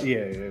end, but we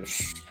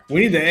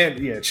need the end.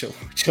 Yeah, chill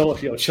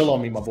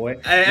on me, my boy.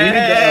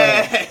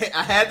 Hey,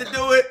 I had to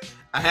do it.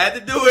 After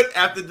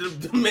the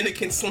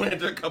Dominican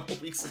slander a couple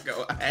weeks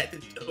ago. I had to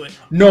do it.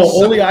 No,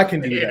 only I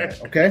can do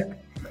that. Okay.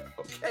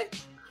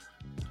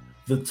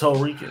 The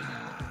Torican.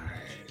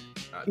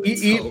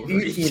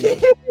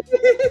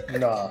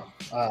 Nah,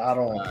 I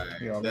don't. Right,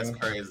 you know what that's I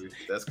mean? crazy.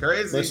 That's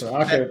crazy. Listen,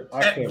 I could.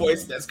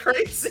 Voice, that's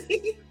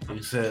crazy.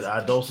 He said,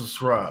 "I don't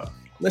subscribe."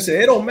 Listen,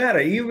 it don't matter.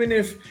 Even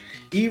if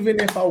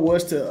I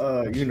was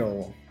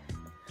to,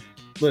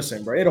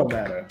 listen, bro, it don't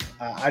matter.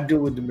 I deal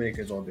with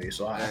Dominicans all day,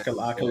 so I could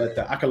let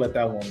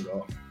that one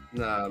go.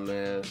 Nah,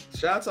 man.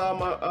 Shout out to all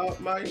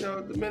my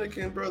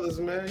Dominican brothers,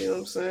 man. You know what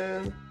I'm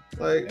saying?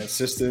 Like and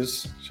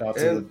sisters. Shout out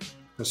to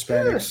the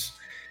Hispanics.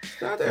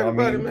 Shout out to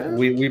everybody, man.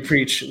 We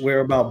preach.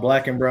 We're about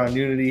black and brown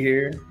unity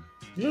here.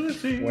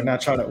 Unity. We're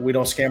not we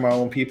don't scam our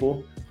own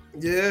people.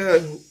 Yeah,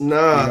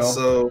 nah.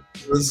 So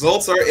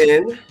results are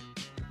in.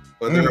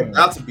 or they're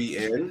about to be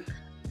in.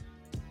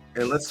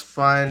 And let's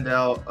find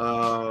out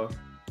what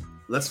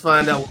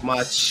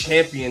my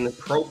champion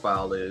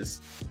profile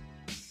is.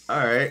 All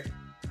right.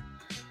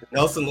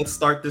 Nelson, let's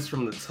start this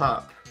from the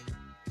top.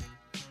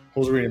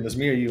 Who's reading this,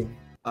 me or you?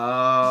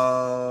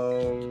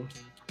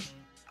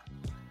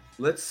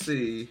 Let's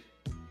see.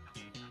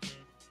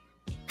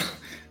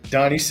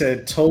 Donnie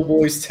said Toe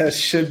Boy's Test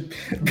should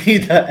be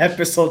the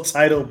episode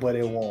title, but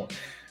it won't.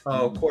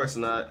 Oh, of course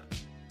not.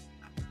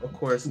 Of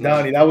course not.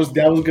 Donnie, that was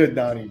good,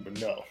 Donnie, but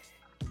no.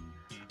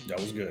 That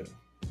was good.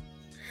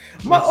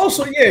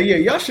 Also,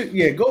 y'all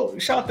should go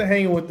shout out to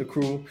Hanging with the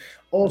Crew.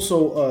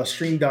 Also,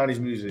 stream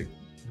Donnie's music,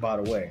 by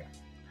the way.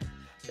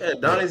 Yeah,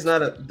 Donnie's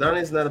not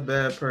a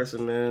bad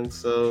person, man.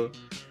 So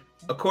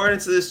according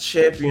to this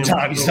champion,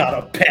 Donnie's not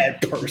a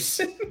bad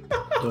person.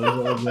 He's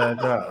not a bad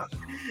guy.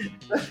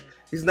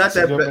 He's not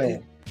that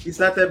bad. He's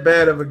not that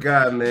bad of a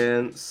guy,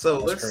 man.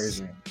 So That's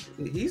crazy.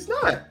 He's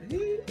not.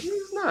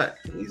 He's not.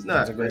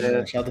 That's a great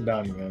man. Shout out to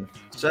Donnie, man.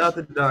 Shout out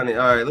to Donnie.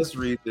 All right, let's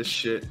read this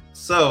shit.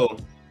 So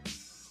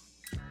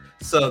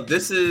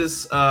this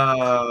is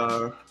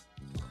I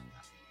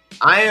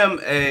am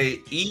a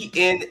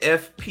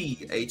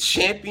ENFP, a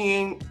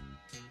champion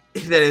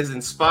that is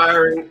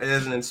inspiring,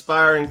 as an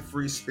inspiring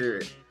free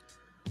spirit.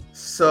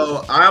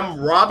 So I'm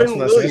Robin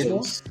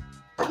Williams.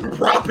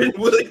 Robin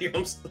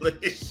Williams. Let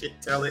this shit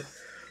tell it.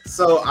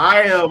 So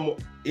I am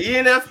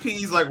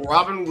ENFPs like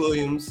Robin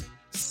Williams,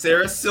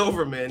 Sarah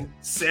Silverman,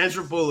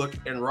 Sandra Bullock,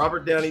 and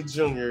Robert Downey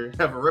Jr.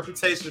 have a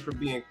reputation for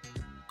being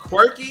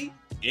quirky,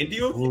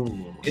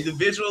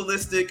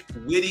 individualistic,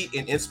 witty,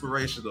 and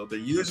inspirational. They're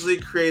usually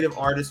creative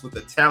artists with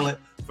a talent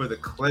for the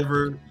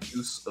clever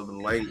use of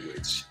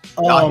language.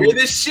 Y'all hear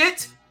this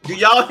shit? Do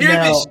y'all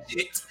hear this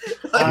shit?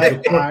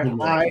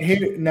 I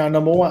hear now.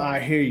 Number one, I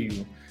hear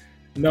you.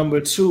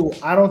 Number two,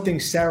 I don't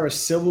think Sarah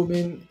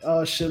Silverman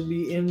should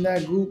be in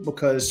that group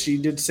because she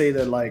did say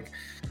that like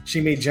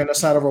she made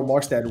genocidal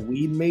remarks that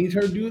weed made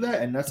her do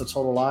that, and that's a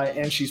total lie.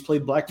 And she's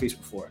played blackface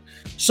before,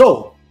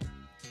 so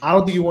I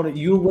don't think you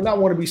would not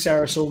want to be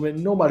Sarah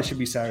Silverman. Nobody should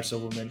be Sarah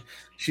Silverman.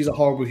 She's a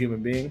horrible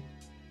human being.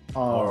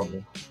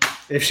 Horrible.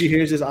 If she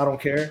hears this, I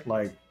don't care.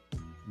 Like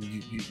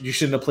you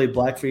shouldn't have played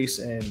blackface,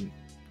 and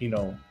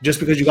just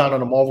because you got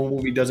on a Marvel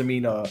movie doesn't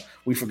mean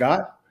we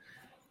forgot.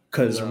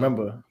 Because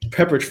remember,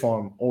 Pepperidge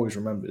Farm always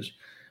remembers.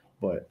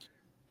 But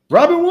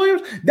Robin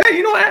Williams,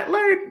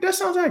 Larry, that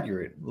sounds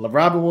accurate.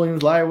 Robin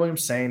Williams, Larry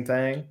Williams, same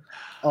thing.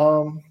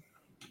 I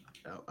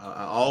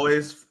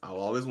always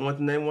want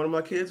to name one of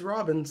my kids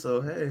Robin. So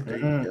hey, there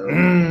you go.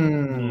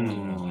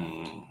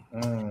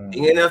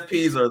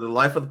 ENFPs are the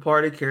life of the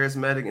party,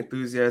 charismatic,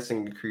 enthusiastic,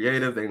 and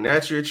creative. They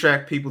naturally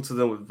attract people to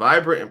them with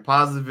vibrant and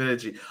positive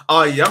energy.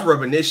 Oh yeah, I'm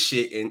rubbing this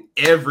shit in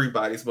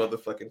everybody's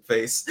motherfucking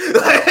face.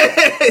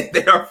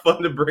 They are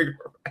fun to bring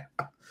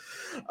around.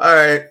 All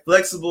right,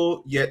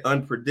 flexible yet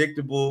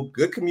unpredictable,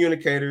 good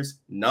communicators,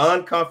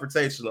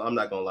 non-confrontational. I'm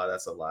not gonna lie,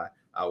 that's a lie.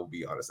 I will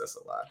be honest, that's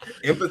a lie.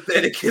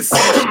 Empathetic and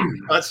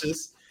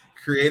self-conscious,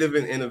 creative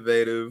and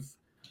innovative.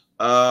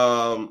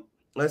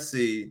 Let's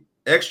see.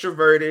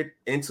 Extroverted,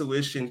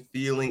 intuition,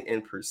 feeling,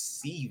 and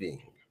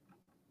perceiving.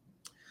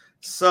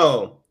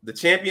 So the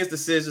champions'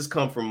 decisions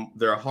come from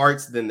their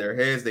hearts, then their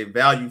heads. They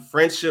value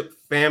friendship,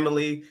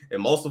 family,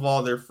 and most of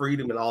all, their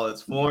freedom in all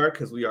its form.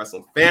 Because we are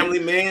some family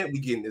men. We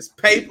getting this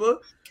paper.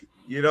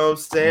 You know what I'm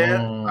saying?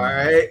 All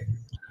right.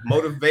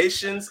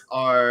 Motivations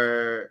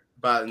are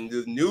by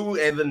the new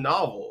and the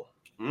novel.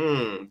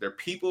 They're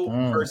people,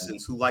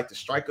 persons who like to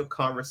strike up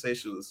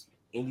conversations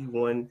with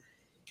anyone,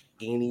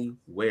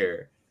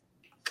 anywhere.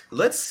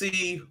 Let's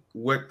see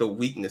what the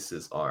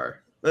weaknesses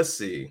are. Let's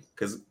see,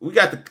 because we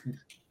got the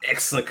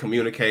excellent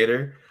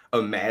communicator,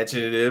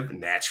 imaginative,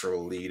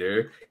 natural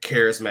leader,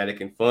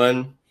 charismatic and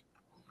fun.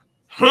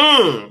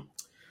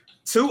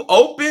 Too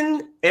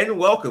open and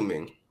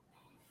welcoming.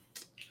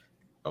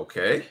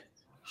 Okay.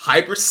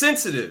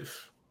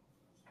 Hypersensitive.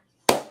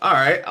 All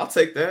right, I'll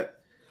take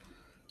that.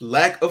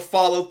 Lack of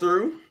follow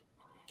through.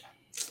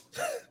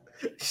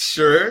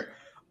 Sure.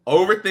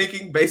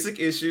 Overthinking basic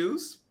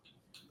issues.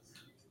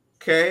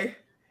 Okay.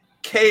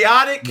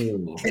 Chaotic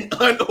and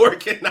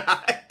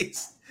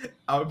unorganized.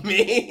 I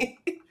mean,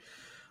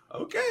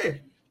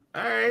 okay.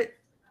 All right.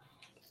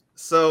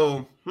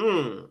 So,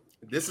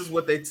 this is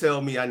what they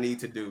tell me I need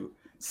to do.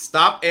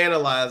 Stop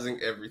analyzing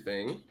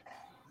everything.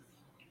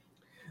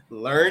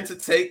 Learn to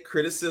take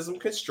criticism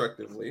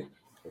constructively.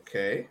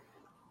 Okay.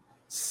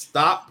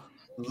 Stop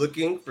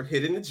looking for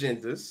hidden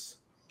agendas.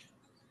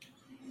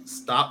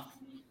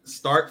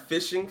 Start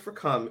fishing for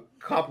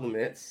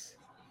compliments.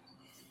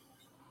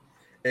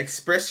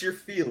 Express your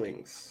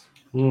feelings.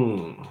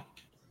 All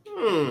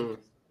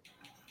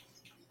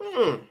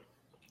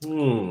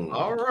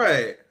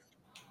right.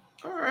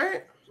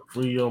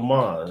 Free your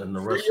mind and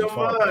the rest of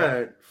your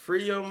mind.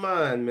 Free your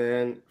mind,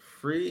 man.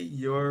 Free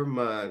your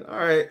mind. All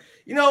right.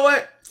 You know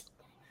what?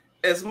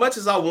 As much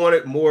as I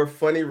wanted more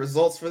funny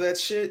results for that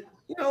shit,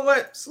 you know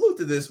what? Salute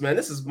to this, man.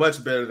 This is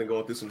much better than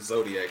going through some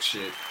Zodiac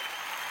shit.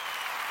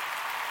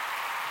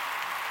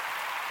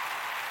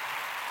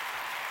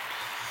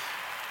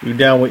 You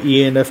down with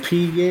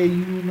ENFP? Yeah,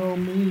 you know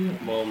me.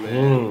 Come on,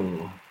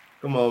 man.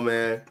 Come on,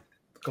 man.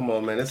 Come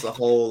on, man. It's a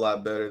whole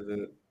lot better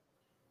than.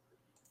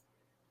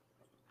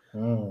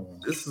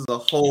 This is a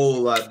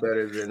whole lot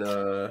better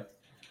than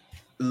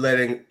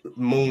letting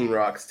moon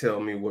rocks tell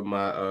me what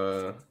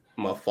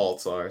my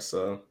faults are.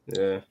 So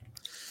yeah.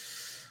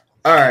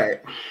 All right,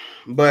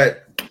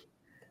 but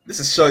this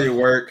is show your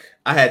work.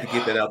 I had to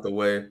get that out the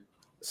way,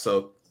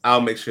 so I'll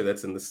make sure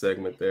that's in the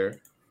segment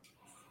there.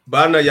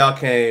 But I know y'all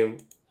came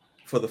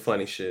for the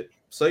funny shit,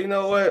 so you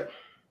know what?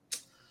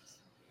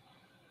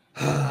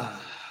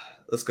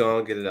 Let's go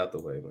and get it out the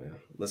way, man.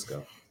 Let's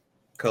go.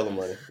 Color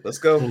money. Let's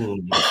go.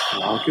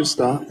 I can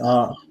stop.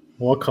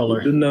 What color?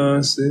 With the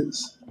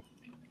nonsense.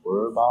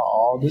 Worry about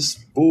all this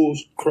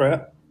bullshit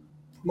crap.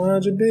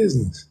 Mind your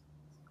business.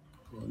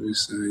 They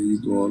say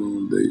you going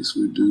on dates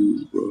with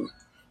dudes, bro.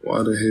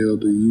 Why the hell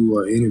do you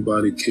or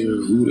anybody care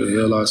who the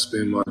hell I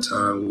spend my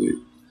time with?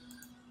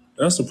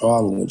 That's the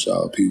problem with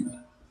y'all people.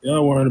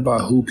 Y'all worried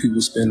about who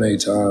people spend their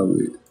time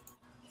with.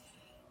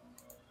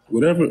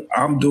 Whatever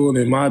I'm doing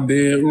in my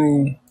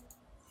bedroom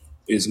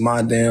is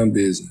my damn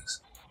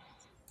business.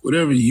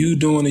 Whatever you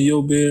doing in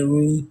your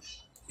bedroom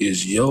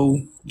is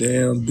your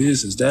damn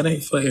business. That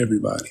ain't for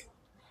everybody.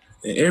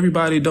 And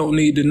everybody don't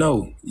need to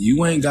know.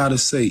 You ain't got to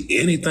say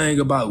anything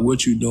about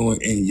what you doing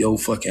in your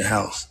fucking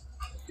house.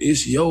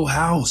 It's your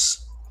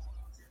house.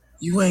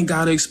 You ain't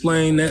got to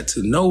explain that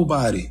to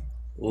nobody.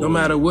 No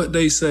matter what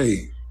they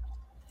say.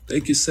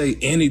 They can say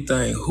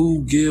anything.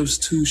 Who gives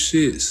two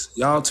shits?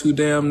 Y'all too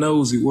damn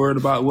nosy, worried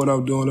about what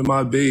I'm doing in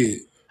my bed.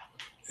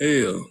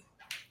 Hell,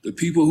 the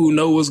people who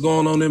know what's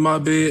going on in my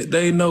bed,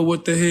 they know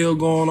what the hell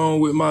going on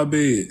with my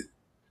bed.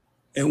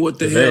 And what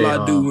the hell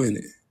I do in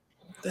it.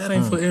 That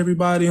ain't for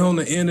everybody on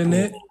the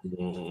internet.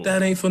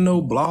 That ain't for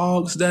no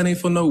blogs. That ain't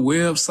for no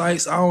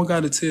websites. I don't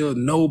got to tell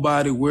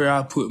nobody where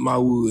I put my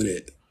wood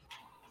at.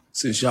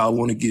 Since y'all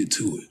want to get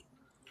to it.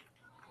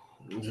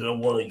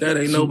 That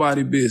ain't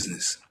nobody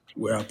business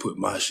where I put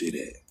my shit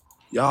at.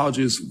 Y'all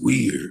just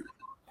weird.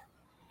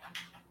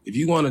 If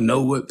you want to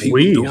know what people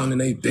doing in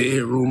their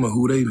bedroom and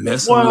who they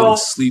messing with or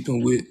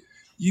sleeping with,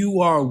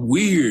 you are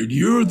weird.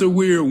 You're the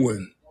weird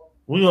one.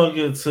 We're going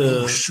to get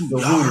to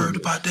y'all heard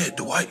about that?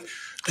 Dwight.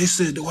 They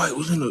said Dwight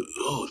was in a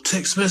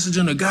text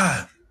messaging a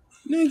guy.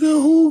 Nigga,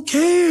 who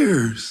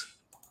cares?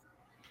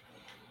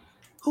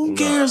 Who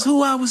cares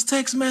who I was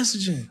text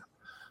messaging?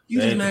 You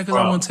just mad because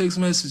I want text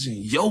messaging.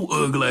 Yo,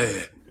 ugly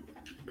ass.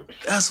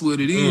 That's what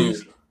it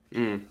is.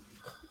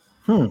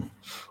 Worrying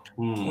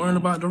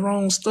about the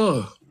wrong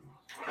stuff.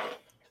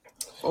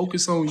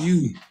 Focus on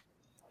you.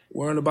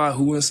 Worrying about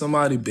who in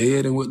somebody's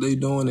bed and what they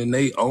doing in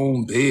their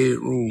own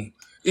bedroom.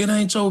 It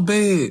ain't your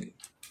bed.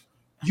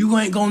 You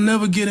ain't gonna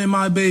never get in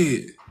my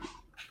bed.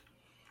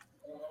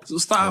 So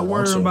stop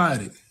worrying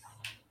about it.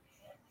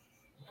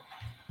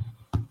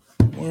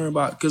 Worrying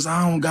about, because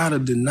I don't gotta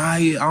deny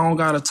it. I don't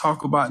gotta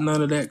talk about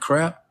none of that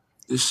crap.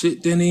 The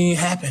shit didn't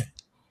even happen.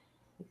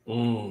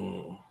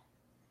 You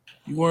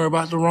worry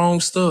about the wrong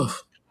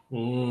stuff.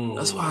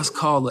 That's why it's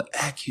called an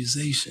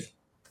accusation.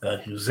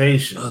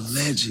 Accusations.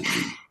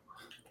 Allegedly.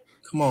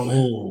 Come on,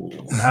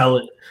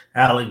 man.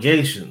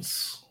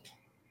 Allegations.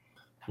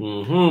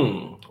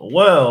 Well,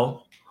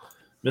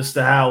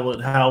 Mr.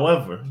 Howard,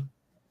 however,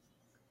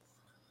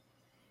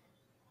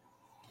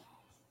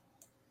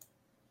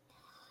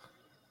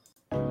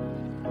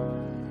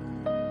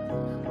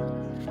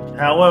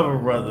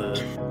 brother,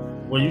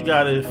 where you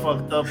got it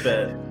fucked up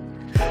at,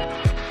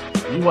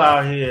 you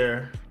out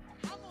here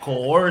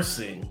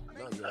coercing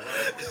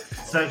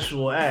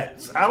sexual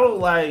acts. I don't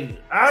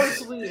like,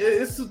 honestly,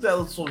 it's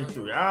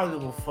 2023. I don't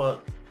give a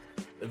fuck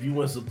if you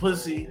want some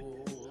pussy,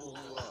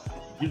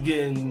 you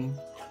getting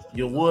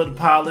your wood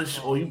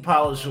polished or you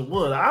polish your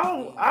wood. I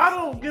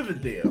don't give a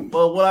damn.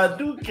 But what I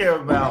do care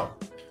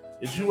about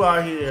is you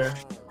out here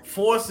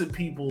forcing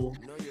people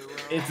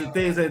into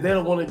things that they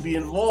don't want to be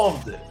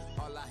involved in.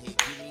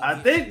 I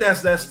think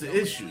that's the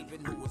issue.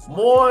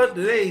 More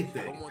than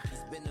anything.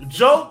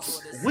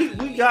 Jokes, we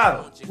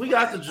got them. We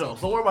got the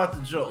jokes. Don't worry about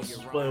the jokes.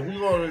 But we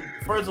gonna,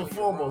 first and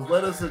foremost,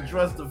 let us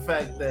address the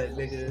fact that,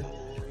 nigga,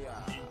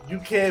 you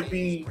can't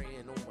be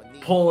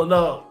pulling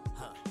up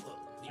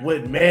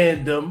with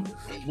mandem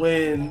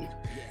when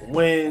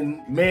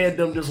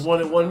mandem just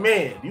wanted one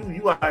man.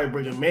 You out here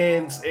bringing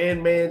mans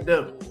and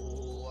mandem.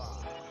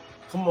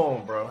 Come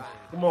on, bro.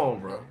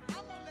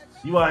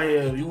 You out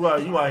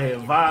here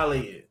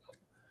violating.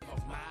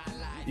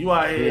 You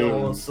out here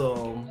on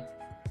some.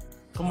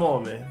 Come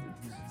on, man.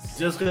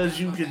 Just because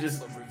you can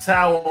just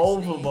tower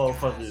over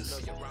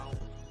motherfuckers.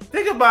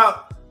 Think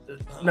about.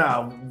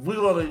 We're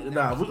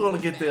gonna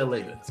get there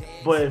later.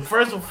 But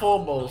first and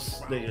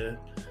foremost, nigga,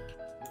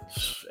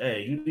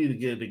 hey, you need to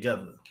get it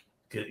together.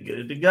 Get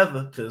it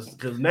together,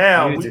 because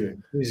now you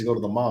need to go to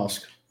the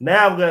mosque.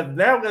 Now we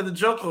got the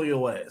joke on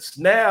your ass.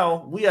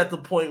 Now we at the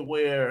point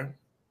where,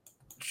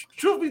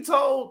 truth be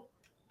told,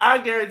 I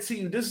guarantee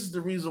you this is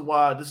the reason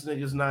why this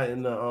nigga's not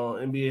in the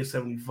NBA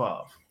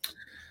 75.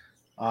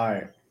 All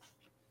right.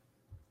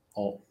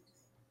 Oh.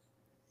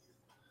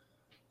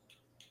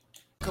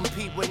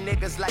 compete with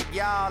niggas like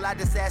y'all. I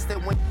just asked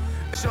that when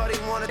shorty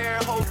wanna air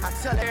hoes, I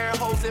tell air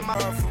hoes in my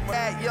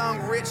that young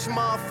rich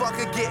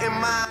motherfucker getting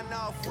mine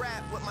off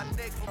rap with my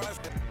nigga.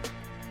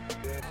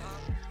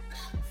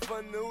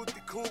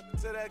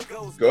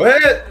 Go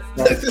ahead.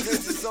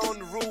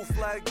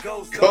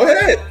 Go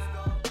ahead.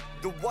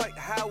 The White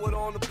Howard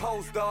on the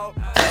post, dog.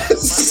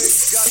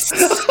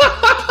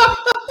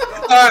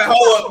 All right,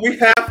 hold up. We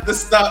have to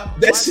stop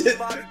that shit.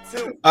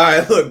 All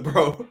right, look,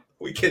 bro.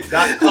 We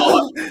cannot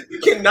call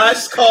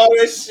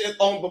this shit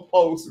on the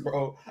post,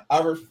 bro.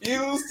 I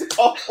refuse to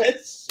call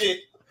that shit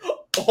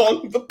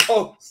on the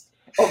post.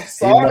 I'm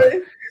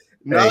sorry.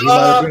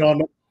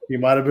 No, he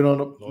might have been on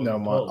the. No,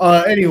 man.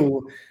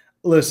 Anyway,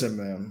 listen,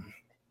 man.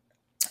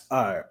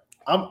 All right,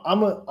 I'm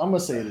gonna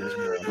say this,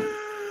 man.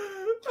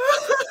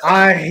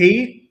 I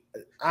hate.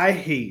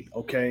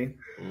 Okay,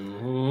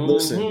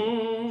 listen.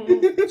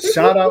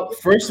 Shout out.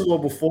 First of all,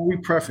 before we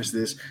preface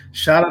this,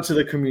 shout out to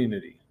the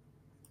community.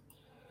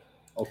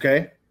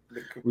 Okay,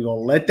 we're gonna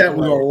let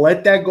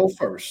that go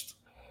first.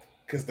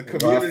 Because the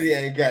community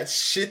ain't got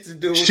shit to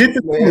do with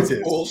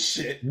this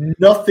bullshit.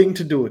 Nothing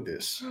to do with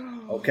this.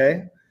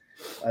 Okay,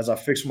 as I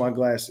fix my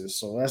glasses,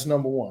 so that's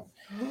number one.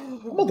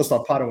 I'm about to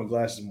start potting with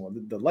glasses more.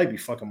 The light be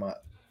fucking my.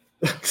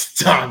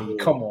 Donnie,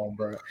 come on,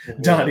 bro.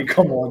 Donnie,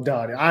 come on,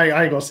 Donnie.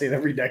 I ain't gonna say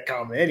that. Read that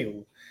comment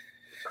anyway.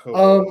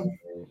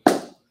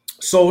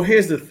 So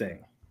here's the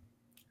thing.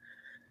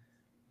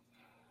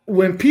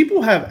 When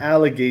people have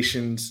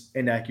allegations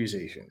and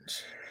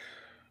accusations,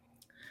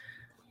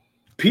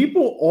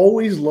 people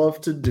always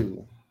love to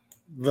do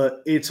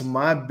it's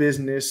my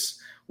business,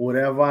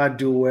 whatever I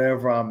do,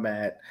 wherever I'm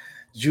at,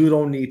 you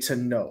don't need to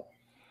know.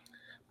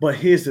 But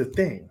here's the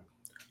thing.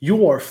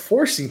 You are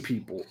forcing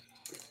people.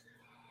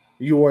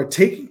 You are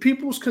taking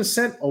people's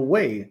consent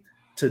away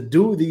to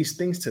do these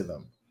things to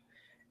them.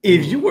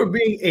 If you were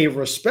being a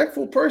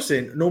respectful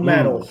person, no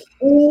matter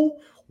who,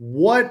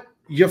 what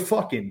you're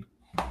fucking,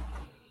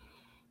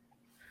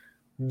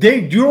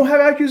 you don't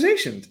have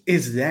accusations.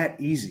 It's that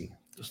easy.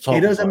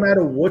 It doesn't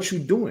matter what you're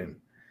doing.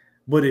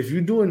 But if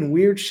you're doing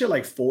weird shit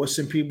like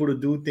forcing people to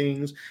do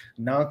things,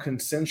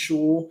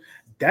 non-consensual,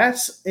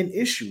 that's an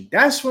issue.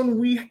 That's when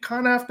we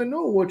kind of have to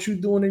know what you're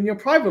doing in your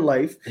private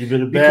life. You've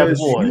been a bad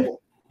boy.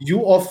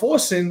 You are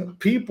forcing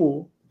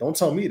people. Don't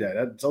tell me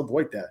that. Tell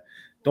Dwight that.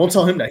 Don't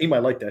tell him that. He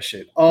might like that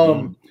shit.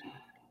 I'm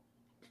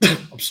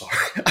sorry.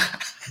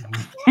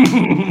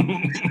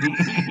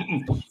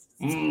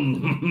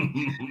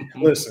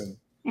 Listen,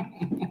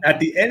 at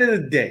the end of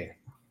the day,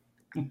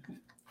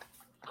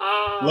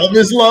 love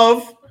is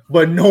love,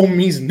 but no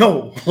means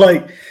no.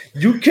 Like,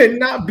 you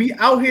cannot be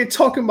out here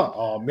talking about,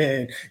 oh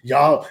man,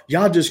 y'all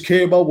just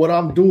care about what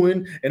I'm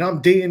doing and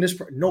I'm dating this.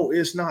 No,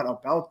 it's not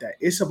about that.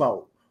 It's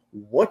about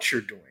what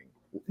you're doing,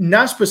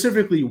 not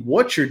specifically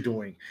what you're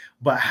doing,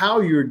 but how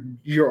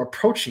you're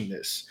approaching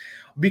this.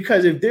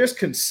 Because if there's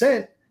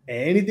consent and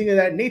anything of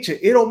that nature,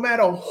 it don't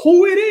matter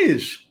who it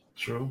is.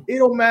 True. It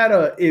don't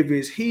matter if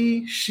it's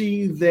he,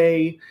 she,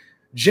 they,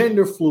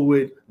 gender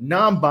fluid,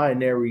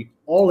 non-binary,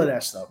 all of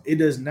that stuff. It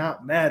does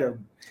not matter.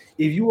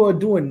 If you are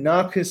doing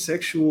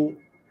non-consensual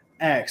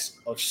acts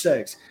of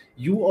sex,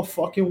 you are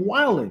fucking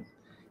wilding.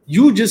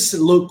 You just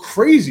look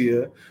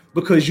crazier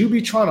because you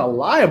be trying to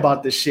lie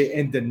about this shit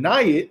and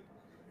deny it.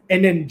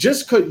 And then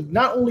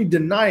not only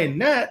denying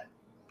that,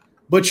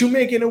 but you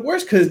making it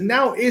worse because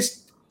now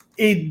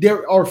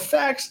there are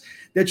facts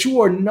that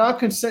you are not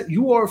consent.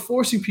 You are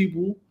forcing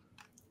people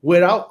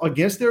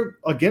against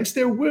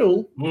their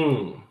will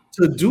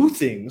to do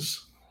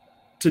things,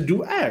 to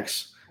do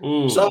acts.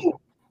 So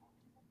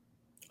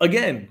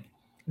again,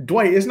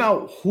 Dwight, it's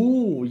not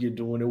who you're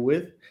doing it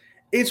with,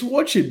 it's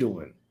what you're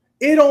doing.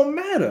 It don't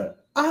matter.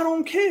 I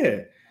don't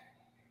care.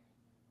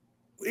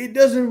 It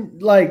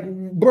doesn't, like,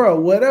 bro,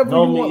 whatever you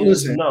want.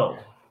 Listen,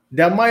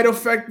 that might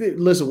affect it.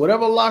 Listen,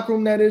 whatever locker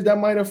room that is, that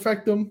might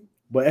affect them.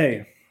 But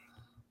hey,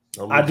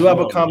 I do have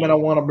a comment I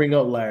want to bring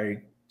up,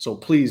 Larry. So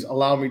please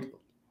allow me.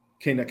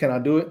 Can I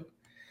do it?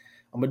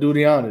 I'm gonna do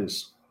the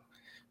honors.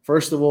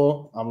 First of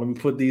all, let me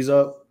put these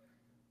up.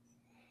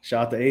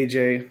 Shout out to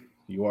AJ.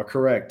 You are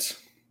correct.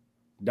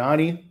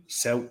 Donnie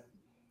said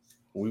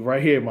we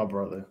right here, my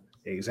brother.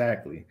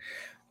 Exactly.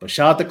 But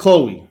shout out to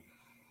Chloe.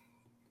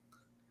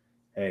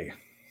 Hey.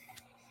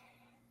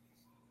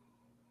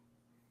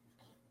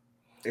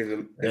 Is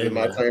it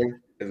my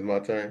turn? Is it my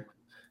turn?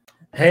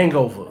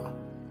 Hangover.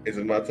 Is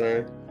it my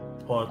turn?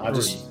 Part 3. I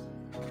just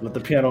let the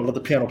piano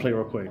play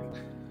real quick.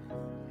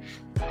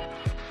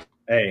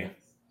 Hey.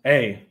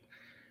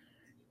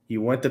 He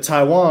went to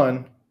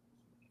Taiwan.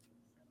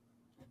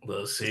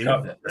 Let's see.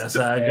 That's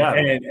how I got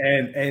it.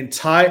 And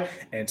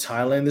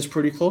Thailand is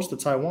pretty close to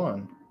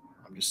Taiwan.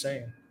 I'm just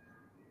saying.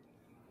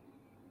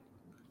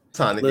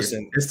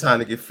 It's time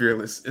to get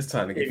fearless. It's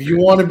time to get. If you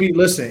want to be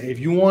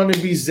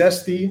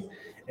zesty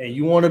and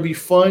you want to be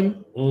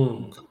fun,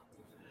 all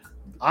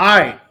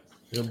right.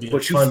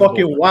 But you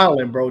fucking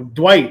wilding, bro.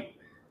 Dwight,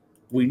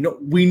 we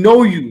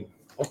know you,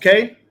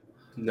 okay?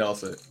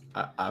 Nelson,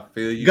 I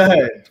feel you. Go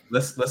ahead.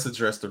 Let's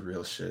address the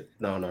real shit.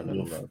 No.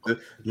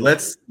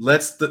 Let's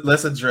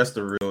address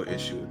the real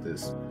issue with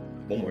this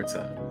one more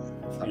time.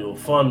 You're a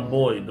fun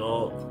boy,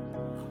 dog.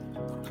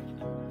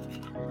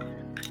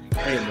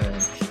 Hey, man.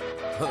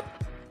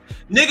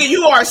 Nigga,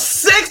 you are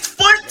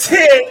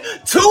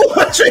 6'10",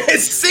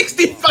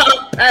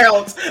 265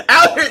 pounds,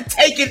 out here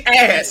taking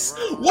ass.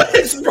 What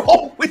is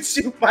wrong with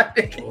you, my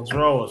nigga? What's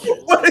wrong with you?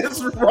 What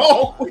is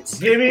wrong with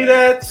you? Give me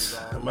that.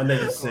 My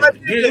nigga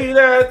said, give me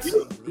that.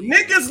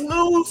 Niggas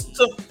lose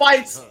to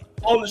fights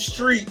on the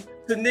street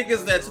to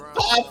niggas that's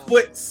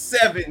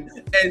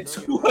 5'7" and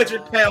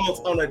 200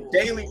 pounds on a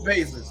daily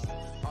basis.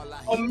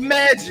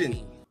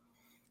 Imagine,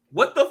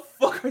 what the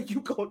fuck are you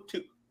gonna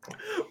do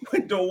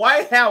when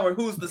Dwight Howard,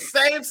 who's the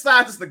same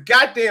size as the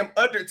goddamn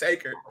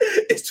Undertaker,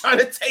 is trying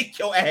to take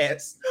your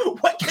ass?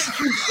 What can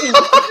you do?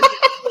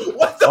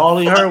 All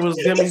he heard was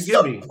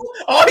gimme.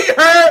 All he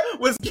heard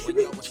was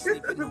gimme. Who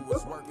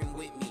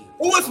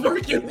was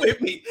working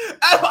with me?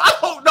 I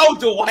don't know,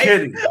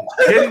 Dwight.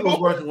 Kitty was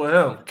working with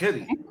him.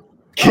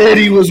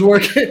 Kitty was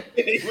working.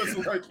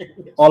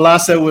 All I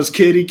said was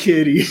kitty.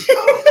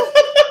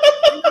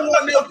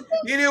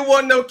 He didn't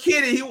want no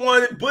kitty. He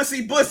wanted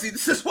bussy.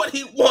 This is what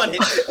he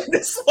wanted.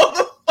 This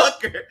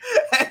motherfucker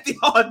had the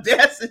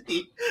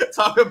audacity to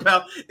talk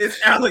about his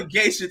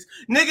allegations.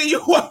 Nigga,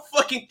 you were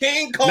fucking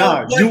King Kong.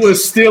 Nah, you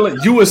was stealing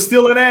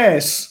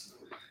ass.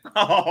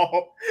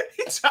 Oh,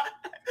 he tried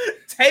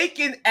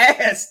taking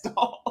ass,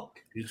 dog.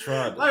 You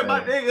tried. Like,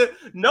 my nigga,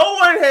 no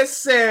one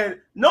has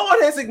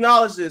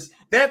acknowledged this.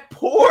 That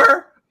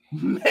poor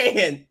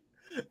man,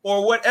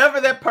 or whatever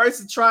that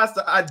person tries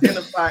to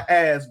identify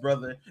as,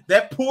 brother,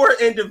 that poor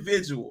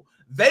individual,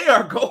 they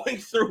are going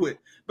through it.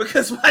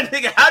 Because, my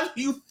nigga, how do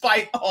you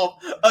fight off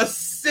a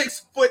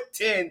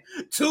 6'10",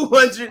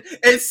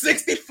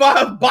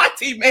 265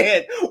 body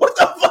man? What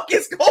the fuck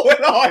is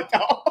going on,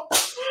 dog?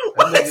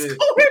 What is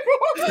going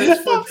on?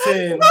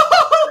 6'10".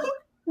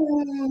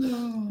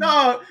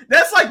 No,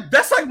 that's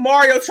like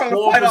Mario trying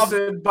to fight off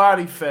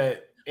body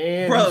fat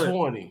and he's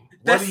horny.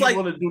 What do you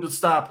want to do to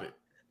stop it?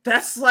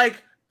 That's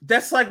like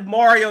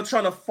Mario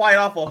trying to fight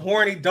off a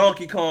horny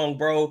Donkey Kong,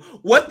 bro.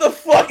 What the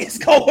fuck is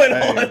going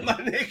on, my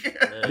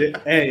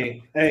nigga?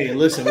 Hey,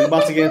 listen, we're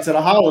about to get into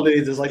the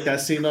holidays. It's like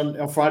that scene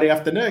on Friday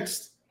After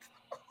Next.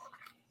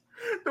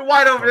 The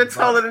white over there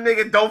telling the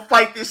nigga, don't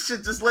fight this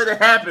shit, just let it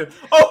happen.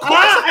 Oh,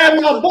 I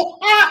am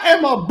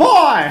a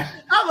boy.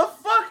 How the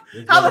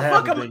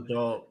fuck am I?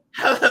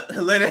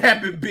 Let it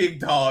happen, big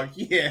dog.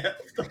 Yeah.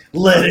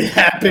 Let it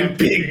happen,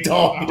 big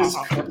dog. It's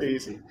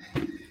crazy.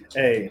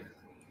 Hey.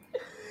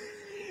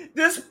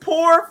 This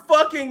poor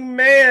fucking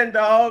man,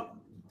 dog.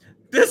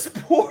 This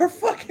poor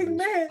fucking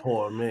man.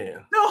 Poor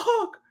man.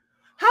 Dog,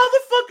 how the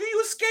fuck do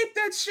you escape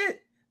that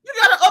shit? You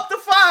gotta up the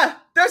fire.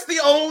 That's the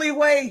only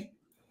way.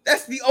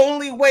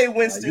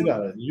 Winston.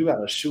 You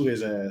gotta shoot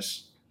his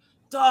ass.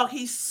 Dog,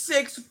 he's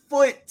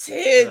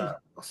 6'10".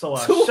 So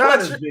I shot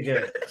his big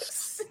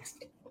ass.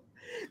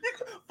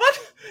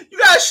 You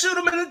gotta shoot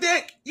him in the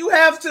dick. You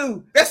have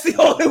to. That's the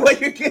only way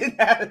you're getting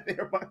out of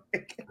there, my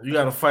nigga. You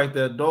gotta fight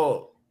that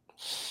dog.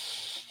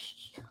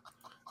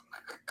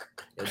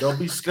 And don't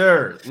be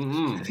scared.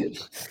 Don't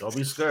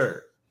be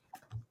scared.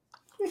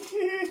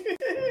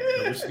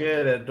 Don't be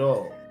scared of that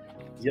dog.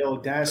 Yo,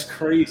 that's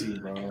crazy,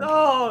 bro.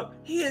 Dog,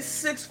 he is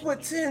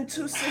 6'10",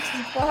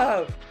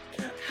 265.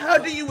 How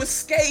do you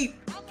escape?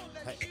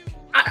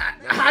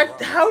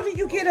 How do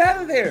you get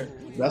out of there?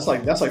 That's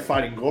like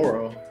fighting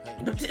Goro.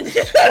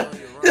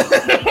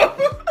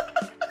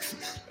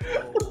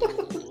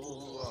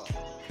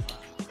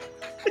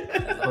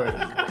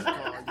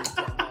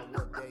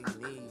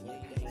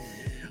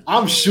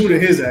 I'm shooting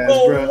his ass,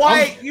 bro.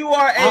 White, you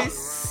are a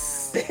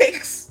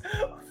 6'10",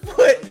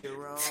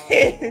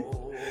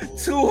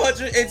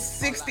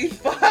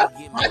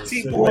 265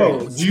 body boy.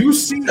 Bro, do you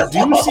see what he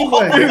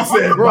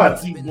said, bro?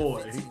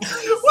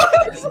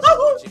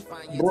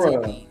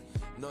 Bro,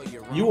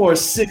 you are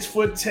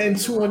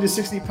 6'10",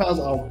 260 pounds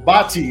of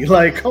body.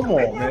 Like, come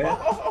on, man.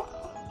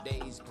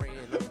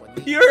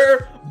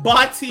 Pure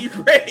body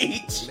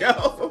rage,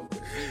 yo.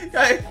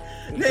 Like,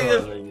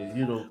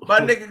 nigga, my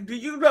nigga, do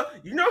you know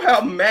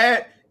how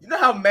mad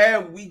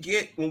we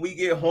get when we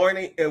get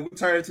horny and we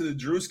turn into the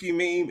Drewski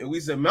meme and we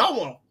say, man, I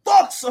want to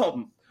fuck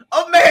something.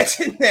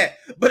 Imagine that,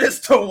 but it's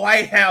to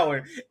Dwight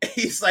Howard.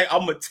 He's like,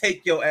 I'm gonna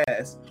take your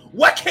ass.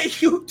 What can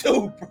you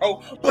do,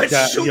 bro? But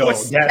shoot or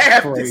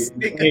stab this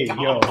nigga. Hey,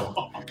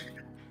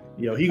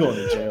 yo, he going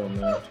to jail,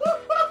 man.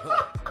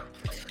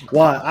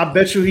 Why? I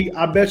bet you he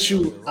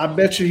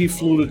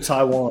flew to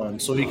Taiwan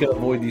so he could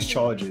avoid these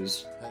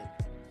charges.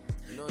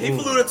 He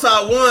flew to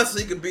Taiwan so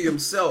he could be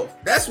himself.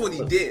 That's what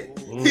he did.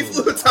 He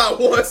flew to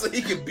Taiwan so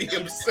he could be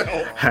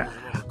himself.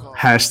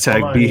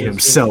 Hashtag be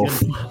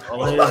himself.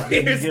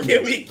 Here's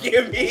gimme.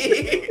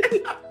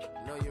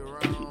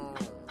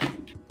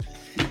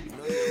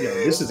 Yeah,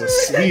 he is a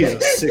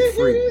sick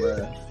freak,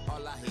 bro.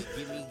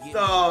 He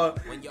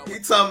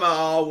talking about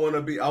I want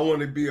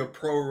to be a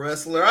pro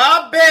wrestler.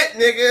 I bet,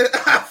 nigga.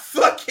 I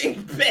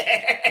fucking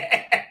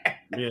bet.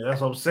 Me Yeah,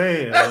 that's what I'm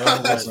saying.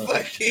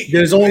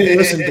 There's only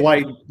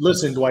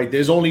listen, Dwight.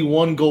 There's only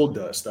one Gold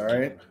Dust. All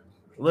right.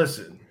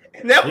 Listen.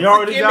 That They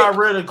already got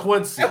rid of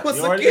Quincy. That was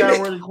They a already gimmick.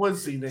 got rid of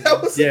Quincy, nigga.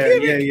 That was a Yeah.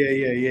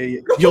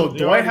 gimmick. Yo, They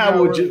Dwight already got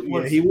Howard. rid of Yeah,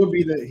 Quincy. he would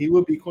be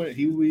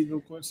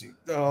the Quincy.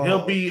 Oh.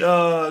 He'll be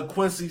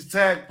Quincy's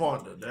tag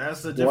partner.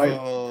 That's the Dwight,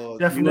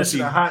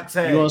 definition of hot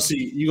tag. You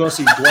gonna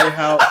see Dwight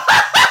Howard.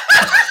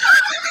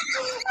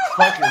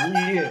 Fuck it,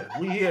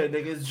 we here,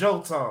 nigga. It's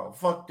joke time.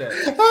 Fuck that.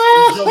 It's joke time.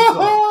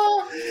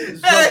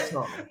 It's joke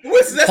time.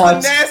 That's the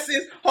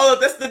nastiest. Hold up,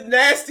 that's the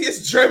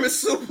nastiest German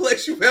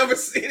suplex you've ever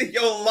seen in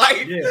your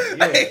life. Yeah.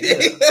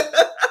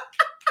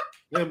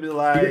 They'll be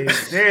like,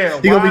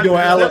 damn, He gonna be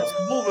doing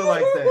moving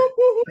like that.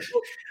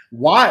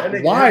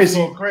 Why is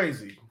he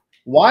crazy?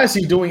 Why is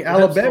he doing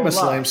Alabama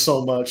Slam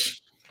so much?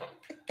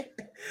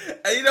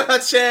 And you know how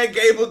Chad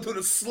Gable do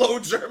the slow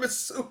German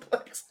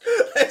suplex?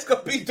 That's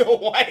gonna be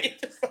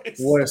Dwight.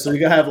 What? So you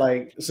gotta have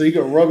you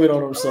can rub it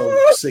on him. So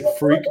sick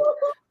freak.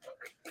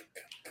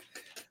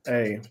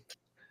 Hey,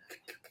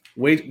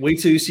 wait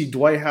till you see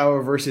Dwight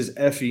Howard versus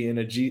Effie in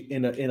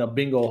a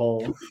bingo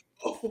hole.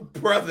 Oh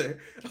brother,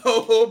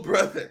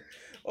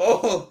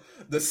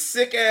 the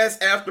sick ass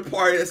after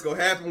party that's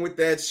gonna happen with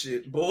that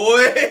shit,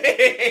 boy.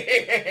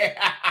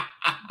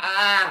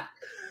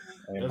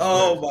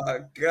 Oh my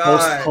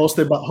god!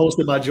 Hosted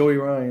by Joey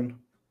Ryan.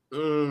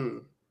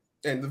 And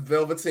the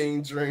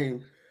Velveteen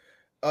Dream.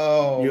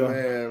 Oh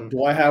man,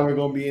 Dwight Howard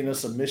gonna be in a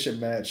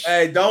submission match.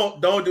 Hey,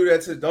 don't do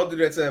that to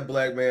that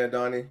black man,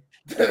 Donnie.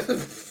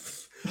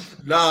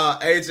 Nah,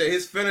 AJ,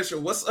 his finisher.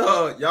 What's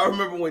y'all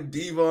remember when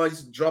Devon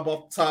used to drop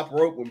off the top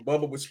rope when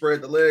Bubba would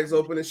spread the legs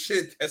open and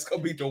shit? That's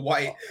gonna be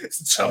Dwight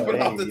jumping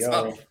off the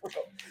top rope.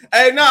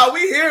 Hey, nah,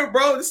 we here,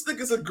 bro. This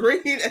nigga's a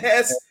green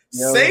ass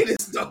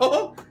sadist,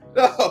 dog.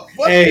 No,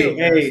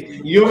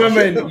 hey, you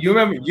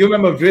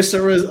remember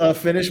Viscera's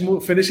finishing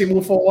move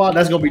for a while?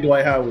 That's gonna be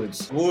Dwight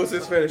Howard's. What was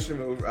his finishing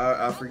move?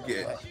 I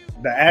forget.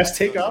 The ass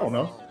taker? I don't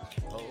know.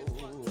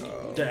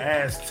 The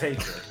ass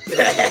taker.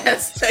 The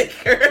ass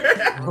taker.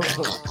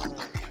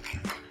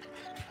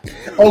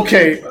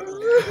 Okay.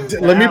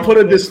 Let me put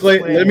a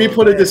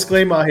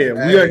disclaimer out here.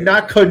 We are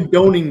not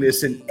condoning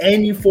this in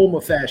any form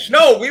or fashion.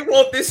 No, we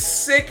want this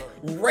sick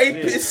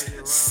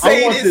rapist,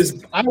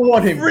 sadist, I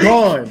want him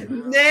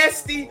gone.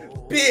 Nasty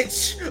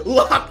bitch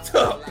locked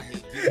up.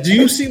 Do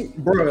you see,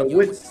 bro?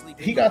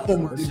 He got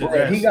them.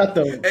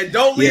 And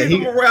don't leave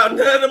him around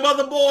none of them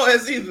other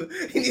boys either.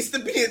 He needs to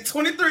be in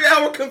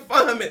 23-hour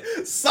confinement,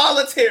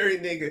 solitary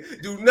nigga.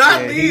 Do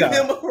not leave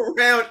him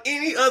around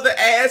any other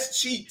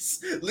ass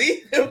cheeks.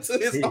 Leave him to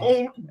his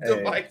own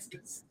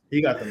devices.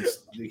 He got them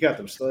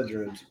stud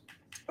ribs.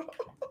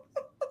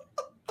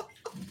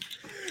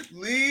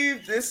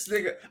 Leave this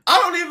nigga. I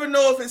don't even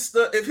know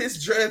if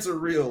his dreads are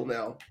real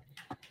now.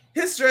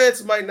 His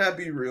dreads might not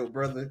be real,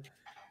 brother.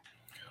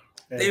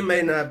 They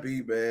may not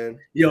be, man.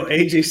 Yo,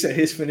 AJ said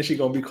his finishing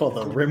gonna be called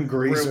the rim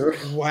grazer.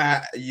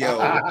 Wow, yo.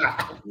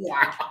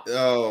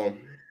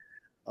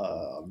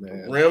 Oh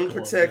man. Rim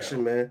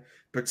protection, man.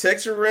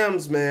 Protect your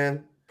rims,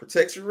 man.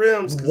 Protect your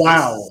rims.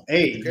 Wow.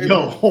 Hey,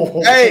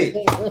 yo. Hey,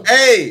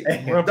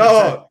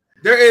 dog.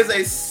 There is a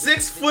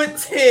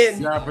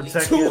 6'10",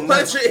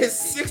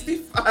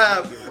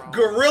 265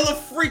 gorilla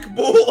freak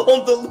bull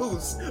on the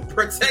loose.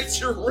 Protect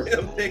your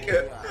rim,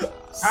 nigga.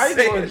 How you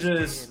gonna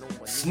just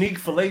sneak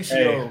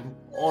fellatio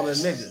on a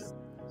nigga?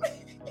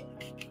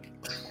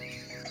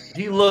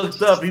 He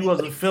looked up, he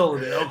wasn't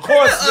feeling it. Of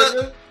course,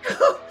 nigga.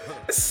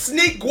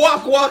 Sneak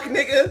guac,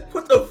 nigga.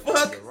 What the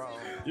fuck?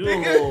 You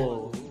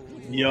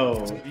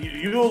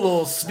a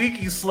little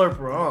sneaky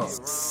slurper, huh?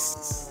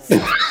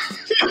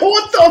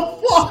 What the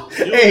fuck?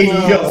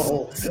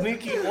 Yo.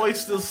 Sneaky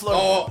oyster slurper.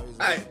 Oh,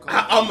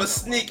 I'm a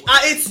sneak.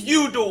 It's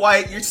you,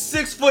 Dwight. You're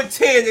 6'10".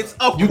 It's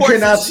of you course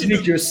cannot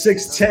sneak. You're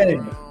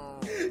 6'10".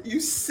 You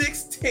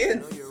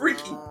 6'10",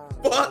 freaky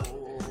fuck.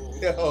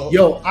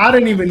 Yo, I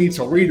didn't even need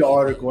to read the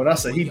article, and I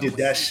said he did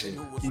that shit.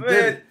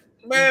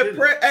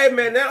 Hey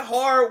man, that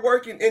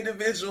hard-working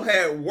individual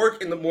had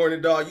work in the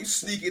morning, dog. You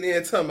sneaking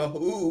in talking about,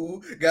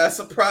 ooh, got a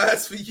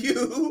surprise for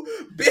you.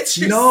 Bitch,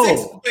 you're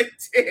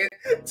 6'10",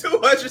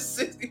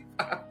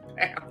 265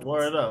 pounds.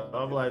 Word up.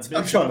 I'm like, bitch,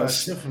 I'm trying to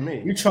shit for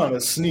me. You trying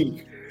to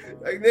sneak.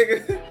 Like,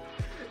 nigga.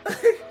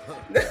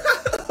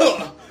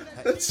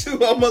 I'm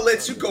gonna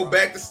let you go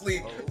back to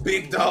sleep,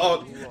 big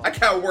dog. I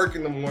got work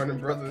in the morning,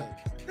 brother.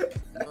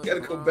 I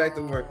gotta go back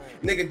to work.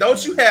 Nigga,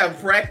 don't you have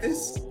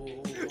practice?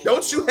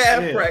 Don't you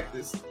have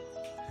practice?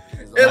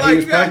 And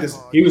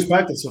he was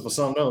practicing for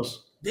something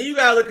else. Then you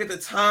gotta look at the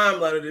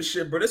timeline of this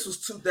shit, bro. This was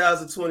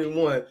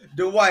 2021.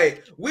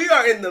 Dwight, we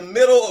are in the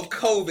middle of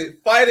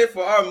COVID, fighting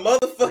for our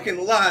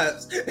motherfucking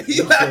lives.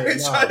 You out here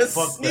trying to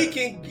sneak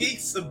and geek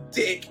some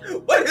dick.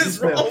 What is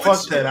wrong with you?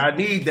 Fuck that. I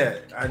need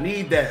that.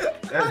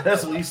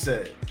 That's what he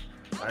said.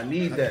 I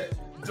need that.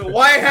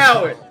 Dwight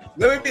Howard,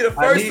 let me be the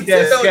first to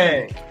tell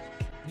you.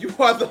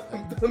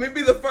 Let me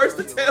be the first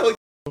to tell you.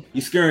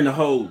 You scaring the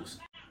hoes.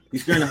 You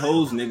scaring the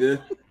hoes,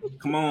 nigga.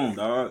 Come on,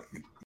 dog.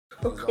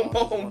 Come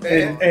on,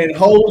 man. And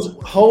hoes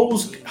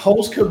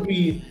could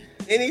be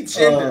Any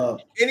gender.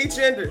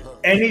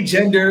 Any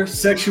gender,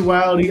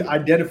 sexuality,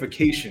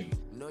 identification.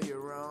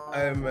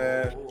 Hey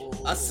man,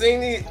 I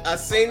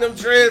seen them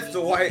dreads,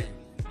 Dwight.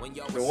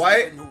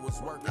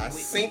 I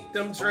seen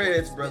them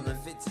dreads, brother.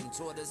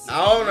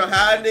 I don't know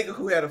how a nigga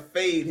who had a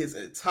fade his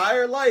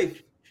entire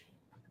life.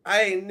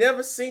 I ain't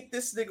never seen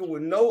this nigga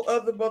with no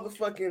other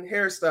motherfucking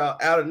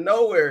hairstyle. Out of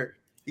nowhere,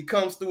 he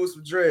comes through with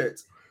some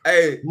dreads.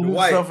 Hey,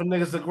 Dwight. For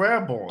niggas to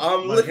grab on.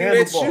 I'm looking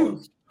at you.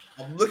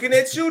 I'm looking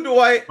at you,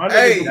 Dwight.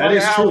 Hey, that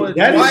is true.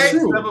 That is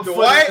true.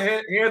 Dwight.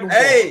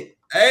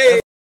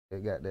 Hey. They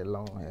got that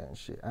long hair and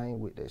shit. I ain't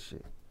with that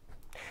shit.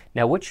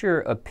 Now, what's your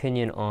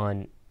opinion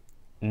on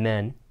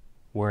men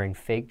wearing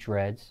fake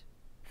dreads,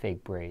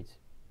 fake braids?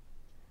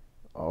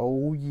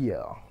 Oh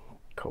yeah,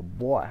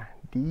 boy,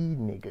 these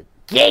niggas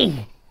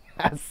gay.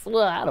 I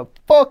swear, how the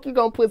fuck you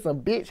gonna put some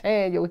bitch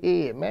hair in your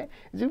head, man?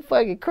 Is you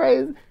fucking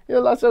crazy? You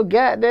lost your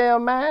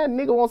goddamn mind?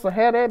 Nigga wants some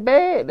hair that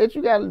bad that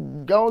you gotta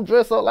go and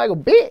dress up like a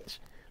bitch?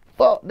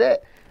 Fuck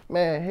that,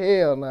 man.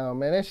 Hell no,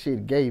 man. That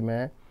shit gay,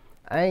 man.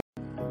 I ain't.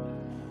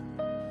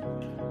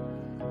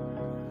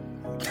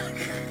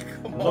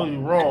 No,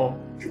 you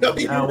wrong. No,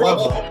 you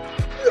wrong.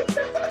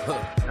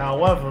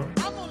 However,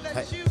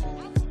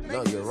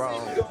 No, you're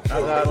wrong.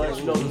 I gotta let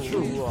you know the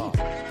truth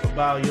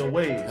about your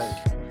ways.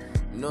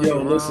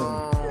 Yo, listen.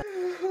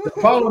 The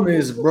problem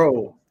is,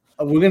 bro,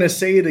 we're gonna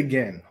say it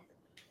again.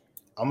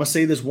 I'm gonna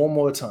say this one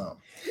more time.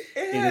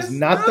 It is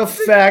not the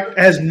fact,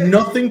 has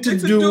nothing to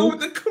do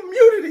with the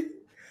community.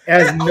 It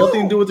has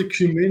nothing to do with the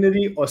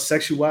community or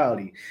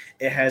sexuality.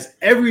 It has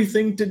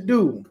everything to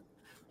do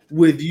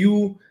with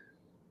you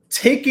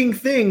taking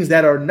things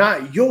that are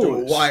not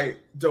yours.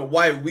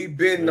 Dwight, we've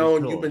been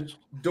known you've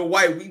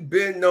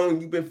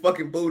been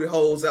fucking booty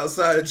holes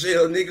outside of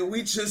jail, nigga.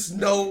 We just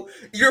know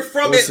you're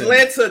from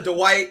Atlanta,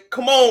 Dwight.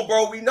 Come on,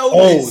 bro. We know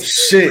this. Oh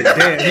shit,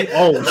 damn.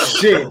 Oh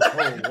shit.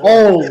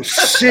 Oh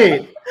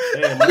shit.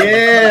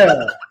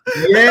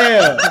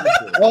 Yeah.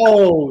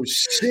 Oh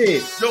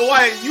shit.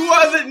 Dwight, you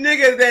are the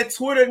nigga that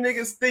Twitter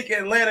niggas think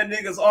Atlanta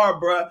niggas are,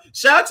 bro.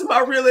 Shout out to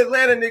my real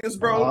Atlanta niggas,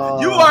 bro.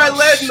 You are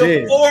letting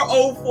the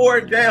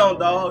 404 down,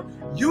 dog.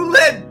 You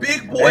let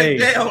Big Boy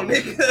down,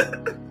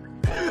 nigga.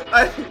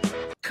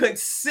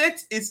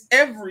 Consent is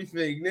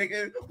everything,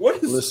 nigga.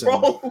 What is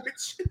wrong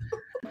with you?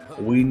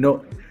 We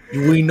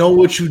know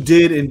what you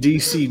did in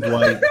DC,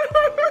 Dwight.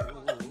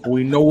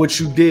 We know what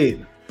you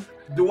did.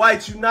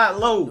 Dwight, you not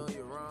low.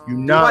 You're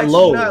not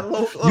low.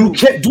 You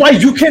can't, Dwight.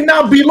 You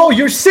cannot be low.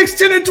 You're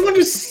 6'10" and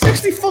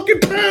 260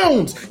 fucking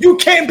pounds. You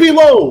can't be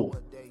low.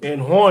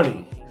 And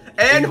horny.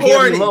 And you horny.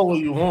 Can't be low when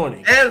you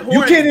horny. And horny.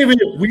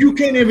 You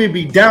can't even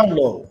be down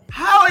low.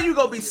 How are you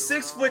gonna be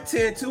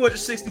 6'10",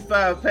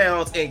 265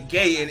 pounds and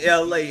gay in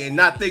LA and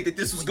not think that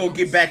this was gonna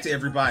get back to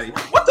everybody?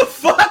 What the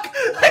fuck?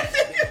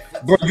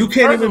 Bro, you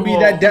can't even be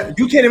that.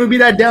 You can't even be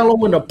that down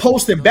low in the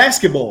post in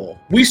basketball.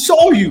 We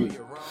saw you.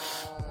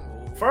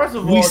 First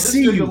of all, this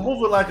nigga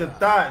moving like a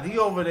thought. He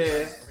over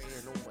there,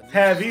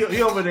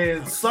 he over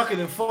there sucking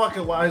and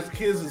fucking while his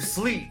kids is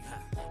asleep.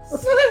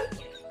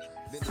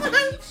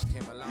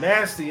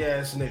 Nasty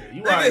ass nigga.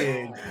 You out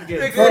here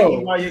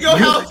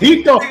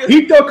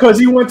he thought because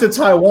he went to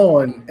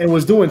Taiwan and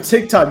was doing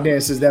TikTok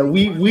dances that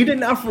we did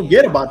not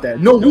forget about that.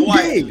 No, we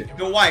did.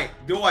 Dwight,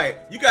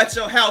 you got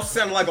your house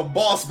sounding like a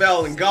boss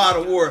battle in God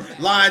of War,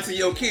 lying to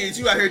your kids.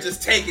 You out here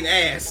just taking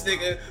ass,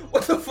 nigga.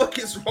 What the fuck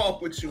is wrong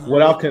with you, bro?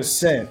 Without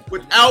consent.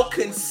 Without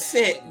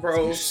consent,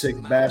 bro. You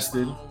sick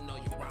bastard.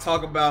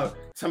 Talk about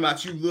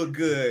you look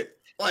good.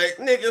 Like,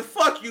 nigga,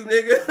 fuck you,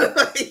 nigga.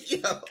 Like,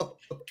 yo.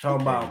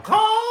 Talking about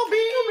call me.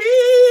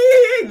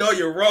 No,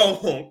 you're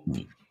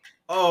wrong.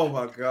 Oh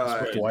my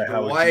God. Dwight,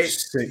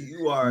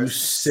 you are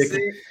sick.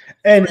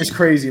 And it's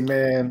crazy,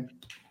 man.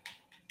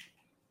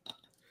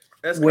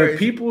 That's when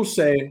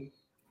crazy.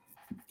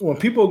 When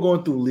people are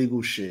going through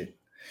legal shit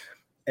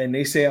and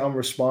they say I'm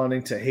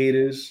responding to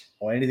haters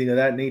or anything of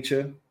that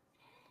nature,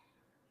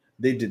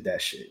 they did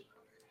that shit.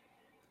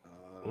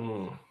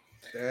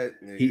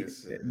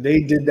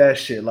 They did that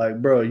shit.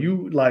 Like, bro,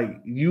 you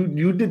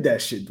did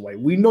that shit, Dwight.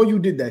 We know you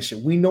did that shit.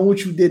 We know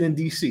what you did in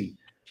DC.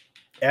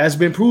 It has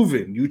been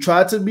proven. You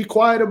tried to be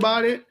quiet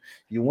about it.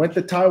 You went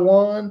to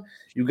Taiwan.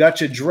 You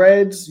got your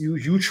dreads.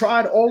 You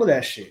tried all of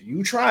that shit.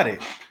 You tried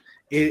it.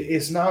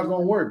 It's not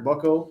gonna work,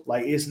 Bucko.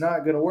 Like, it's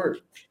not gonna work.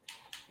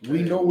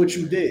 We know what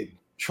you did.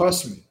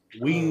 Trust me.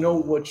 We know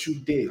what you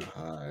did.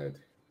 God.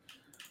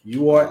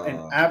 You are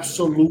an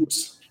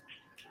absolute.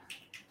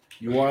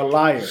 You are a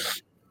liar.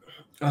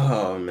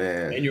 Oh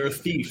man. And you're a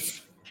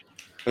thief.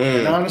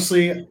 And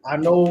honestly, I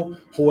know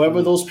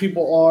whoever those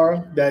people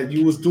are that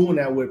you was doing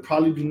that with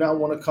probably do not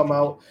want to come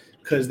out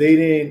because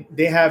they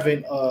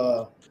haven't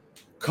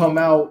come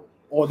out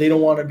or they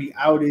don't want to be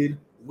outed.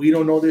 We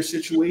don't know their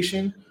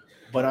situation,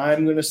 but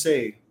I'm gonna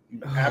say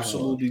you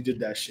absolutely did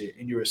that shit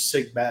and you're a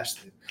sick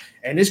bastard.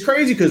 And it's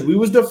crazy because we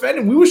was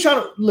defending, we was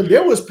trying to look,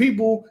 there was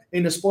people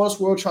in the sports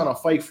world trying to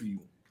fight for you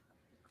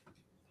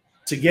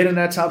to get in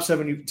that top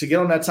 70, to get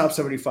on that top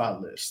 75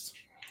 list.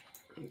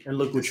 And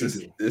look what you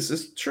do. This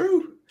is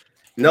true.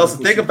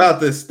 Nelson, think about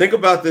this. Think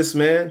about this,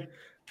 man.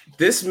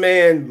 this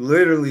man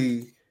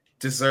literally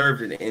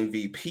deserved an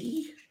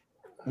MVP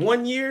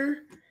 1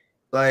 year.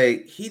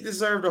 Like, he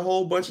deserved a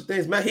whole bunch of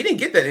things. Man, he didn't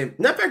get that.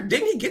 Matter of fact,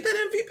 didn't he get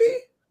that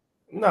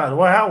MVP? Nah,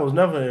 Dwight Howard was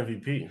never an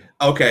MVP.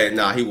 Okay,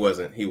 nah, he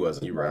wasn't.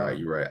 You're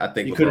right. I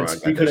think he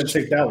LeBron couldn't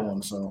take that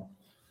one. So,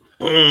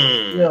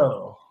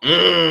 Yo,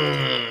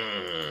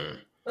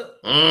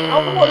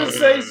 I want to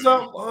say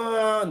something.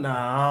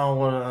 I don't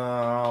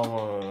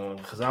want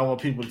to, because I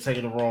want people to take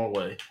it the wrong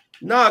way.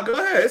 Nah, go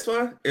ahead. It's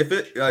fine. If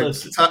it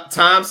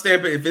time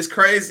stamp it. If it's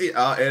crazy,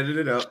 I'll edit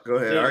it up. Go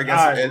ahead. I already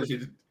got some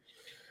edited.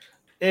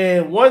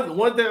 And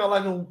one thing I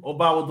like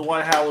about what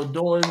Dwight Howard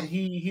doing,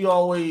 he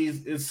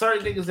always is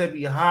certain niggas that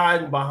be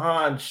hiding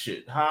behind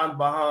shit, hiding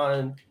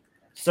behind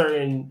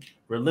certain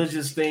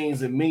religious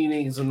things and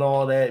meanings and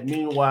all that.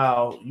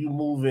 Meanwhile, you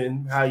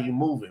moving how you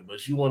moving,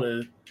 but you want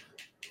to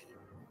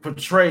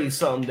portray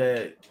something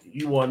that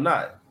you are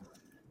not.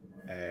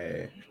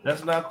 Hey,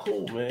 that's not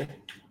cool, man.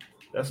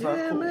 That's not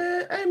cool,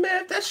 man. Hey,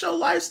 man, if that's your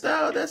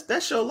lifestyle,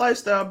 that's your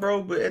lifestyle,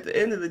 bro. But at the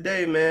end of the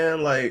day,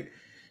 man, like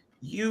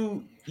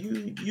you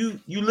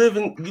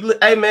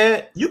hey,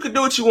 man, you can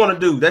do what you want to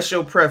do. That's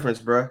your preference,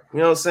 bro. You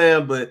know what I'm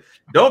saying? But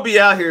don't be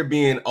out here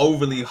being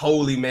overly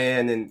holy,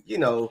 man, and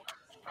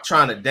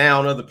trying to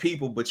down other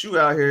people. But you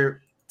out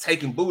here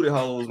taking booty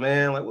holes,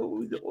 man. Like, what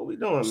we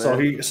doing,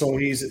 man? So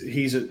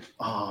he's a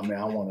oh man,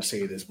 I want to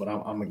say this, but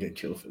I'm gonna get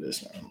killed for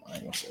this. Man. I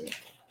ain't gonna say it.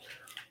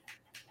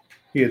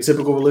 He a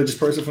typical religious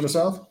person from the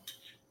South?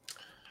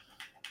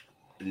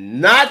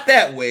 Not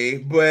that way,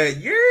 but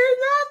you're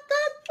not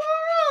that far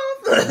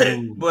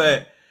off.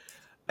 But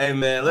hey,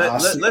 man, I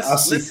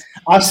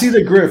see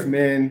the grift,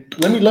 man.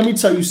 Let me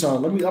tell you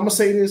something. I'm gonna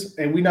say this,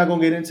 and we're not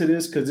gonna get into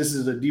this because this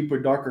is a deeper,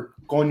 darker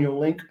Coño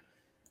link.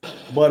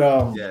 But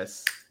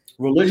yes,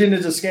 religion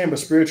is a scam, but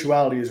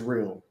spirituality is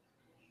real.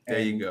 There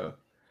you go.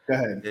 Go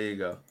ahead. There you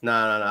go. No.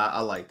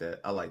 I like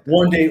that.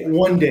 One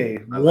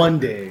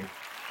day.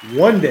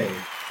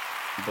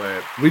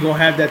 But we're gonna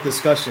have that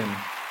discussion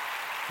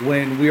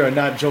when we are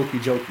not jokey,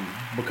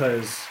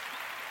 because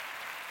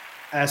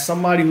as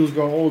somebody who's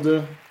grown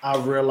older,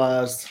 I've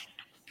realized.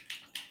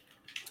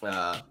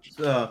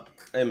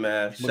 Hey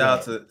man,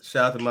 shout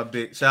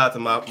out to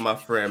my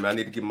friend, man. I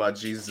need to get my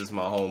Jesus is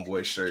my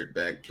homeboy shirt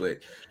back. But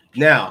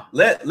now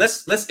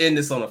let's end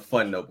this on a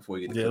fun note before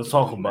we get let's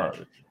talk about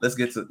it. Let's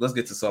get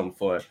to something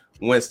fun.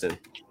 Winston.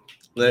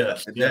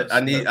 I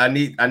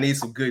need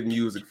some good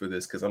music for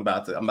this because I'm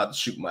about to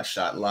shoot my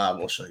shot live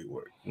on Show You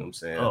Work. You know what I'm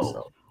saying? Oh.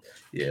 So,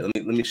 yeah,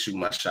 let me shoot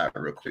my shot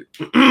real quick.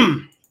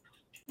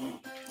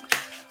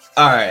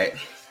 All right,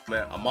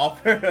 man. I'm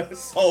off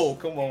soul.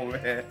 Come on,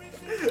 man.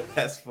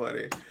 That's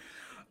funny.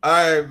 All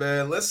right,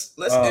 man. Let's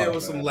end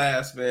with some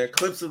laughs, man.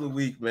 Clips of the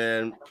week,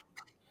 man.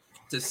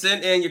 To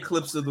send in your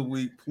clips of the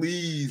week,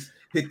 please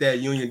hit that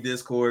Union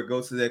Discord.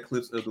 Go to that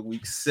clips of the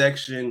week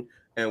section,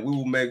 and we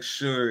will make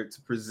sure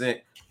to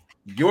present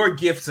your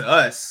gift to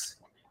us,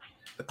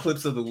 the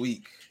clips of the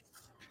week,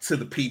 to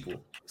the people.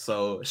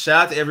 So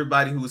shout out to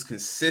everybody who's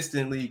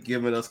consistently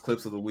giving us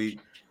clips of the week.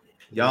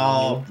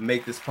 Y'all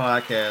make this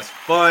podcast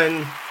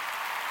fun.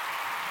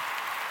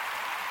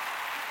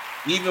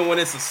 Even when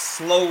it's a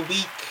slow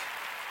week,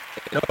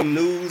 no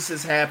news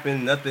has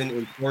happened, nothing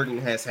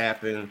important has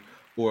happened,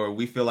 or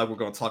we feel like we're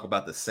going to talk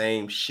about the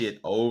same shit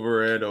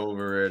over and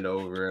over and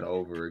over and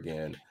over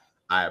again.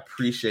 I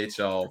appreciate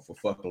y'all for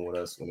fucking with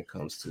us when it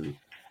comes to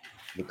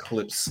the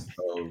clips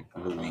of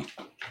the week.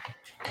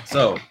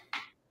 So,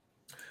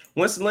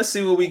 let's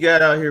see what we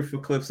got out here for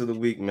clips of the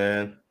week,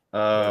 man.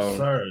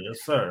 Yes,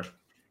 sir.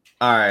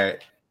 All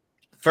right.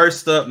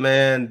 First up,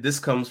 man, this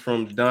comes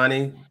from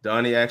Donnie.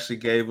 Donnie actually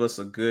gave us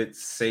a good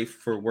safe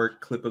for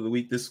work clip of the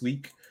week this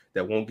week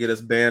that won't get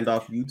us banned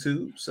off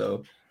YouTube.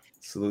 So,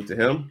 salute to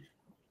him.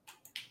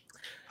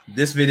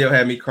 This video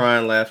had me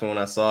crying, laughing when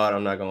I saw it.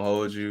 I'm not gonna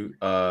hold you.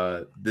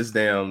 This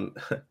damn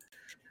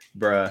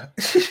bruh.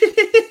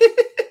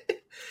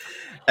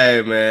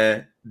 Hey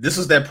man, this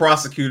was that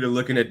prosecutor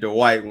looking at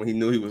Dwight when he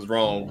knew he was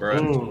wrong, bro.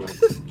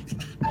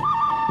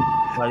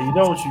 Like, you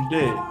know what you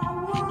did,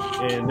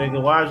 and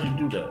nigga, why did you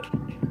do that?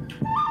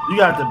 You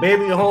got the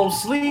baby at home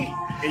sleep,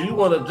 and you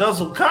want to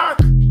guzzle cock?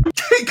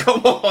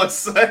 Come on,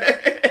 son.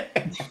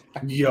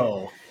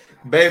 Yo,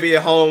 baby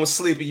at home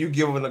sleeping, you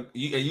giving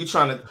you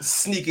trying to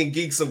sneak and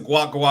geek some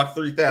guac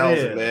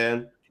 3000,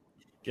 man.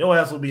 Your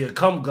ass will be a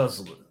cum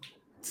guzzler.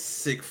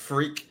 Sick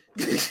freak.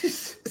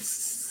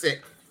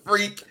 Sick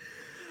freak.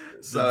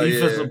 So,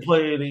 defensive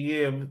player of the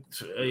year.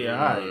 Yeah,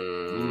 all right.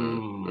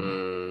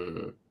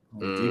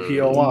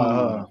 DPOY,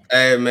 huh?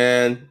 Hey,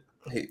 man.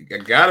 He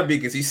gotta be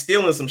because he's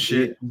stealing some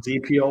shit.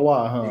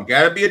 DPOY, huh? You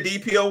gotta be a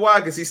DPOY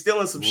because he's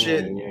stealing some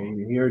shit.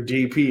 You're a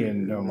DP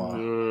and never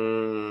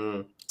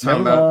mind.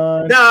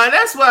 Nah,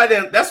 that's why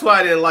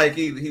I didn't like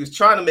either. He was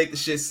trying to make the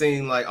shit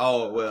seem like,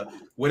 oh well,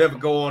 whatever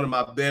go on in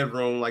my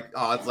bedroom, like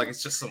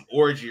it's just some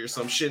orgy or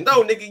some shit.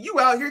 No, nigga, you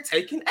out here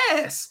taking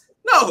ass.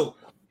 No,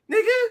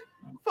 nigga.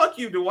 Fuck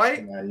you,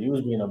 Dwight. Nah, you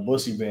was being a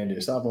bussy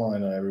bandit. Stop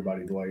lying on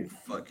everybody, Dwight.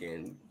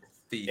 Fucking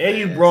thief. And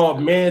you brought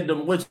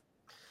Mandem with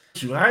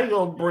you. How you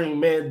gonna bring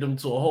Mandem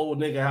to a whole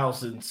nigga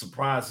house and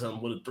surprise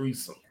him with a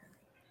threesome?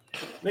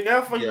 Nigga,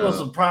 how far you gonna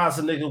surprise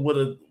a nigga with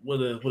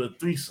a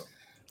threesome?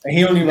 And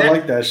he don't even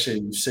like that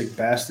shit, you sick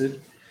bastard.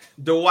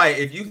 Dwight,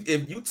 if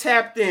you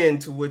tapped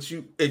into if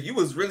you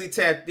was really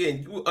tapped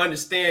in, you would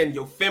understand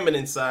your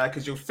feminine side,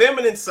 because your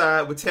feminine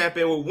side would tap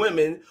in with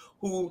women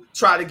who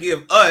try to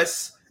give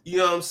us, you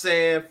know what I'm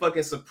saying,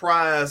 fucking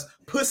surprise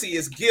pussy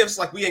as gifts,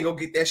 like we ain't gonna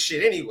get that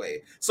shit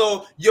anyway.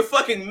 So your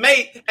fucking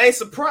mate ain't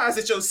surprised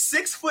that your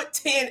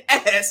 6'10"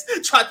 ass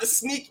tried to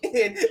sneak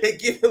in and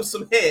give him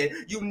some head.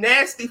 You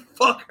nasty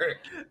fucker.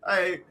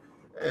 Like,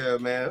 yeah,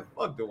 man,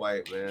 fuck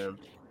Dwight, man.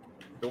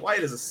 Dwight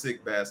is a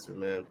sick bastard,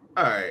 man.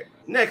 All right,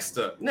 next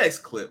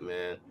clip,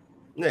 man.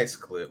 Next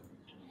clip.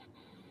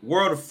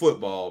 World of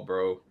football,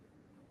 bro.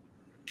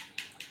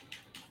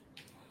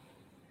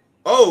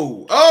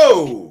 Oh.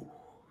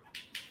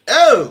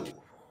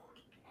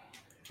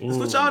 That's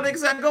what y'all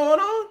niggas got going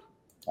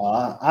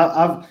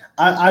on?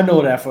 I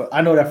know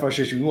that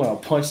frustration. You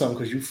want to punch something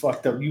because you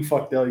fucked up. You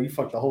fucked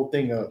the whole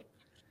thing up.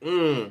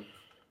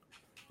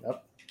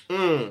 Yep.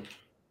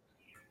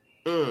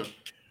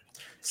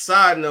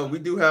 Side note, we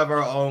do have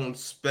our own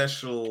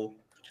special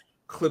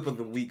clip of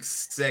the week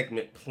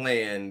segment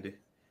planned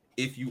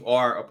if you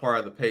are a part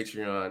of the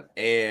Patreon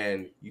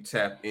and you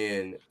tap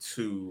in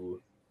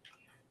to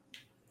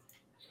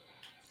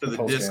the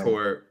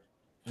Discord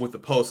with the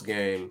post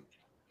game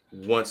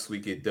once we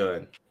get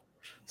done.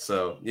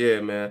 So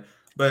yeah, man.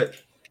 But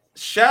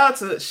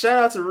shout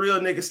out to real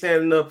niggas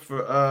standing up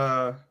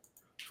for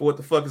what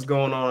the fuck is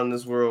going on in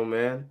this world,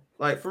 man.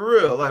 Like, for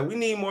real. Like, we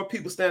need more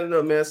people standing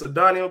up, man. So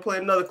Donnie, I'm gonna play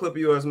another clip of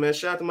yours, man.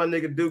 Shout out to my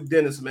nigga Duke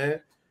Dennis,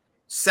 man.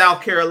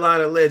 South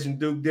Carolina legend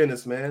Duke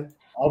Dennis, man.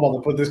 I'm about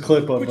to put this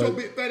clip up. Put your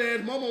big fat ass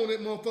mama on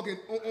that motherfucking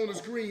on the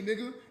screen,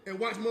 nigga, and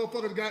watch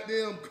motherfuckers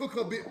goddamn cook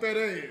her big fat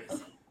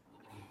ass.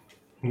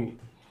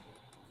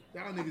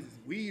 Y'all niggas is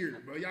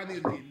weird, bro. Y'all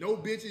niggas be no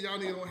bitches. Y'all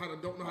niggas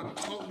don't know how to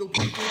talk to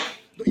people.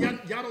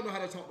 Y'all don't know how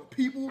to talk to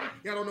people.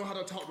 Y'all don't know how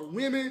to talk to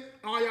women.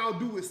 All y'all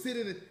do is sit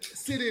in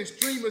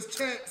streamers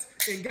chats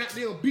and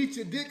goddamn beat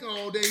your dick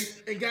all day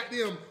and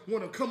goddamn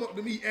want to come up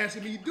to me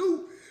asking me,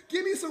 dude,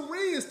 give me some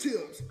Riz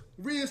tips.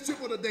 Riz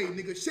tip of the day,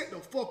 nigga. Shut the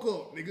fuck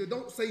up, nigga.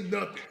 Don't say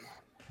nothing.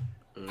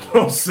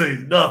 Don't say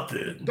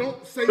nothing.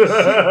 Don't say shit.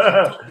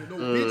 Don't talk to no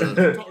bitches.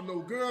 Don't talk to no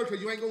girls because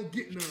you ain't gonna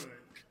get none.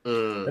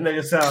 That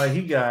nigga sound like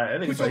he got. That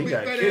nigga sound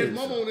like he got kids.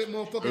 Mama on that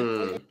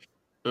motherfucking.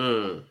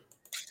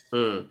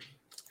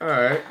 All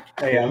right.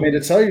 Hey, I made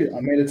it tell you,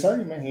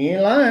 man. He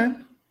ain't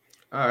lying.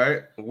 All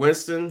right,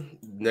 Winston.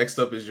 Next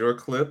up is your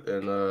clip,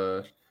 and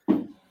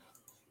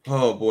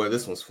oh boy,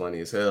 this one's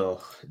funny as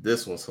hell.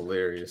 This one's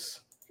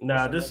hilarious.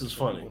 Nah, this is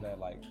funny. That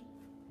like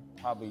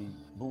probably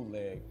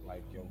bootleg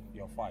like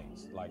your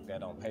fights, like that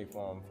don't pay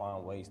for them,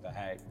 find ways to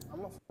hack.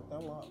 I'm gonna fuck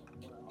them up.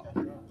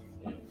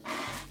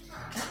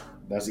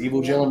 That's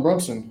evil Jalen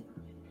Brunson.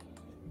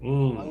 Are you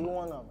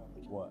one of them?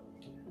 What?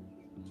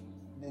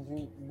 Did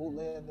you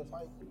bootleg the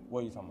fight?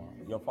 What are you talking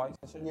about? Your fights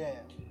and shit?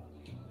 Yeah.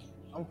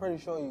 I'm pretty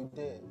sure you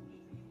did.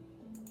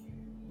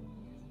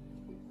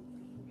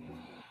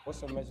 What's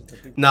the message to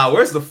people? Nah,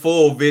 where's the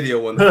full video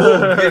one?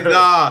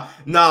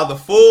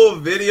 The full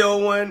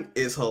video one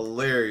is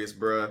hilarious,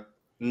 bruh.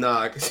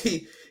 Nah, cause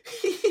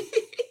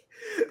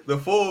the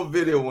full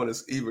video one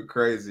is even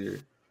crazier.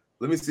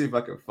 Let me see if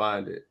I can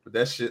find it. But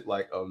that shit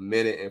like a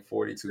minute and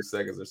 42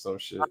 seconds or some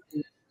shit.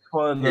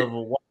 Fun of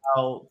a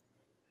wild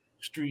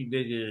street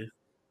nigga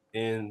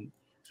and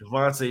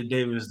Javante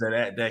Davis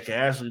that can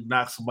actually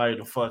knock somebody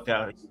the fuck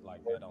out.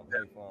 Like that don't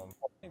pay for them.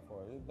 Pay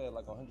for it. It's paid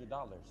like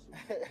 $100.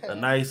 A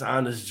nice,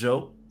 honest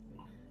joke.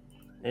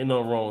 Ain't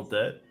no wrong with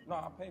that. No,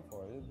 I pay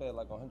for it. It's paid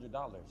like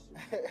 $100.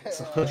 It's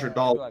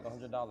 $100. Like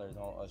 $100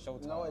 on a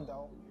Showtime. No, it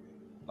don't.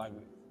 Like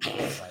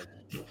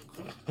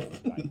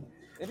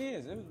it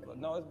is. It's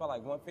about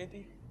like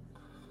 $150.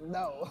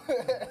 No.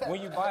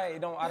 When you buy it,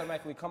 it don't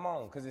automatically come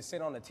on because it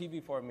sit on the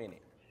TV for a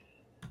minute.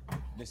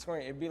 The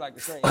screen, it'd be like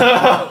the screen. You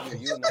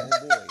and the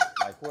whole boy,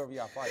 like whoever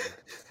y'all fighting.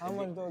 How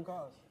much do it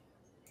cost?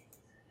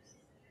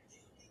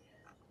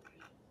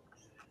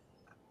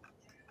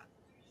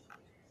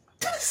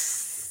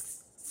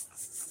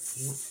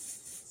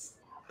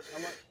 How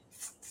much?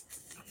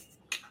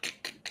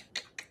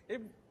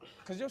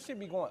 Because your shit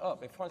be going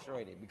up. It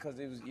fluctuated because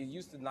it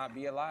used to not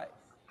be a lot,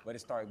 but it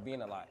started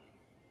being a lot.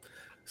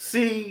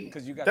 See,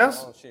 because you got that's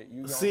your own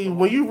shit.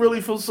 When you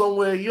really from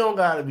somewhere, you don't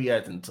gotta be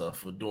acting tough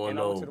for doing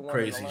no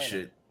crazy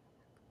shit.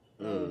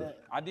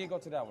 I did go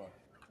to that one.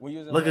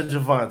 Look at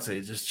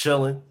Javante just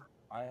chilling.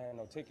 I ain't had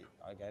no ticket.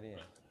 I got in.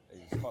 They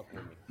just fucked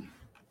with me.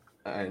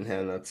 I didn't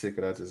have no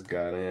ticket. I just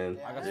got in.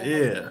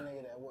 Yeah.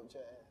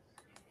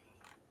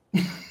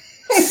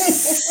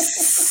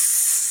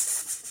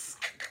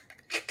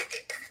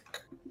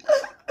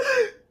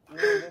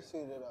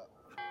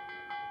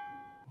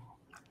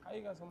 How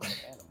you got so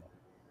much animal?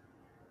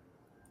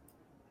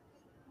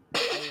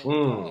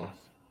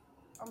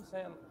 I'm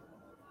saying.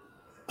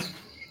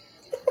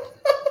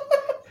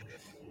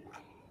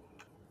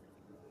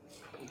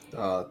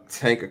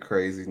 Tank a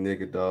crazy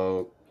nigga,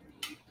 dog.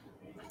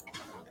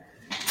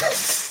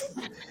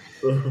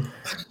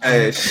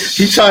 Hey,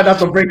 he tried not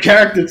to break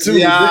character too.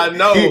 Yeah, I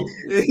know.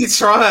 He's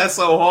trying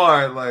so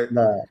hard. Like,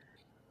 nah.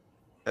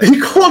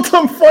 He called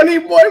him funny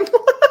boy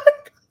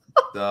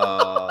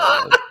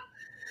Mike.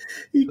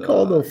 He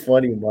called him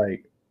funny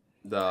Mike.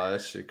 Nah,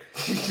 that shit.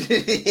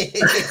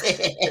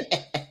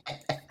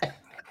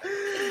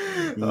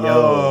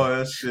 Yo,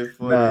 that shit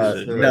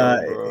funny.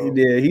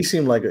 Yeah, he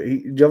seemed like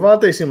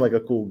Javante seemed like a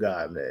cool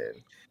guy, man.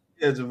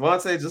 Yeah,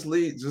 Javante, just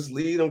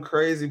lead them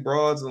crazy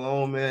broads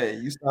alone,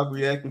 man. You stop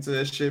reacting to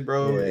that shit,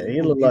 bro. Yeah,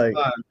 he looked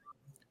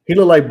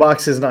like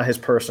boxing is not his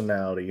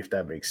personality, if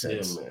that makes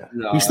sense.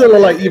 Yeah, He still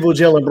look like evil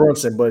Jalen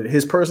Brunson, but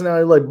his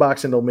personality, like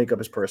boxing, don't make up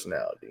his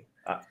personality.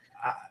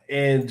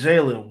 And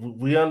Jalen,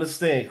 we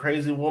understand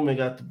crazy woman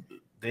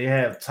they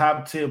have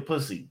top tier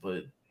pussy,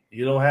 but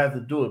you don't have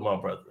to do it, my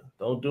brother.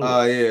 Don't do it.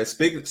 Yeah.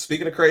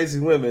 Speaking of crazy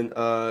women,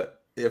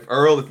 if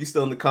you're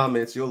still in the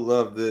comments, you'll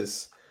love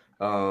this.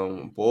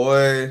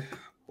 Boy.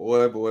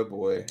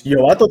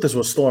 Yo, I thought this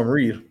was Storm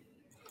Reed.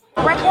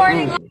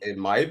 Recording. It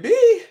might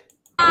be.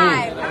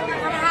 Live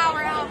from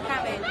Howard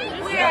Homecoming.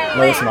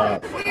 No, it's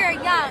not. We are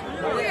young.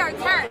 We are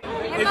turned.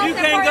 If you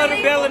can't go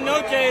to Bella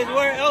Noche's,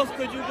 where else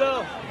could you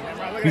go?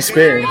 He's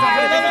spitting.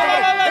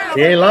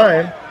 He ain't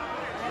lying.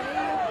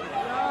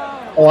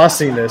 Oh, I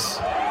seen this.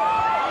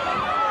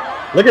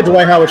 Look at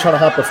Dwight Howard trying to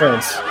hop the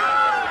fence.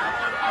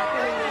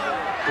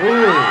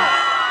 Ooh.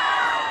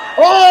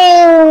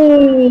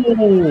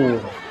 Oh!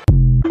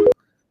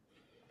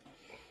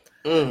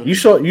 You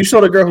saw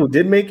the girl who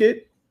did make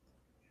it?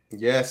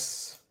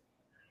 Yes.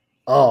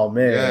 Oh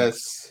man.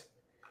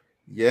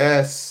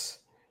 Yes.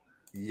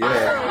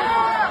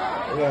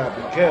 Yeah. You gotta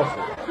be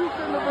careful.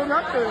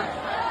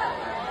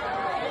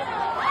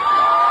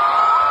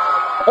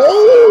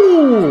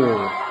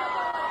 Oh!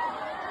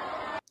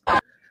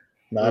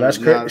 Nah, that's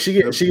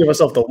crazy. She give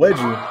herself the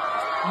wedgie.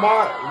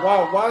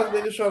 Why is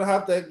niggas trying to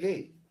hop that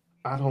gate?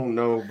 I don't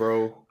know,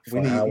 bro.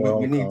 We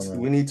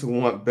need to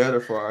want better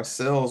for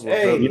ourselves.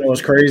 Hey, you know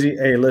what's crazy?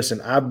 Hey,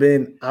 listen, I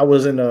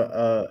was in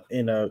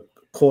a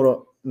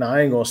quote. No,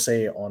 I ain't gonna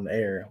say it on the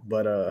air,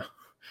 but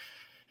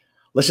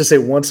let's just say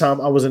one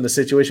time I was in a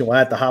situation where I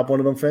had to hop one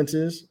of them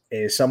fences,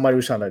 and somebody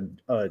was trying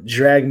to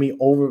drag me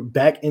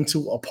back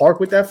into a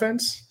park with that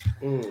fence,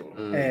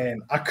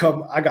 and I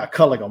got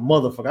cut like a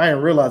motherfucker. I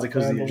didn't realize it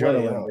because of the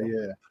adrenaline, but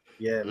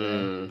yeah,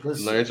 man.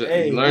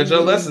 Learned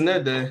your lesson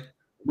that day.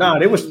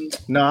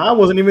 I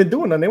wasn't even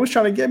doing nothing. They was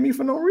trying to get me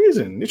for no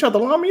reason. They tried to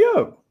line me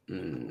up.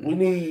 We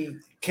need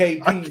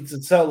KP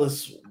to tell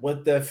us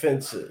what that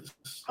fence is.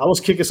 I was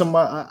kicking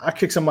somebody. I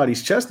kicked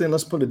somebody's chest in.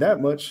 Let's put it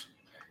that much.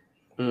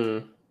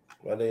 Well,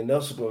 then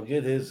Nelson gonna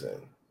get his in.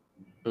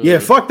 Yeah,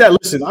 fuck that.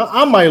 Listen,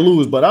 I might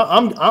lose, but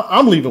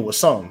I'm leaving with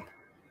some.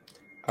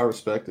 I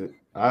respect it.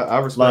 I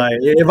respect. Like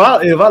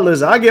if I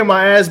listen, I get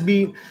my ass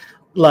beat.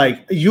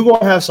 Like you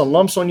gonna have some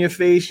lumps on your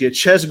face, your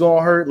chest gonna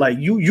hurt. Like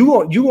you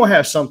gonna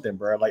have something,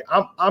 bro. Like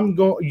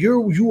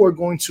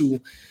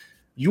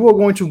you are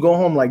going to go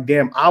home like,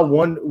 damn, I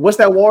won. What's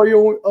that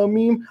Wario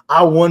meme?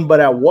 I won, but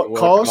at what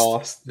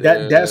cost?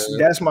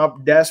 That's my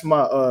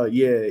bro.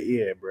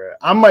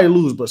 I might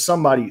lose, but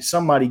somebody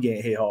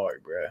getting hit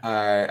hard, bro. All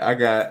right, I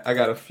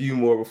got a few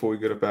more before we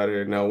get up out of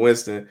here. Now,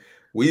 Winston,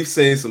 we've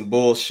seen some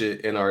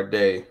bullshit in our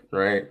day,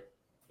 right?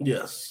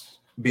 Yes.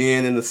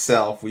 Being in the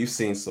South, we've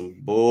seen some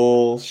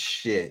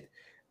bullshit.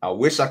 I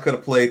wish I could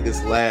have played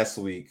this last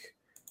week.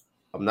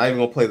 I'm not even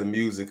gonna play the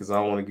music because I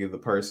don't want to give the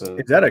person.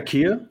 Is that a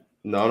Kia?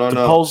 No. The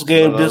post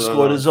game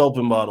Discord is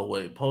open, by the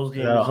way. Post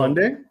game.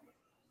 Hyundai?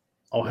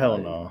 Oh hell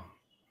no!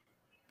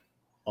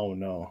 Oh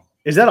no!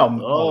 Is that a?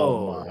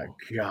 Oh my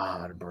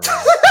god, bro!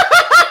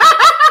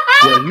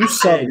 Yo, you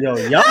suck. Yo,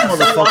 y'all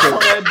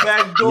motherfuckers.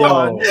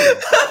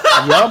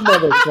 Y'all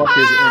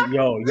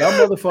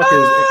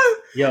motherfuckers.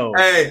 Yo.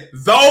 Hey,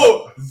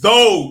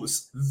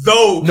 those.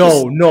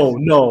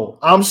 No.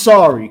 I'm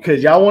sorry,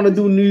 because y'all want to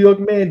do New York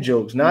man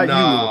jokes, not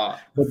you.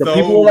 But the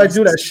people that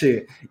do that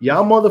shit,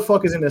 y'all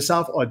motherfuckers in the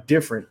South are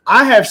different.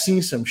 I have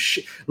seen some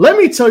shit. Let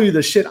me tell you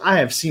the shit I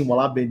have seen while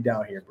I've been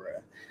down here, bro.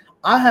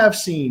 I have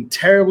seen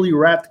terribly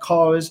wrapped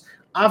cars.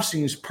 I've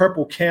seen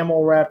purple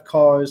camo wrapped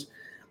cars.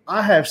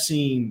 I've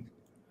seen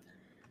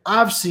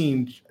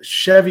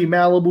Chevy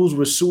Malibus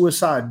with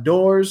suicide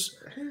doors.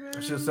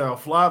 That shit sound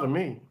fly to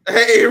me.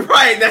 Hey,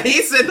 right now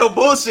he said no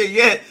bullshit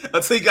yet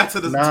until he got to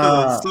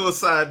the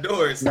suicide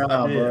doors.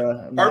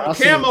 Bro. Purple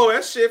camo,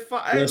 that shit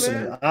fire.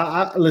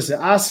 Listen,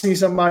 I seen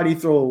somebody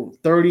throw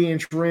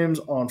 30-inch rims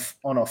on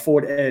a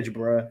Ford Edge,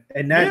 bro,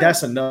 and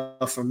that's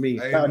enough for me.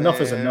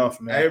 Enough is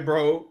enough, man. Hey,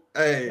 bro.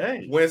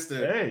 Hey,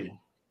 Winston.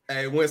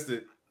 Hey,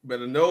 Winston.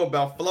 Better know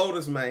about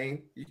floaters,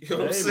 man. You know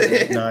what I'm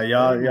saying? Nah,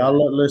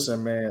 y'all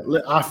listen, man.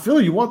 I feel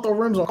you want the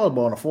rims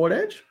on a Ford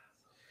Edge.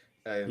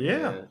 Hey,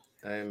 yeah. Man.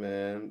 Hey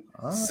man,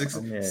 six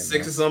man.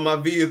 is on my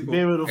vehicle,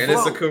 and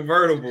it's a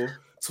convertible.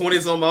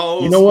 20's on my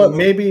old. You know what?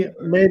 Maybe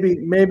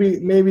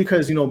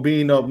because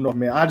being up north,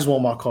 man, I just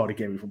want my car to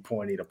get me from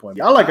point A to point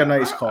B. I like a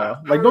nice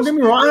car. Like, don't get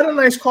me wrong, I had a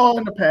nice car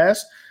in the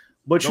past,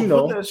 but don't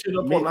put that shit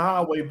up on the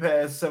highway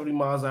past 70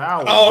 miles an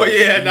hour. Oh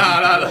yeah,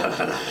 nah.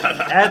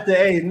 At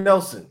the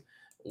Nelson.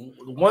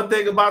 One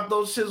thing about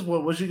those shits,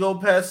 once you go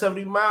past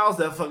 70 miles,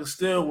 that fucking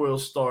steering wheel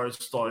starts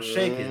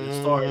shaking.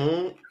 It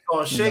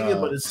starts shaking,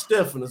 but it's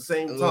stiff in the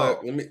same time.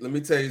 Look, let me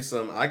tell you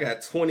something. I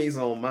got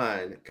 20s on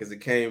mine because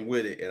it came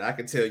with it, and I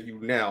can tell you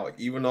now,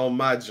 even on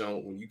my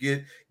junk, when you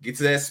get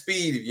to that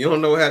speed, if you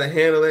don't know how to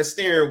handle that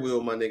steering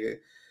wheel, my nigga,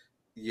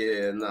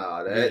 you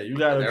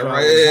gotta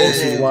drive.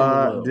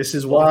 This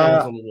is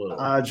why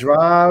I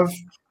drive.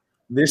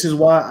 This is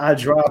why I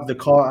drive the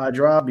car I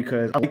drive,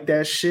 because I like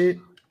that shit.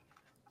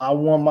 I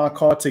want my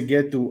car to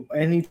get through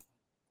any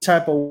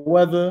type of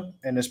weather,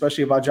 and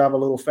especially if I drive a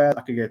little fast,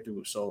 I could get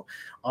through. So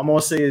I'm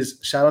gonna say is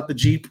shout out to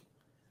Jeep.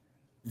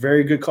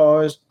 Very good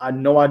cars. I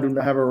know I do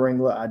not have a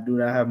Wrangler. I do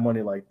not have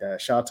money like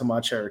that. Shout out to my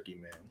Cherokee,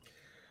 man.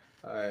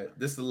 All right,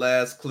 this is the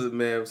last clip,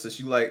 man. Since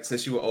you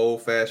an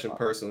old fashioned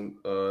person,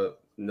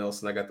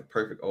 Nelson, I got the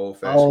perfect old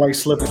fashioned. I don't like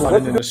slip and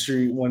sliding in the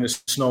street when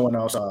it's snowing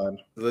outside.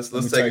 Let's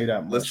take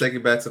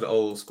it back to the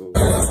old school.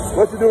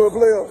 What you doing,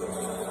 player?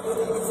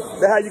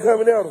 That how you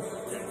coming at him?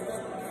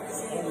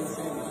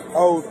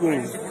 Old school.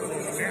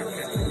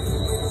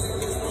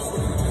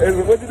 Hey,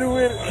 what you do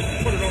with it?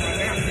 Put it on my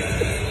napkin.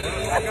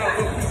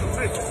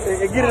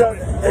 And get it up.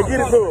 And get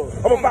it to him.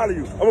 I'm gonna follow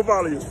you. I'm gonna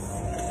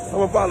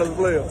follow the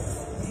player.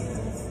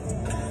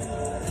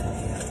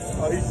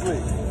 Oh, he's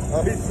slick.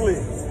 The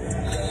move.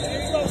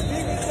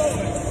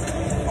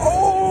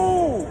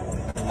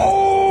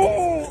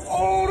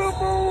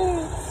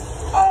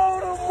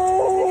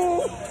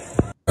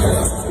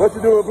 What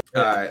you doing?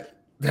 All right.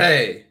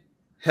 Hey.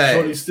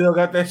 Shorty still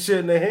got that shit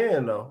in their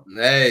hand though.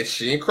 Hey,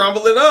 she ain't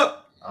crumble it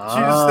up. She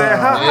just said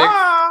ha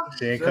ha.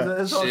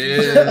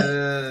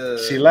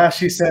 She laughed.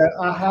 She said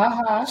ha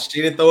ha. She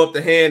didn't throw up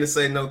the hand and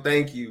say no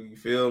thank you. You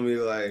feel me?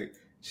 Like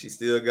she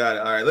still got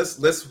it. All right,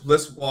 let's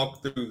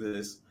walk through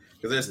this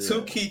because there's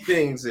two key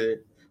things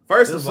here.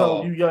 First of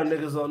all, you young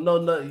niggas don't know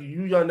nothing.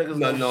 You young niggas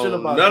know shit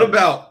about none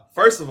about.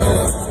 First of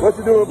all, what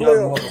you doing,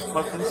 young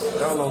motherfuckers?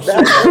 Y'all know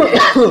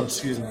shit.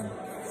 Excuse me.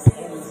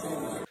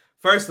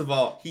 First of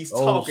all, he's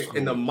talking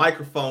and the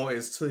microphone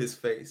is to his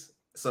face.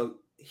 So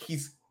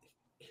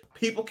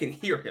people can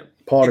hear him.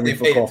 Pardon me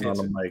for coughing on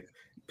the mic.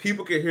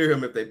 People can hear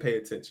him if they pay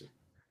attention.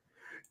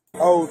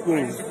 Old school.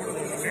 Hey,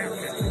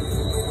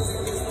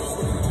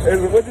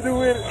 what you do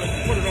with it?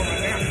 Put it on my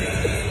napkin.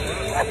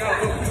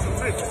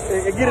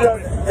 And get it up.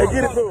 And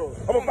get it to him.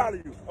 I'm gonna follow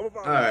you. All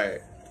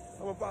right.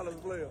 I'm gonna follow the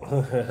player.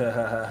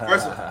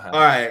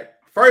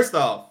 First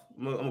off,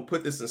 I'm gonna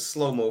put this in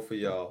slow-mo for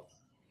y'all.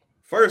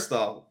 First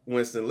off,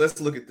 Winston, let's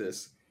look at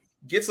this.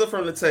 Gets up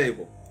from the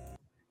table,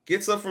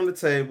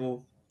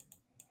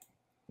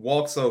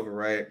 walks over,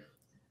 right?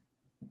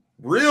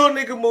 Real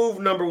nigga move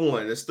number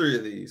one. There's three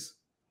of these.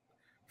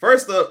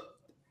 First up,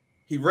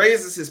 he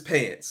raises his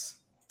pants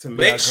to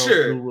make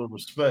sure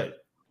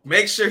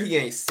he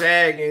ain't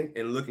sagging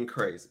and looking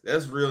crazy.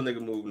 That's real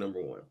nigga move number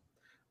one.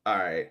 All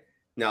right.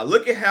 Now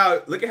look at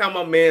how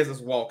my man's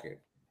is walking.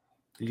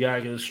 You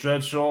gotta get a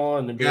stretch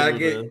on and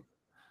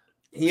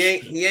he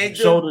ain't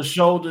shoulders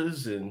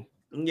and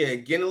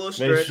getting a little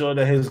stretch. Make sure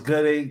that his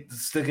gut ain't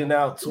sticking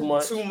out too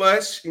much. You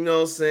know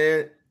what I'm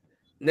saying?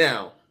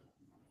 Now,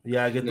 you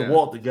gotta get the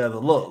walk together.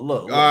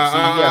 Look. Hey,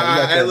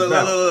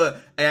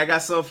 I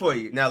got something for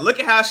you. Now, look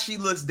at how she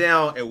looks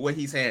down at what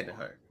he's handing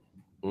her.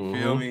 Mm-hmm.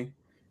 Feel me?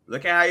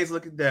 Look at how he's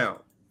looking down.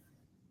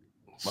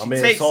 My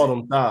man saw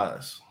them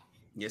thighs.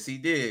 Yes, he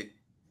did.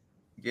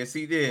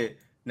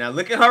 Now,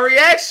 look at her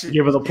reaction.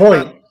 Give her the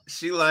point.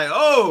 She like,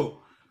 oh.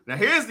 Now,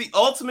 here's the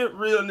ultimate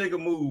real nigga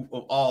move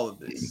of all of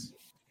this.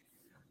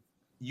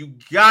 You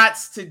got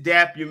to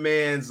dap your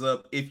mans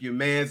up if your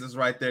mans is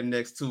right there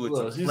next to it.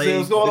 Look, to play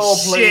what's going on,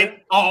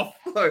 shit off.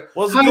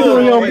 What's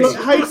going on?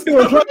 How you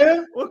doing,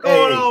 player? What's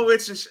going on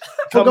with you?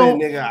 Come in,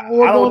 nigga.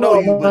 I don't know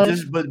you,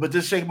 but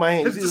just shake my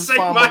hand. Just shake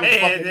my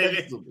hand,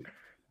 nigga.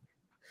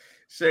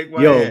 Shake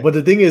my hand. But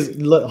the thing is,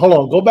 look, hold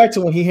on. Go back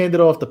to when he handed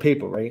off the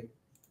paper, right?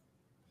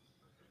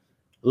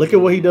 Look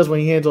at what he does when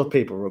he hands off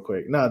paper real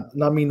quick. Now,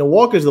 I mean, the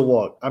walk is the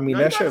walk. I mean,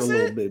 that shirt a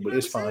little bit, but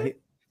it's fine.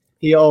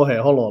 Hold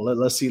on.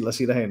 Let's see the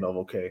handoff.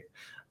 Okay.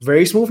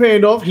 Very smooth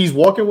handoff. He's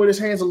walking with his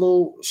hands a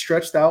little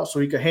stretched out so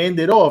he can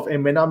hand it off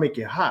and may not make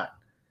it hot.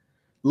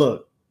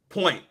 Look.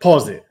 Point.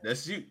 Pause it.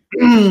 That's you.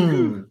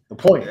 The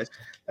point.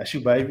 That's you,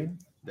 baby.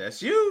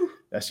 That's you.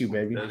 That's you,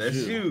 baby. That's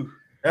you.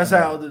 That's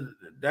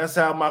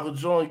how Michael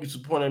Jordan used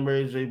to point at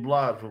Mary J.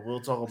 Blige, but we'll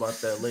talk about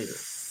that later.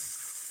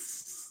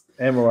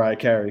 And Mariah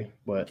Carey,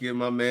 but give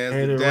my man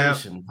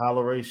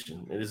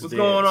toleration. What's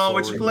going on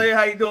with your player?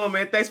 How you doing,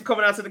 man? Thanks for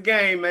coming out to the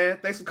game, man.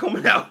 Thanks for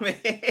coming out, man.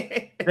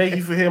 Thank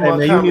you for hearing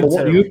my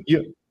commentary.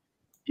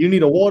 You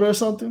need a water or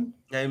something?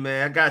 Hey,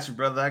 man, I got you,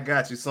 brother. I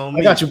got you.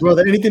 I got you,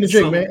 brother. Anything to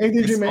drink, man.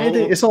 Anything to drink, man.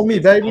 It's on me,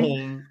 baby.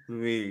 On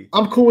me.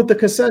 I'm cool with the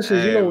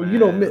concessions. Hey, you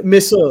know,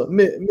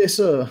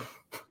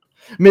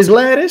 Miss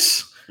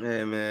Gladys.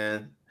 Hey,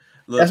 man.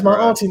 Look, that's my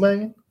auntie,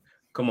 man.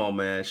 Come on,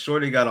 man.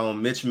 Shorty got on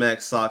Mitch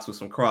Mac socks with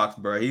some Crocs,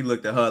 bro. He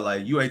looked at her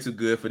like, "You ain't too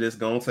good for this.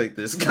 Go and take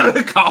this.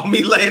 Call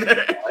me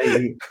later."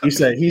 He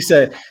said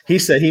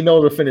he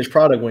know the finished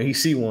product when he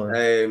see one.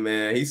 Hey,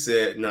 man. He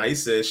said,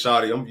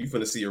 "Shorty, you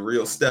finna see a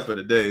real stepper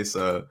today."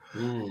 So,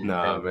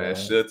 man.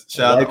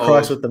 Shout White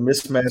Crocs with the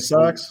mismatched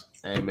socks.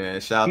 Hey, man.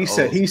 Shout. He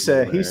said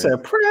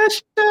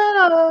pressure.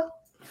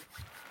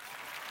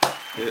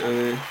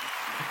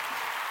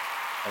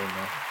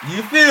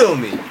 You feel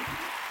me?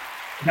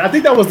 I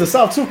think that was the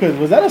South too. Cause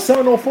was that a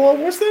 704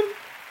 Winston?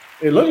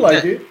 It looked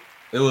like it.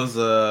 It was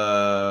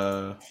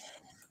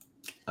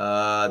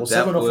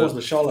 704 is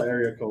the Charlotte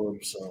area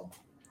code. So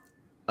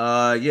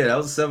yeah, that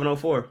was a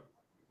 704.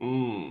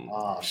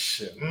 Oh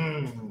shit.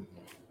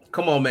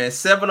 Come on, man.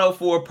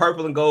 704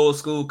 purple and gold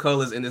school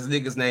colors, and this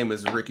nigga's name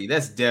is Ricky.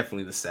 That's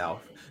definitely the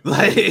South.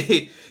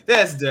 Like,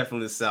 that's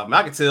definitely the South. Man,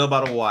 I can tell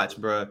by the watch,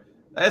 bro.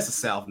 That's a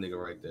South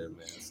nigga right there,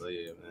 man. So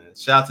yeah, man.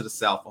 Shout out to the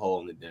South for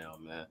holding it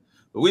down, man.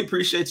 But we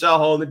appreciate y'all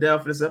holding it down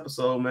for this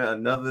episode, man.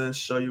 Another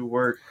Show Your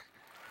Work.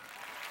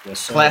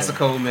 Yes,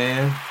 Classico,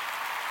 man.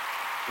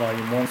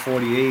 Volume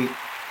 148.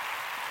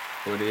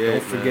 48.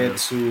 Don't forget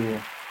to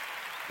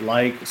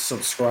like,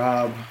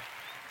 subscribe,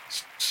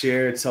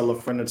 share, tell a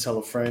friend to tell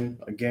a friend.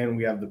 Again,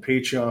 we have the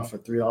Patreon for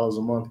 $3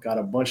 a month. Got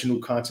a bunch of new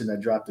content that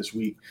dropped this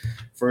week.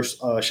 First,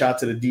 shout out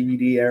to the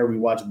DVD era. We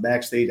watched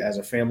Backstage as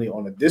a family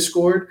on the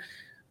Discord.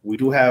 We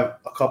do have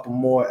a couple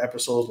more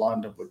episodes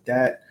lined up with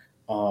that.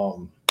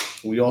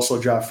 We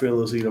also dropped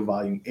Fearless Leader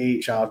Volume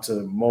 8. Shout out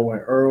to Mo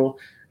and Earl.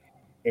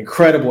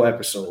 Incredible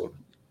episode.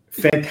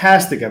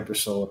 Fantastic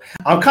episode.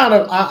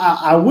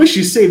 I wish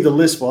you saved the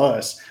list for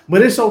us,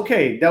 but it's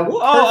okay. That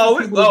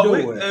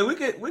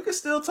we can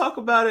still talk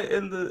about it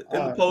in the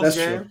post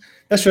game.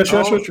 That's true.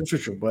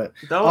 But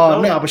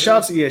shout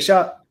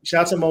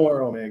out to Mo and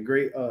Earl, man.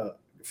 Great,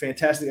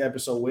 fantastic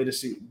episode.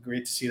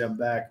 Great to see them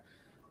back.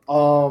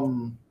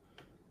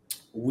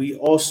 We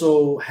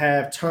also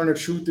have Turner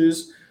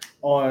Truthers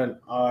on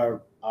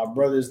our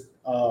brothers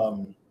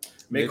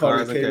Make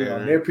Carter Catering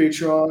on their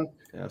Patreon.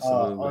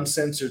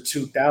 Uncensored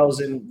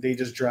 2000. They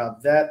just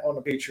dropped that on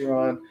the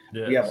Patreon.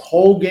 Yes. We have a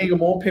whole gang of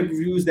more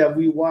pay-per-views that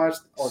we watched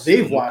or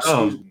they've watched.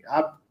 Excuse me.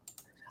 I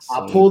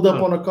pulled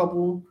up on a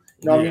couple.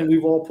 You know what I mean?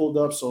 We've all pulled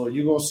up, so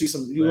you're gonna see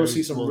some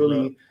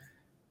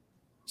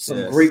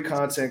great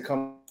content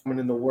coming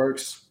in the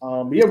works.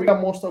 We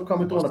got more stuff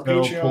coming through on the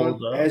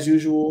Patreon as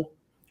usual.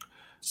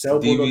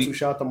 Shout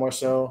out to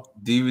Marcel.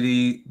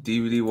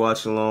 DVD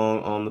watch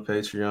along on the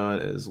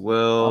Patreon as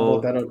well. I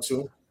brought that up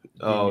too.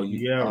 Oh,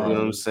 you know what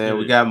I'm saying?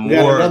 We got more. We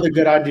got another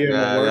good idea in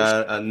the works.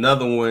 Got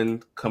another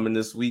one coming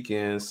this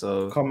weekend.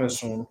 So coming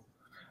soon.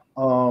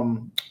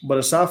 But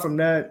aside from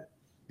that,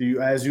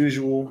 as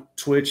usual,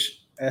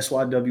 Twitch,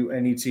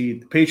 SYWNET.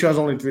 The Patreon's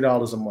only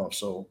 $3 a month,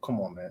 so come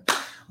on, man.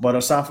 But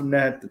aside from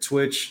that, the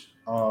Twitch,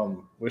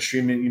 we're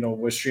streaming.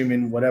 We're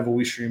streaming whatever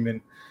we're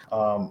streaming.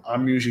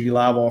 I'm usually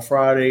live on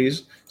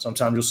Fridays.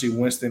 Sometimes you'll see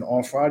Winston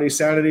on Fridays,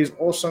 Saturdays,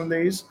 or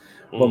Sundays.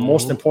 But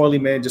most importantly,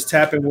 man, just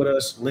tap in with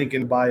us. Link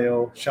in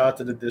bio. Shout out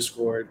to the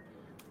Discord.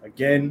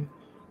 Again,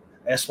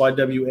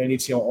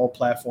 SYWNET on all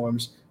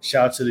platforms.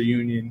 Shout out to the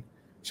Union.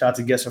 Shout out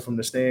to Guesser from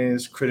the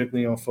Stands.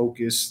 Critically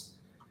Unfocused.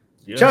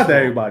 Yes, shout out to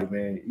everybody,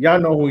 man. Y'all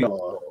know who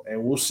y'all are.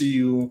 And we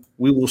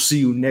will see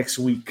you next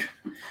week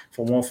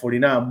for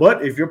 149.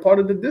 But if you're part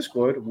of the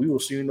Discord, we will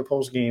see you in the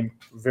post game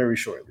very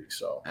shortly.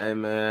 So, hey,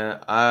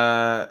 man,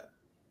 I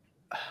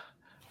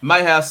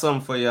might have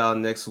something for y'all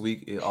next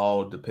week. It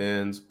all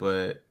depends.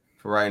 But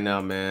for right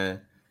now,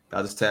 man,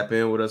 y'all just tap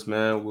in with us,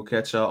 man. We'll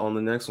catch y'all on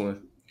the next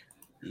one.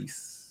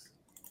 Peace.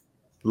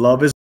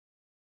 Love is